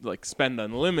just spend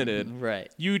unlimited.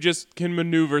 Right. You just can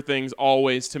maneuver things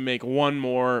always to make one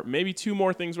more, maybe two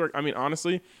more things work. I mean,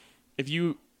 honestly, if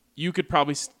you could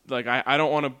probably, I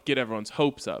don't want to get everyone's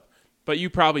hopes up, but you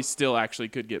probably still actually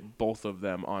could get both of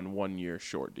them on 1 year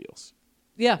short deals.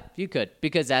 Yeah, you could,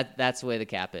 because that's the way the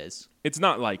cap is. It's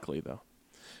not likely, though.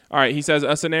 All right, he says,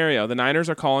 a scenario. The Niners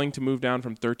are calling to move down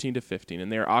from 13 to 15,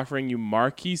 and they are offering you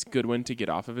Marquise Goodwin to get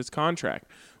off of his contract.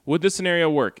 Would this scenario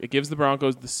work? It gives the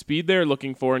Broncos the speed they're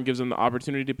looking for and gives them the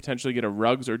opportunity to potentially get a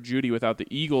Ruggs or Judy without the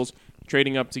Eagles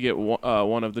trading up to get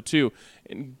one of the two.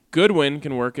 And Goodwin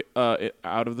can work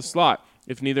out of the slot.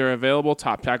 If neither are available,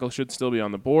 top tackle should still be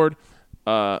on the board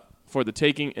for the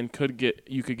taking, and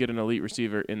you could get an elite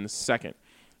receiver in the second.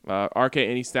 RK,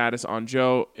 any status on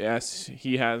Joe? Yes,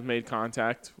 he has made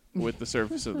contact with the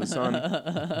surface of the sun.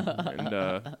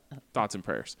 And thoughts and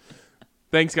prayers.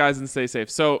 Thanks, guys, and stay safe.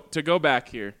 So, to go back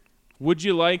here, would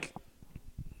you like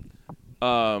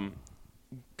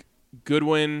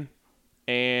Goodwin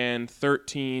and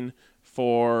 13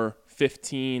 for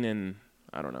 15 and,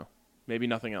 I don't know, maybe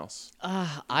nothing else?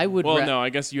 I would. Well, no, I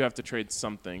guess you have to trade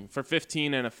something. For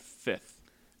 15 and a fifth.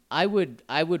 I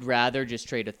would rather just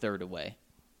trade a third away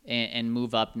and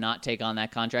move up, not take on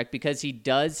that contract, because he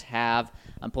does have,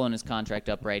 I'm pulling his contract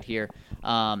up right here.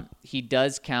 He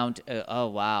does count, oh,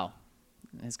 wow.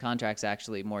 His contract's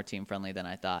actually more team-friendly than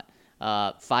I thought.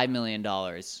 $5 million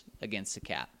against the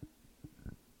cap.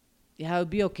 Yeah, it would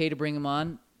be okay to bring him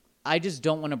on. I just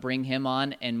don't want to bring him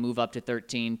on and move up to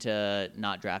 13 to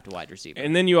not draft a wide receiver.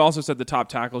 And then you also said the top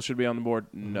tackle should be on the board.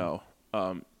 No.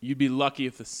 You'd be lucky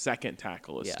if the second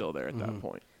tackle is still there at that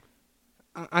point.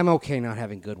 I'm okay not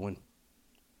having Goodwin.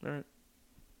 All right.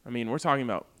 I mean, we're talking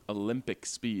about Olympic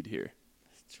speed here.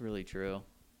 It's really true.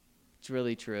 It's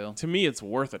really true. To me, it's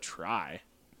worth a try.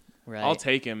 Right. I'll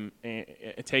take him,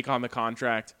 take on the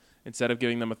contract, instead of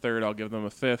giving them a third, I'll give them a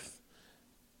fifth.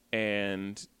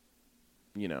 And,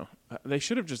 they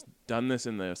should have just done this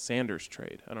in the Sanders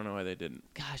trade. I don't know why they didn't.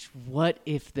 Gosh, what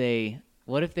if they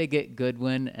get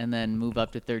Goodwin and then move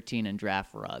up to 13 and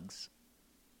draft Ruggs?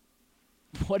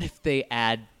 What if they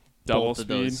add Double both of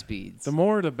those speeds? The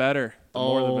more, the better. The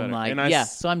more, the better. My! And Yeah,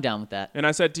 so I'm down with that. And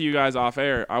I said to you guys off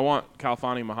air, I want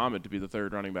Khalfani Muhammad to be the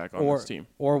third running back on this team.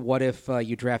 Or what if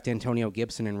you draft Antonio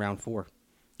Gibson in round 4?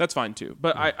 That's fine too.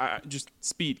 But I just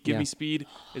speed. Give me speed,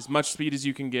 as much speed as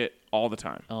you can get all the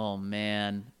time. Oh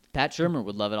man, Pat Shurmur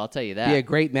would love it. I'll tell you that. Be a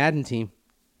great Madden team.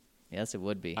 Yes, it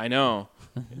would be. I know.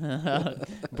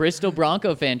 Bristol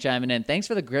Bronco fan chiming in. Thanks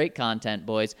for the great content,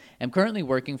 boys. I'm currently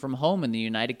working from home in the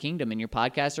United Kingdom, and your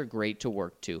podcasts are great to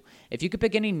work to. If you could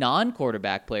pick any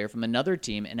non-quarterback player from another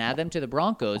team and add them to the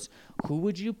Broncos, who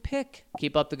would you pick?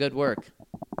 Keep up the good work.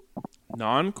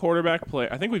 Non-quarterback player.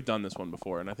 I think we've done this one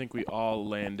before, and I think we all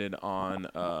landed on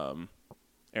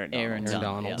Aaron Donald. Aaron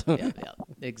Donald. Donald. Yeah,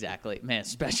 exactly. Man,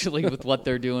 especially with what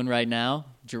they're doing right now.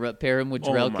 Pair him with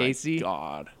Jarrell Casey. Oh, my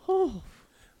God.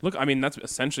 Look, I mean, that's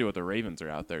essentially what the Ravens are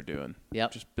out there doing.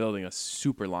 Yep. Just building a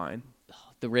super line.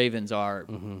 The Ravens are.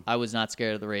 I was not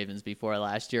scared of the Ravens before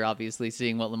last year, obviously,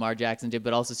 seeing what Lamar Jackson did,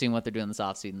 but also seeing what they're doing this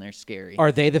offseason. They're scary.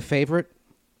 Are they the favorite,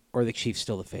 or are the Chiefs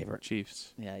still the favorite?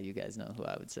 Chiefs. Yeah, you guys know who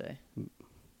I would say.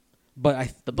 But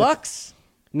The Bucks.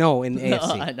 No, in the No,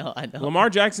 AFC. I know. Lamar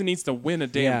Jackson needs to win a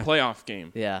damn Yeah. playoff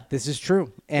game. Yeah. This is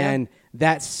true. And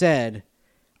that said,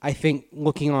 I think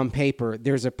looking on paper,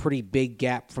 there's a pretty big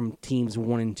gap from teams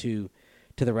 1 and 2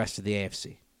 to the rest of the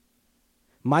AFC.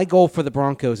 My goal for the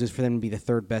Broncos is for them to be the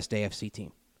third best AFC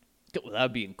team. That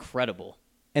would be incredible.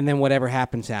 And then whatever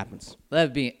happens, happens. That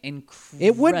would be incredible.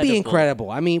 It would be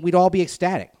incredible. I mean, we'd all be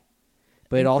ecstatic.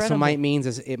 But it also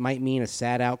Incredible. might mean a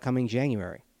sad outcome in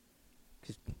January.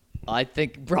 I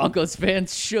think Broncos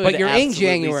fans should But you're in absolutely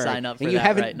January, sign up for and you that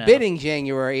haven't right now. been in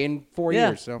January in 4 Yeah,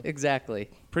 years. So exactly.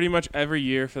 Pretty much every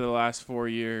year for the last 4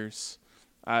 years,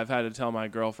 I've had to tell my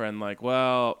girlfriend, like,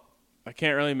 well, I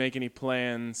can't really make any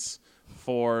plans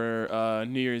for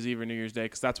New Year's Eve or New Year's Day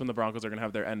because that's when the Broncos are going to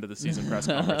have their end of the season press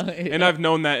conference. Yeah. And I've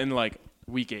known that in, like,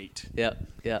 week 8. Yep.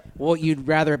 Well, you'd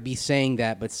rather be saying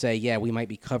that, but say, yeah, we might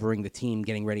be covering the team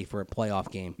getting ready for a playoff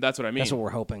game. That's what I mean. That's what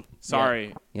we're hoping.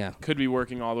 Sorry. Yeah. Could be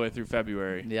working all the way through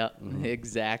February. Yep,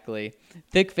 exactly.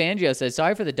 Thick Fangio says,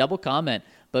 sorry for the double comment,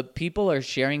 but people are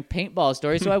sharing paintball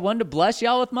stories, so I wanted to bless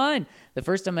y'all with mine. The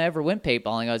first time I ever went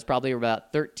paintballing, I was probably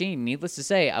about 13. Needless to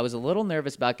say, I was a little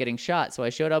nervous about getting shot, so I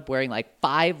showed up wearing like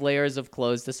 5 layers of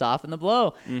clothes to soften the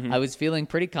blow. I was feeling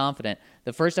pretty confident.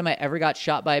 The first time I ever got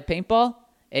shot by a paintball,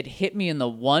 it hit me in the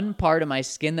one part of my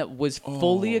skin that was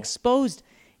fully exposed.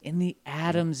 In the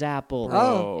Adam's apple.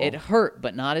 Bro. It hurt,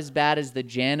 but not as bad as the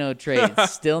Jano trade.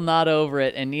 Still not over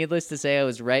it. And needless to say, I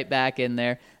was right back in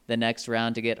there the next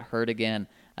round to get hurt again.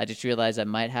 I just realized I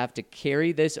might have to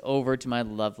carry this over to my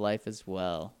love life as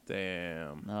well.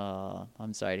 Damn. Oh,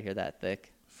 I'm sorry to hear that,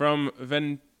 Thick. From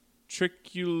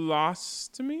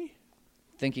ventriculostomy?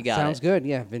 Think you got Sounds it. good.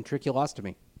 Yeah,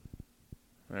 ventriculostomy.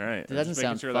 All right. That doesn't Just making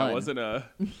sound sure fun. that wasn't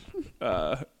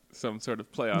some sort of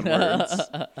play on words.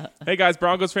 Hey, guys,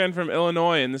 Broncos fan from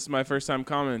Illinois, and this is my first time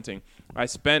commenting. I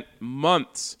spent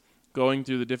months going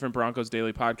through the different Broncos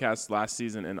daily podcasts last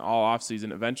season and all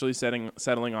offseason, eventually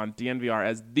settling on DNVR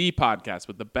as the podcast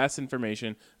with the best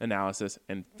information, analysis,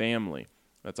 and family.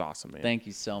 That's awesome, man. Thank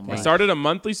you so I much. started a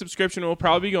monthly subscription and will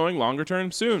probably be going longer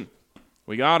term soon.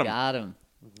 We got him. Got him.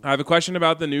 I have a question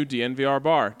about the new DNVR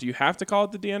bar. Do you have to call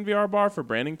it the DNVR bar for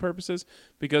branding purposes?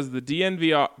 Because the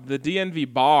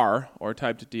DNV bar, or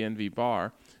typed DNV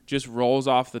bar, just rolls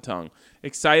off the tongue.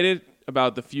 Excited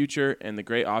about the future and the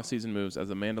great offseason moves.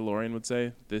 As a Mandalorian would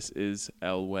say, this is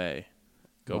El Way.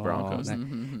 Go Broncos.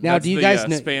 Now, That's do you the, guys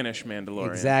know Spanish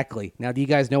Mandalorian? exactly? Now, do you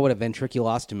guys know what a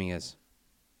ventriculostomy is?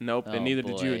 Nope, Oh, and neither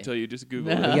did you boy. until you just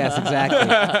Googled it. Yes,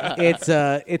 exactly. It's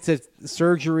a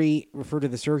surgery, referred to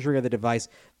the surgery of the device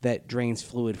that drains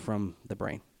fluid from the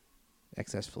brain,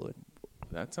 excess fluid.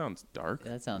 That sounds dark.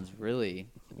 That sounds really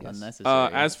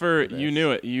unnecessary. As for this. you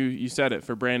knew it, you said it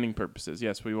for branding purposes.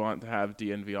 Yes, we want to have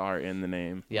DNVR in the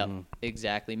name. Yep,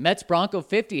 exactly. Mets Bronco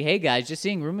 50. Hey, guys, just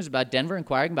seeing rumors about Denver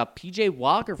inquiring about P.J.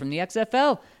 Walker from the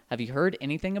XFL. Have you heard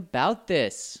anything about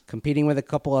this? Competing with a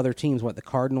couple other teams, the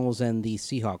Cardinals and the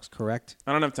Seahawks, correct?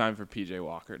 I don't have time for PJ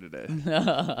Walker today.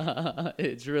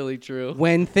 It's really true.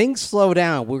 When things slow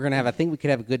down, I think we could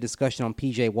have a good discussion on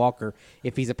PJ Walker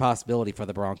if he's a possibility for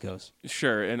the Broncos.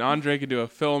 Sure, and Andre could do a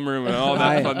film room and all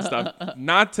that fun stuff.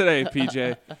 Not today,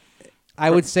 PJ.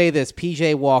 I would say this,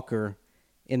 PJ Walker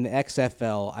in the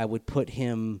XFL, I would put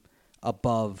him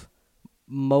above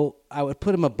I would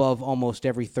put him above almost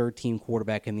every third-team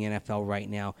quarterback in the NFL right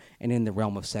now, and in the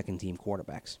realm of second-team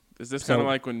quarterbacks. Is this kind of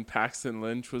like when Paxton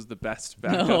Lynch was the best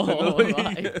backup Oh in the league?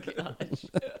 my gosh.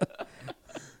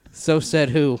 So said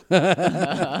who?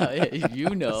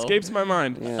 You know. Escapes my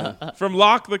mind. Yeah. From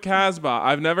Locke the Casbah,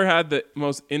 I've never had the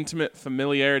most intimate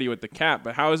familiarity with the cap,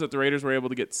 but how is it the Raiders were able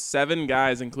to get 7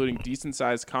 guys, including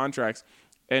decent-sized contracts,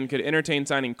 and could entertain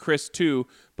signing Chris too,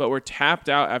 but we're tapped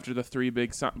out after the 3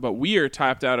 big but we are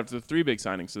tapped out after the 3 big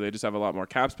signings, so they just have a lot more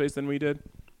cap space than we did?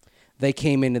 They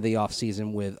came into the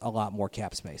offseason with a lot more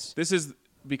cap space. This is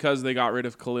because they got rid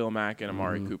of Khalil Mack and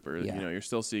Amari Cooper. Yeah. You know, you're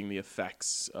still seeing the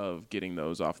effects of getting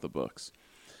those off the books.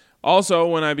 Also,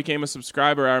 when I became a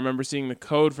subscriber, I remember seeing the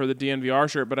code for the DNVR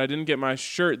shirt, but I didn't get my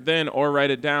shirt then or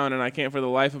write it down, and I can't for the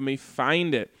life of me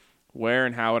find it. Where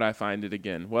and how would I find it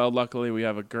again? Well, luckily, we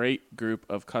have a great group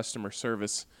of customer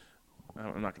service.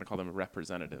 I'm not going to call them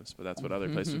representatives, but that's what other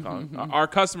places call them. Our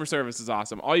customer service is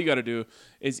awesome. All you got to do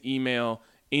is email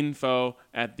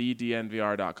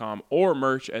info@thednvr.com or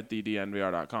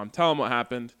merch@thednvr.com. Tell them what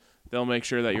happened. They'll make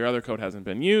sure that your other code hasn't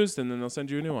been used, and then they'll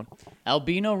send you a new one.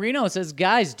 Albino Reno says,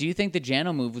 guys, do you think the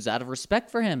Jano move was out of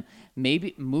respect for him?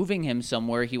 Maybe moving him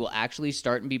somewhere he will actually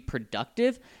start and be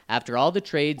productive? After all the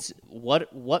trades,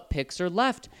 what picks are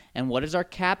left? And what is our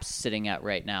cap sitting at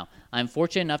right now? I'm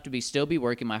fortunate enough to still be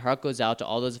working. My heart goes out to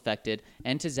all those affected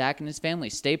and to Zach and his family.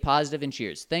 Stay positive and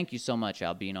cheers. Thank you so much,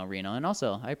 Albino Reno. And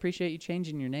also, I appreciate you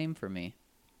changing your name for me.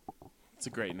 It's a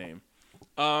great name.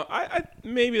 I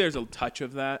maybe there's a touch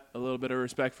of that, a little bit of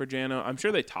respect for Jano. I'm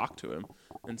sure they talked to him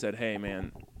and said, "Hey,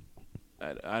 man,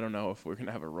 I don't know if we're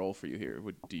gonna have a role for you here.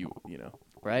 What do you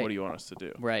Right. What do you want us to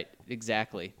do?" Right,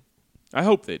 exactly. I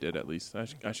hope they did at least. I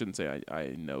shouldn't say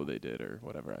I know they did or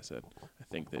whatever I said. I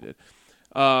think they did.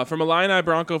 From Illini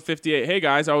Bronco 58. Hey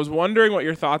guys, I was wondering what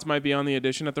your thoughts might be on the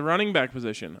addition at the running back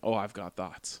position. Oh, I've got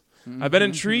thoughts. I've been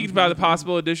intrigued by the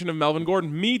possible addition of Melvin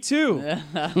Gordon. Me too.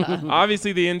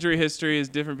 Obviously, the injury history is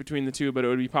different between the two, but it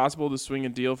would be possible to swing a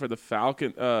deal for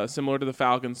the similar to the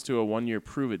Falcons, to a 1-year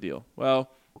prove-it deal.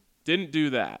 Well, didn't do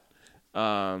that.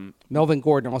 Melvin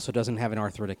Gordon also doesn't have an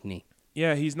arthritic knee.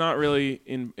 Yeah, he's not really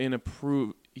in a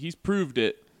prove. He's proved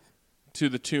it to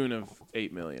the tune of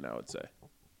 $8 million, I would say.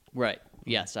 Right.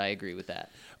 Yes, I agree with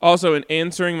that. Also, in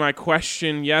answering my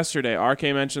question yesterday, RK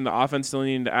mentioned the offense still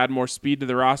needing to add more speed to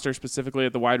the roster, specifically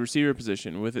at the wide receiver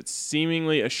position. With it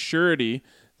seemingly a surety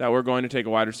that we're going to take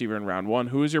a wide receiver in round 1,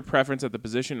 who is your preference at the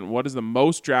position, and what is the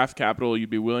most draft capital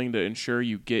you'd be willing to ensure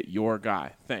you get your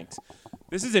guy? Thanks.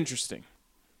 This is interesting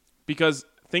because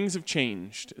things have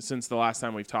changed since the last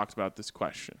time we've talked about this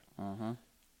question.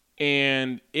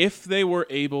 And if they were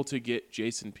able to get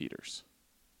Jason Peters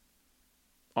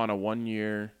on a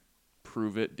 1-year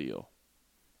prove-it deal,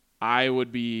 I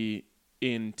would be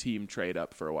in team trade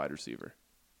up for a wide receiver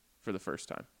for the first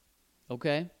time.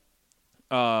 Okay.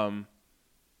 And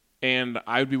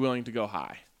I would be willing to go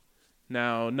high.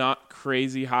 Now, not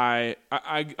crazy high.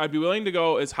 I'd be willing to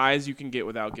go as high as you can get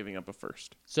without giving up a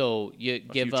first. So you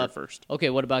give future up first. Okay,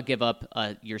 what about give up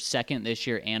your second this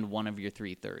year and one of your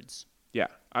 3/3? Yeah,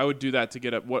 I would do that to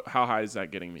get up. How high is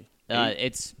that getting me?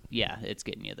 It's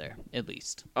getting you there at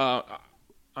least.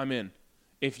 I'm in.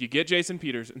 If you get Jason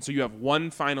Peters, and so you have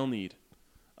one final need,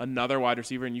 another wide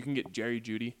receiver, and you can get Jerry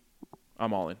Jeudy,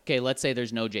 I'm all in. Okay, let's say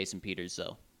there's no Jason Peters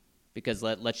though, because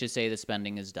let's just say the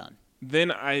spending is done.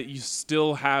 Then you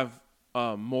still have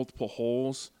multiple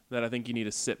holes that I think you need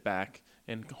to sit back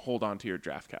and hold on to your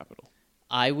draft capital.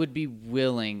 I would be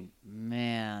willing,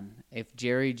 man, if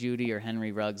Jerry Jeudy or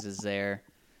Henry Ruggs is there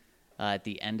at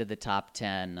the end of the top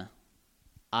 10,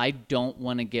 I don't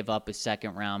want to give up a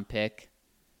second-round pick.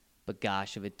 But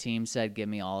gosh, if a team said, give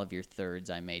me all of your thirds,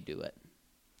 I may do it.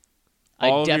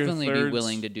 I'd definitely be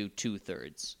willing to do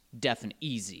 2/3. Definitely.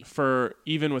 Easy. For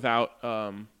even without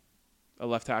a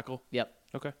left tackle? Yep.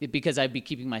 Okay. Because I'd be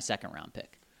keeping my second-round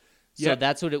pick. So Yeah.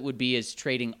 that's what it would be, is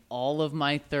trading all of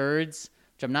my thirds,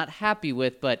 which I'm not happy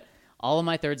with, but all of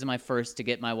my thirds and my first to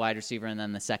get my wide receiver, and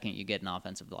then the second you get an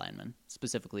offensive lineman,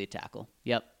 specifically a tackle.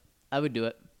 Yep. I would do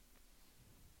it.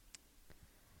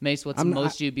 Mace, what's the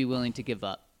most you'd be willing to give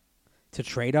up? To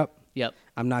trade up, Yep.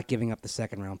 I'm not giving up the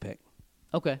second-round pick.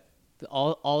 Okay.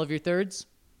 All of your thirds?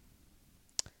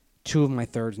 2 of my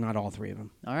thirds, not all 3 of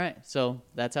them. All right. So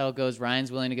that's how it goes.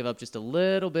 Ryan's willing to give up just a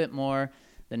little bit more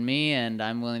than me, and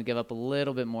I'm willing to give up a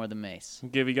little bit more than Mace. I'll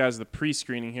give you guys the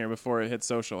pre-screening here before it hits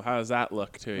social. How does that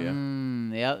look to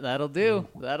you? Yep, that'll do.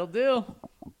 That'll do.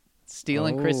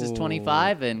 Stealing Chris's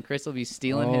 25, and Chris will be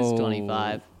stealing his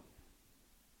 25.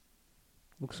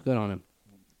 Looks good on him.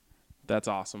 That's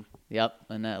awesome. Yep,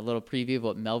 and a little preview of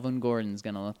what Melvin Gordon's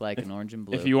going to look like in orange and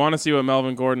blue. If you want to see what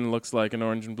Melvin Gordon looks like in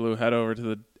orange and blue, head over to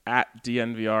the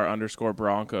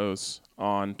 @DNVR_Broncos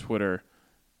on Twitter.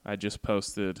 I just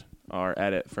posted our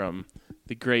edit from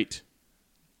the great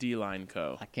D-Line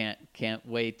Co. I can't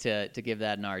wait to give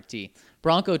that an RT.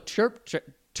 Bronco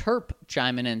Terp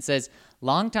chiming in says,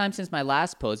 long time since my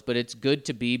last post, but it's good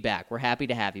to be back. We're happy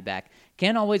to have you back.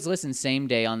 Can't always listen same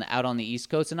day out on the East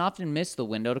Coast and often miss the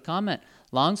window to comment.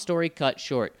 Long story cut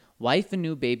short. Wife and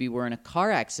new baby were in a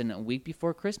car accident a week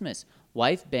before Christmas.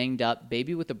 Wife banged up,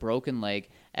 baby with a broken leg.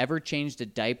 Ever changed a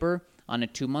diaper on a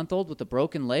 2-month-old with a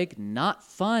broken leg? Not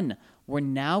fun. We're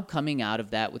now coming out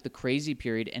of that with the crazy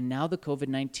period and now the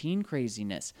COVID-19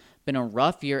 craziness. Been a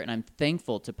rough year, and I'm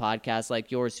thankful to podcasts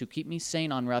like yours who keep me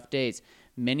sane on rough days.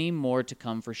 Many more to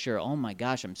come for sure. Oh, my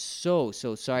gosh, I'm so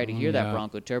sorry to hear that,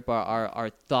 Bronco Terp. Our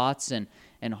thoughts and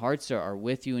hearts are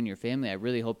with you and your family. I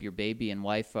really hope your baby and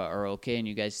wife are okay and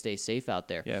you guys stay safe out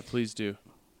there. Yeah, please do.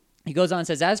 He goes on and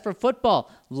says, as for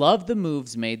football, love the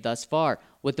moves made thus far.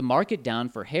 With the market down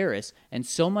for Harris and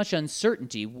so much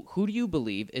uncertainty, who do you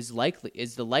believe is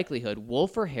the likelihood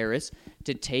Wolf or Harris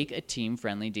to take a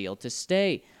team-friendly deal to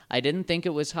stay? I didn't think it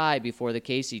was high before the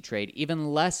Casey trade,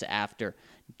 even less after.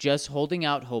 Just holding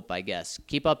out hope, I guess.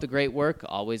 Keep up the great work.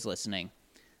 Always listening.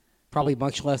 Probably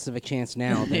much less of a chance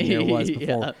now than there was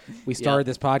before we started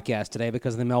this podcast today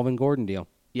because of the Melvin Gordon deal.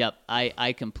 Yep,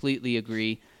 I completely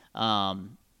agree.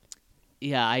 And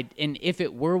if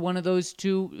it were one of those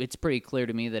two, it's pretty clear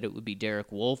to me that it would be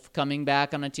Derek Wolfe coming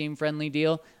back on a team-friendly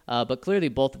deal. But clearly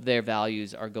both of their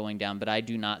values are going down, but I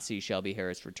do not see Shelby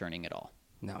Harris returning at all.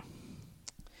 No.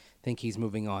 Think he's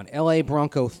moving on. LA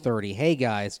Bronco 30. Hey,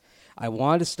 guys. I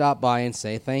wanted to stop by and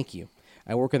say thank you.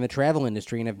 I work in the travel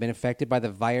industry and have been affected by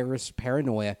the virus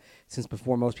paranoia since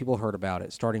before most people heard about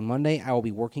it. Starting Monday, I will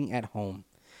be working at home.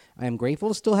 I am grateful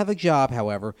to still have a job,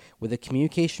 however. With the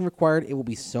communication required, it will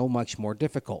be so much more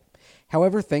difficult.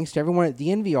 However, thanks to everyone at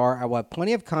DNVR, I will have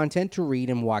plenty of content to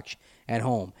read and watch at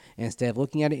home. And instead of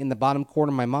looking at it in the bottom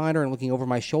corner of my monitor and looking over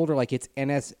my shoulder like it's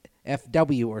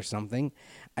NSFW or something,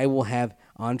 I will have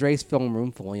Andre's film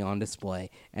room fully on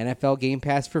display. NFL Game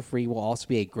Pass for free will also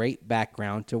be a great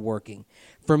background to working.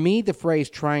 For me, the phrase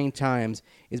trying times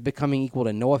is becoming equal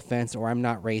to no offense or I'm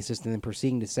not racist and then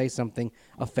proceeding to say something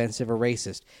offensive or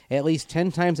racist. At least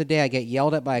 10 times a day I get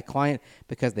yelled at by a client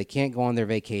because they can't go on their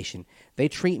vacation. They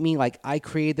treat me like I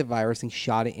created the virus and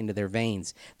shot it into their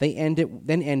veins. They end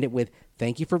it with,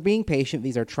 thank you for being patient.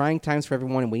 These are trying times for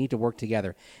everyone and we need to work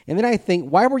together. And then I think,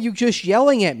 why were you just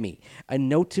yelling at me? A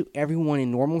note to everyone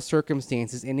in normal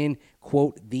circumstances and in,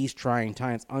 quote, these trying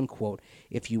times, unquote.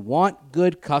 If you want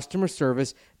good customer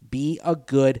service, be a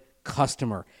good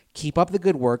customer. Keep up the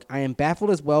good work. I am baffled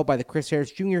as well by the Chris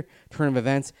Harris Jr. turn of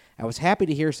events. I was happy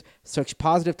to hear such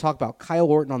positive talk about Kyle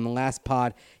Orton on the last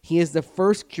pod. He is the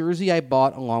first jersey I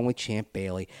bought along with Champ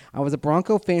Bailey. I was a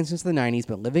Bronco fan since the 90s,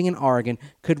 but living in Oregon,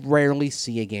 could rarely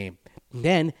see a game.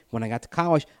 Then, when I got to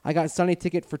college, I got a Sunday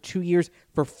ticket for 2 years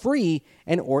for free,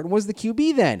 and Orton was the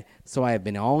QB then. So I have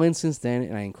been all in since then,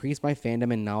 and I increased my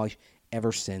fandom and knowledge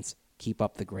ever since. Keep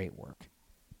up the great work.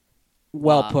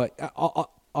 Well put.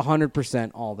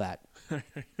 100% all that.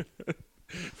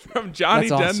 From Johnny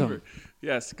That's Denver. awesome.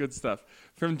 Yes, good stuff.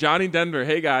 From Johnny Denver.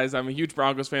 Hey, guys, I'm a huge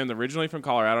Broncos fan, originally from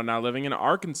Colorado, now living in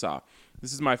Arkansas.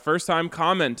 This is my first time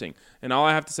commenting, and all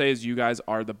I have to say is you guys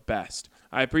are the best.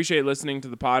 I appreciate listening to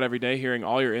the pod every day, hearing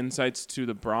all your insights to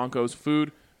the Broncos,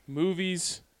 food,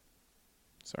 movies.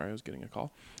 Sorry, I was getting a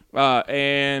call.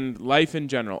 And life in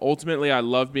general. Ultimately, I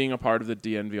love being a part of the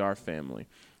DNVR family.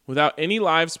 Without any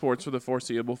live sports for the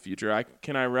foreseeable future,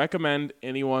 can I recommend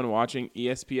anyone watching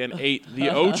ESPN 8, The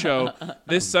Ocho,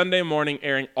 this Sunday morning,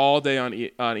 airing all day on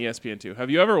ESPN 2? Have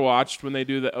you ever watched when they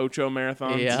do the Ocho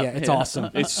marathons? Yeah. It's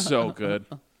awesome. It's so good.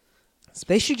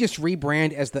 They should just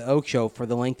rebrand as the Ocho for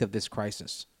the length of this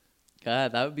crisis.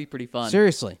 God, that would be pretty fun.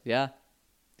 Seriously. Yeah.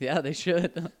 Yeah, they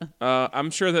should.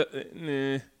 I'm sure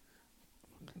that...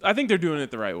 I think they're doing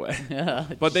it the right way. Yeah.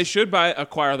 But they should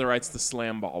acquire the rights to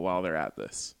Slam Ball while they're at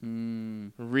this.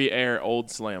 Re-air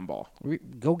old Slam Ball.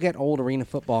 Go get old arena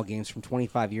football games from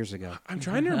 25 years ago. I'm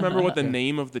trying to remember what the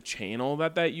name of the channel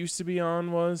that used to be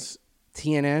on was.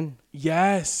 TNN,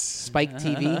 Yes. Spike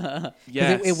TV. 'Cause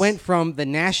Yes. It went from the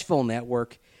Nashville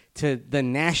network to the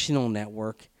national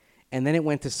network, and then it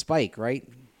went to Spike, right?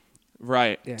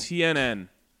 Right. Yeah. TNN.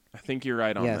 I think you're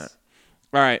right on Yes.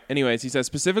 All right. Anyways, he says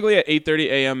specifically at 8:30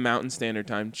 a.m. Mountain Standard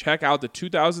Time, check out the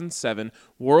 2007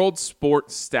 World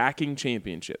Sport Stacking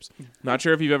Championships. Not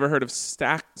sure if you've ever heard of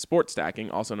sport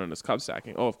stacking, also known as cup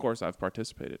stacking. Oh, of course, I've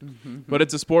participated. But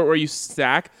it's a sport where you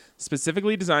stack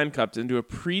specifically designed cups into a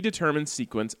predetermined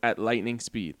sequence at lightning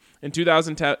speed. In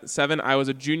 2007, I was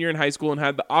a junior in high school and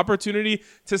had the opportunity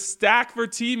to stack for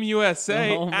Team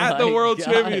USA at the World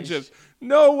Championships.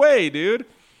 No way, dude.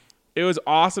 It was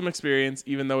awesome experience,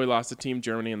 even though we lost to Team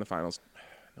Germany in the finals.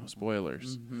 No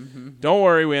spoilers. Don't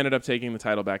worry, we ended up taking the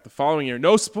title back the following year.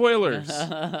 No spoilers.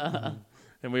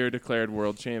 And we were declared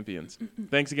world champions.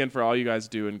 Thanks again for all you guys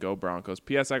do, and go Broncos.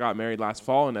 P.S. I got married last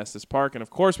fall in Estes Park, and of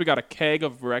course we got a keg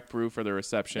of Rec Brew for the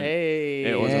reception. Hey.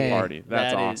 It was a party.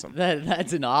 That's awesome.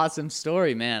 That's an awesome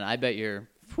story, man. I bet you're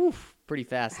pretty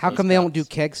fast. How come they don't do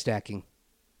keg stacking?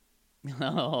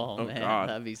 Oh, man, God.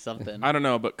 that'd be something. I don't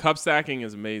know, but cup stacking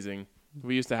is amazing.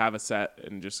 We used to have a set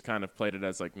and just kind of played it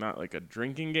as like not like a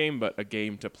drinking game, but a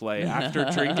game to play after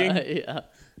drinking. Yeah.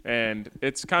 And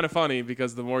it's kind of funny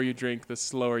because the more you drink, the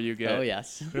slower you get. Oh,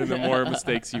 yes. And the more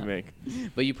mistakes you make.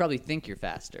 But you probably think you're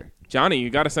faster. Johnny,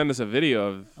 you got to send us a video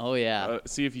of. Oh, yeah.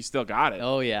 See if you still got it.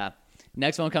 Oh, yeah.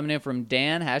 Next one coming in from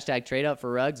Dan, hashtag trade up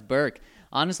for Ruggs, Burke.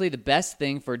 Honestly, the best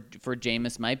thing for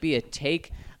Jameis might be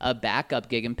take a backup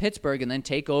gig in Pittsburgh and then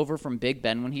take over from Big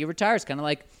Ben when he retires. Kind of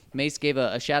like Mace gave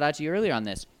a shout out to you earlier on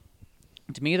this.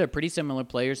 To me, they're pretty similar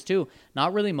players, too.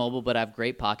 Not really mobile, but have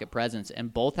great pocket presence,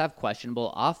 and both have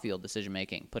questionable off-field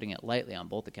decision-making, putting it lightly on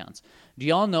both accounts. Do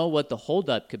y'all know what the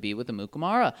holdup could be with Amuk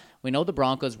Kamara? We know the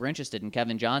Broncos were interested in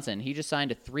Kevin Johnson. He just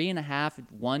signed a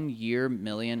 3.5 one-year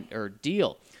million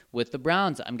deal with the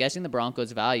Browns. I'm guessing the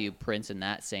Broncos value Prince in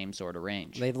that same sort of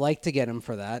range. They'd like to get him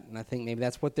for that, and I think maybe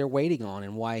that's what they're waiting on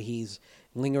and why he's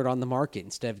lingered on the market.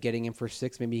 Instead of getting him for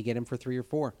 6, maybe you get him for 3 or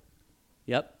 4.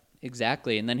 Yep.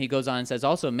 Exactly. And then he goes on and says,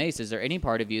 also, Mace, is there any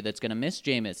part of you that's going to miss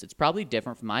Jameis? It's probably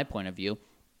different from my point of view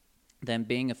than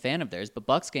being a fan of theirs. But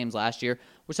Bucs games last year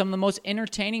were some of the most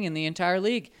entertaining in the entire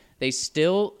league. They'll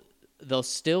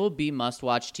still be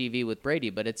must-watch TV with Brady,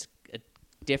 but it's a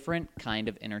different kind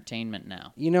of entertainment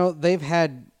now. You know, they've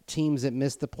had teams that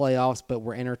missed the playoffs but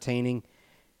were entertaining.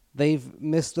 They've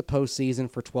missed the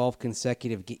postseason for 12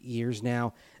 consecutive years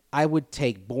now. I would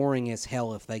take boring as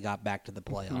hell if they got back to the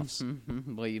playoffs.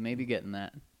 Well, you may be getting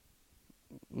that.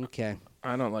 Okay.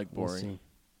 I don't like boring.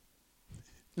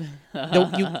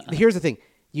 No, here's the thing.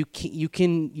 You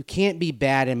can't be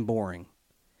bad and boring.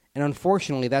 And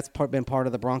unfortunately, that's been part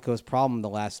of the Broncos' problem the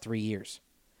last 3 years.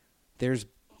 There's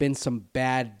been some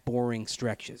bad, boring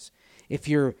stretches. If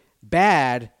you're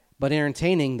bad but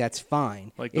entertaining, that's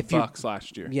fine. Like the Bucs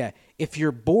last year. Yeah. If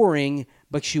you're boring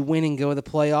but you win and go to the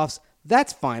playoffs,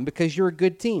 that's fine because you're a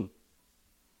good team.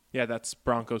 Yeah, that's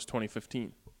Broncos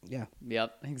 2015. Yeah.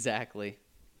 Yep, exactly.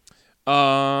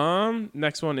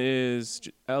 Next one is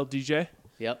LDJ.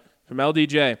 Yep. From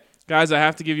LDJ. Guys, I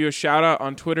have to give you a shout out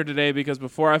on Twitter today because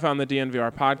before I found the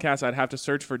DNVR podcast, I'd have to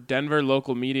search for Denver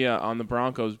local media on the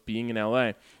Broncos being in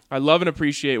LA. I love and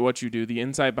appreciate what you do, the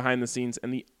insight behind the scenes,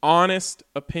 and the honest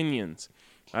opinions.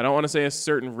 I don't want to say a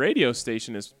certain radio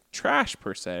station is trash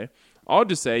per se. I'll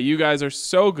just say you guys are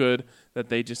so good that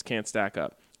they just can't stack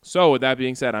up. So with that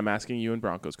being said, I'm asking you in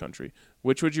Broncos country,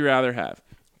 which would you rather have?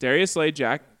 Darius Slay,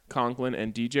 Jack Conklin,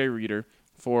 and DJ Reader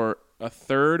for a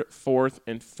third, fourth,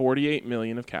 and $48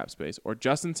 million of cap space, or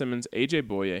Justin Simmons, AJ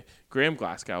Boye, Graham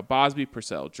Glasgow, Bosby,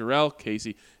 Purcell, Jarrell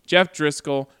Casey, Jeff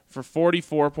Driscoll for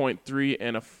 $44.3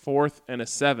 and a fourth and a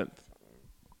seventh.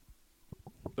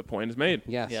 The point is made.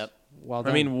 Yes. Yep. Well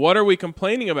done. I mean, what are we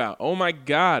complaining about? Oh, my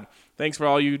God. Thanks for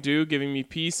all you do, giving me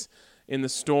peace in the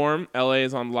storm. LA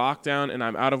is on lockdown, and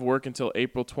I'm out of work until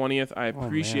April 20th. I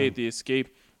appreciate the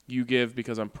escape you give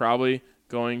because I'm probably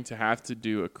going to have to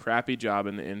do a crappy job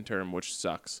in the interim, which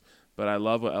sucks. But I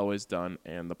love what Elway's done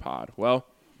and the pod. Well,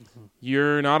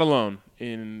 you're not alone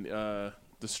in the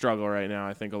struggle right now.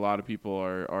 I think a lot of people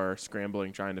are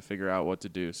scrambling, trying to figure out what to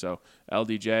do. So,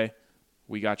 LDJ,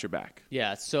 we got your back.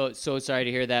 Yeah, so sorry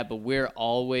to hear that, but we're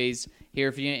always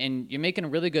here for you. And you're making a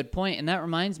really good point. And that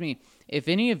reminds me, if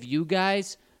any of you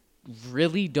guys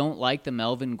really don't like the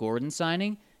Melvin Gordon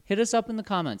signing, hit us up in the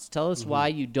comments. Tell us why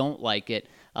you don't like it,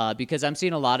 because I'm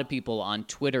seeing a lot of people on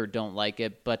Twitter don't like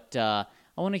it. But I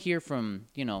want to hear from,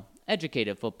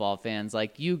 educated football fans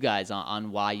like you guys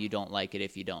on why you don't like it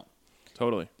if you don't.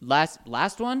 Totally.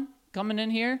 Last one coming in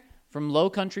here from Low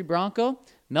Country Bronco.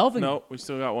 Melvin. No, we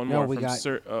still got one No, more. we from got-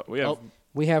 Sir, we have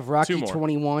we have Rocky two more.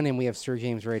 21 and we have Sir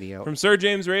James Radio. From Sir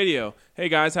James Radio. Hey,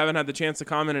 guys, haven't had the chance to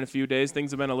comment in a few days.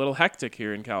 Things have been a little hectic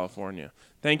here in California.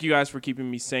 Thank you guys for keeping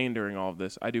me sane during all of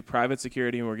this. I do private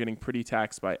security, and we're getting pretty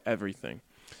taxed by everything.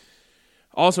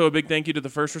 Also, a big thank you to the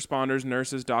first responders,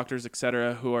 nurses, doctors,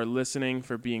 etc., who are listening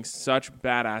for being such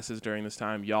badasses during this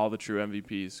time. Y'all the true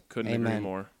MVPs. Couldn't agree Amen.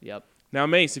 more. Yep. Now,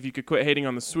 Mace, if you could quit hating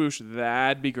on the swoosh,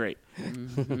 that'd be great.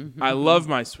 I love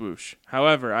my swoosh.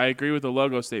 However, I agree with the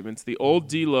logo statements. The old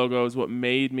D logo is what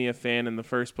made me a fan in the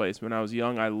first place. When I was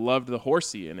young, I loved the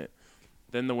horsey in it.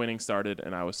 Then the winning started,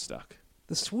 and I was stuck.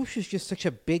 The swoosh is just such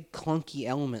a big, clunky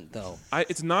element, though. I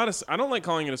don't like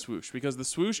calling it a swoosh because the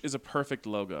swoosh is a perfect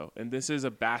logo, and this is a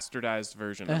bastardized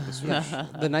version of the swoosh.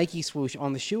 The Nike swoosh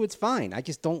on the shoe, it's fine. I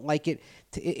just don't like it.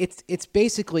 It's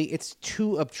basically, it's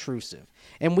too obtrusive.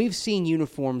 And we've seen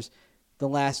uniforms the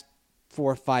last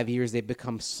 4 or 5 years, they've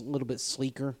become a little bit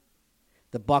sleeker.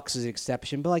 The Bucks is an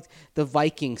exception, but like the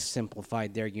Vikings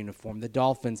simplified their uniform. The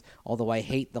Dolphins, although I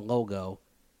hate the logo,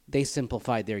 they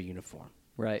simplified their uniform.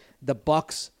 Right. The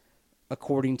Bucks,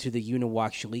 according to the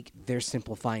Uniwatch leak, they're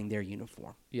simplifying their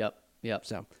uniform. Yep.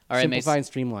 So, All right, simplify Mace, and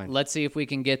streamline. let's see if we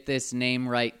can get this name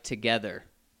right together.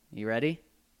 You ready?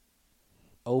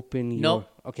 Open your... Nope.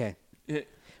 Okay. It-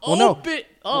 Well, no. Open.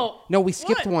 Oh. No, we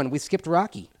skipped what? one. We skipped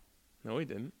Rocky. No, he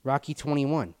didn't. Rocky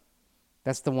 21.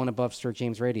 That's the one above Sir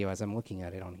James Radio as I'm looking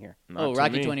at it on here. Not Oh, to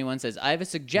Rocky me. 21 says, I have a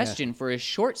suggestion for a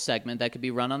short segment that could be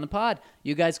run on the pod.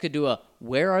 You guys could do a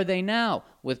Where Are They Now?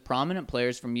 With prominent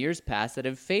players from years past that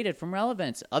have faded from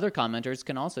relevance. Other commenters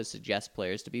can also suggest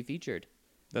players to be featured.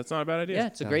 That's not a bad idea. Yeah,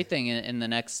 it's a great thing in the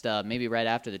next, maybe right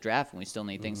after the draft when we still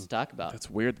need things to talk about. That's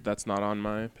weird that that's not on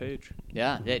my page.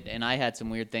 Yeah, and I had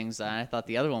some weird things. I thought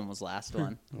the other one was last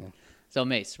one. So,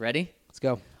 Mace, ready? Let's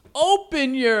go.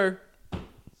 Open your...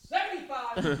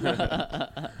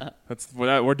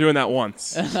 We're doing that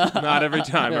once, not every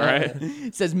time. All right.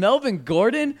 It says Melvin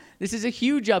Gordon. This is a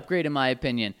huge upgrade in my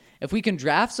opinion. If we can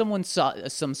draft some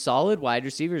solid wide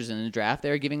receivers in the draft,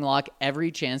 they're giving Locke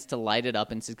every chance to light it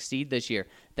up and succeed this year.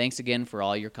 Thanks again for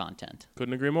all your content.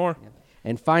 Couldn't agree more.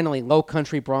 And finally, Low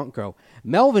Country Bronco.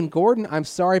 Melvin Gordon, I'm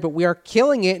sorry, but we are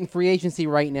killing it in free agency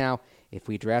right now. If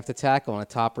we draft a tackle and a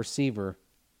top receiver, ...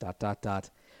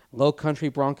 Low Country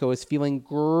Bronco is feeling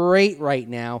great right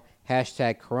now.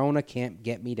 Hashtag Corona can't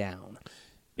get me down.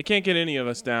 It can't get any of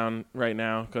us down right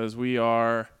now because we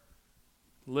are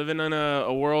living in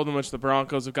a world in which the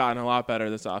Broncos have gotten a lot better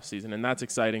this offseason, and that's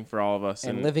exciting for all of us.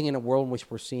 And living in a world in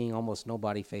which we're seeing almost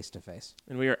nobody face-to-face.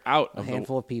 And we are out A of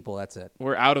handful of people, that's it.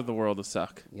 we're out of the world of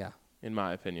suck, Yeah. in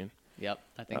my opinion. Yep,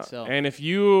 I think so. And if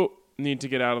you need to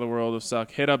get out of the world of suck,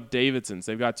 hit up Davidson's.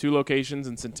 They've got 2 locations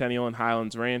in Centennial and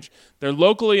Highlands Ranch. They're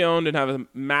locally owned and have a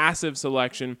massive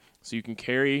selection, so you can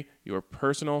carry your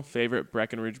personal favorite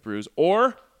Breckenridge brews,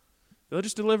 or they'll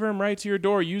just deliver them right to your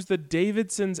door. Use the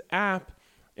Davidson's app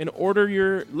and order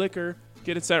your liquor.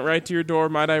 Get it sent right to your door.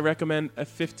 Might I recommend a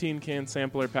 15-can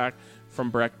sampler pack from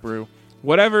Breck Brew.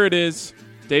 Whatever it is,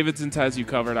 Davidson's has you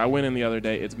covered. I went in the other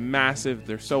day. It's massive.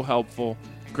 They're so helpful.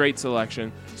 Great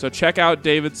selection. So check out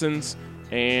Davidson's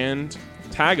and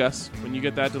tag us when you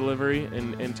get that delivery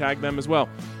and tag them as well.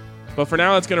 But for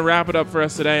now, that's going to wrap it up for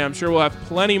us today. I'm sure we'll have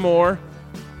plenty more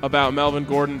about Melvin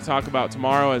Gordon to talk about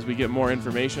tomorrow as we get more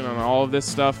information on all of this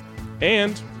stuff.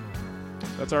 And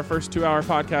that's our first 2-hour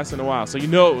podcast in a while. So you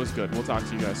know it was good. We'll talk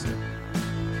to you guys soon.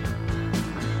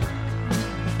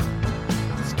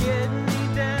 It's getting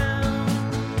me down,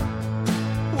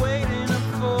 waiting up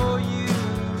for you.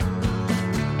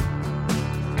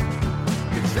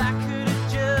 'Cause I could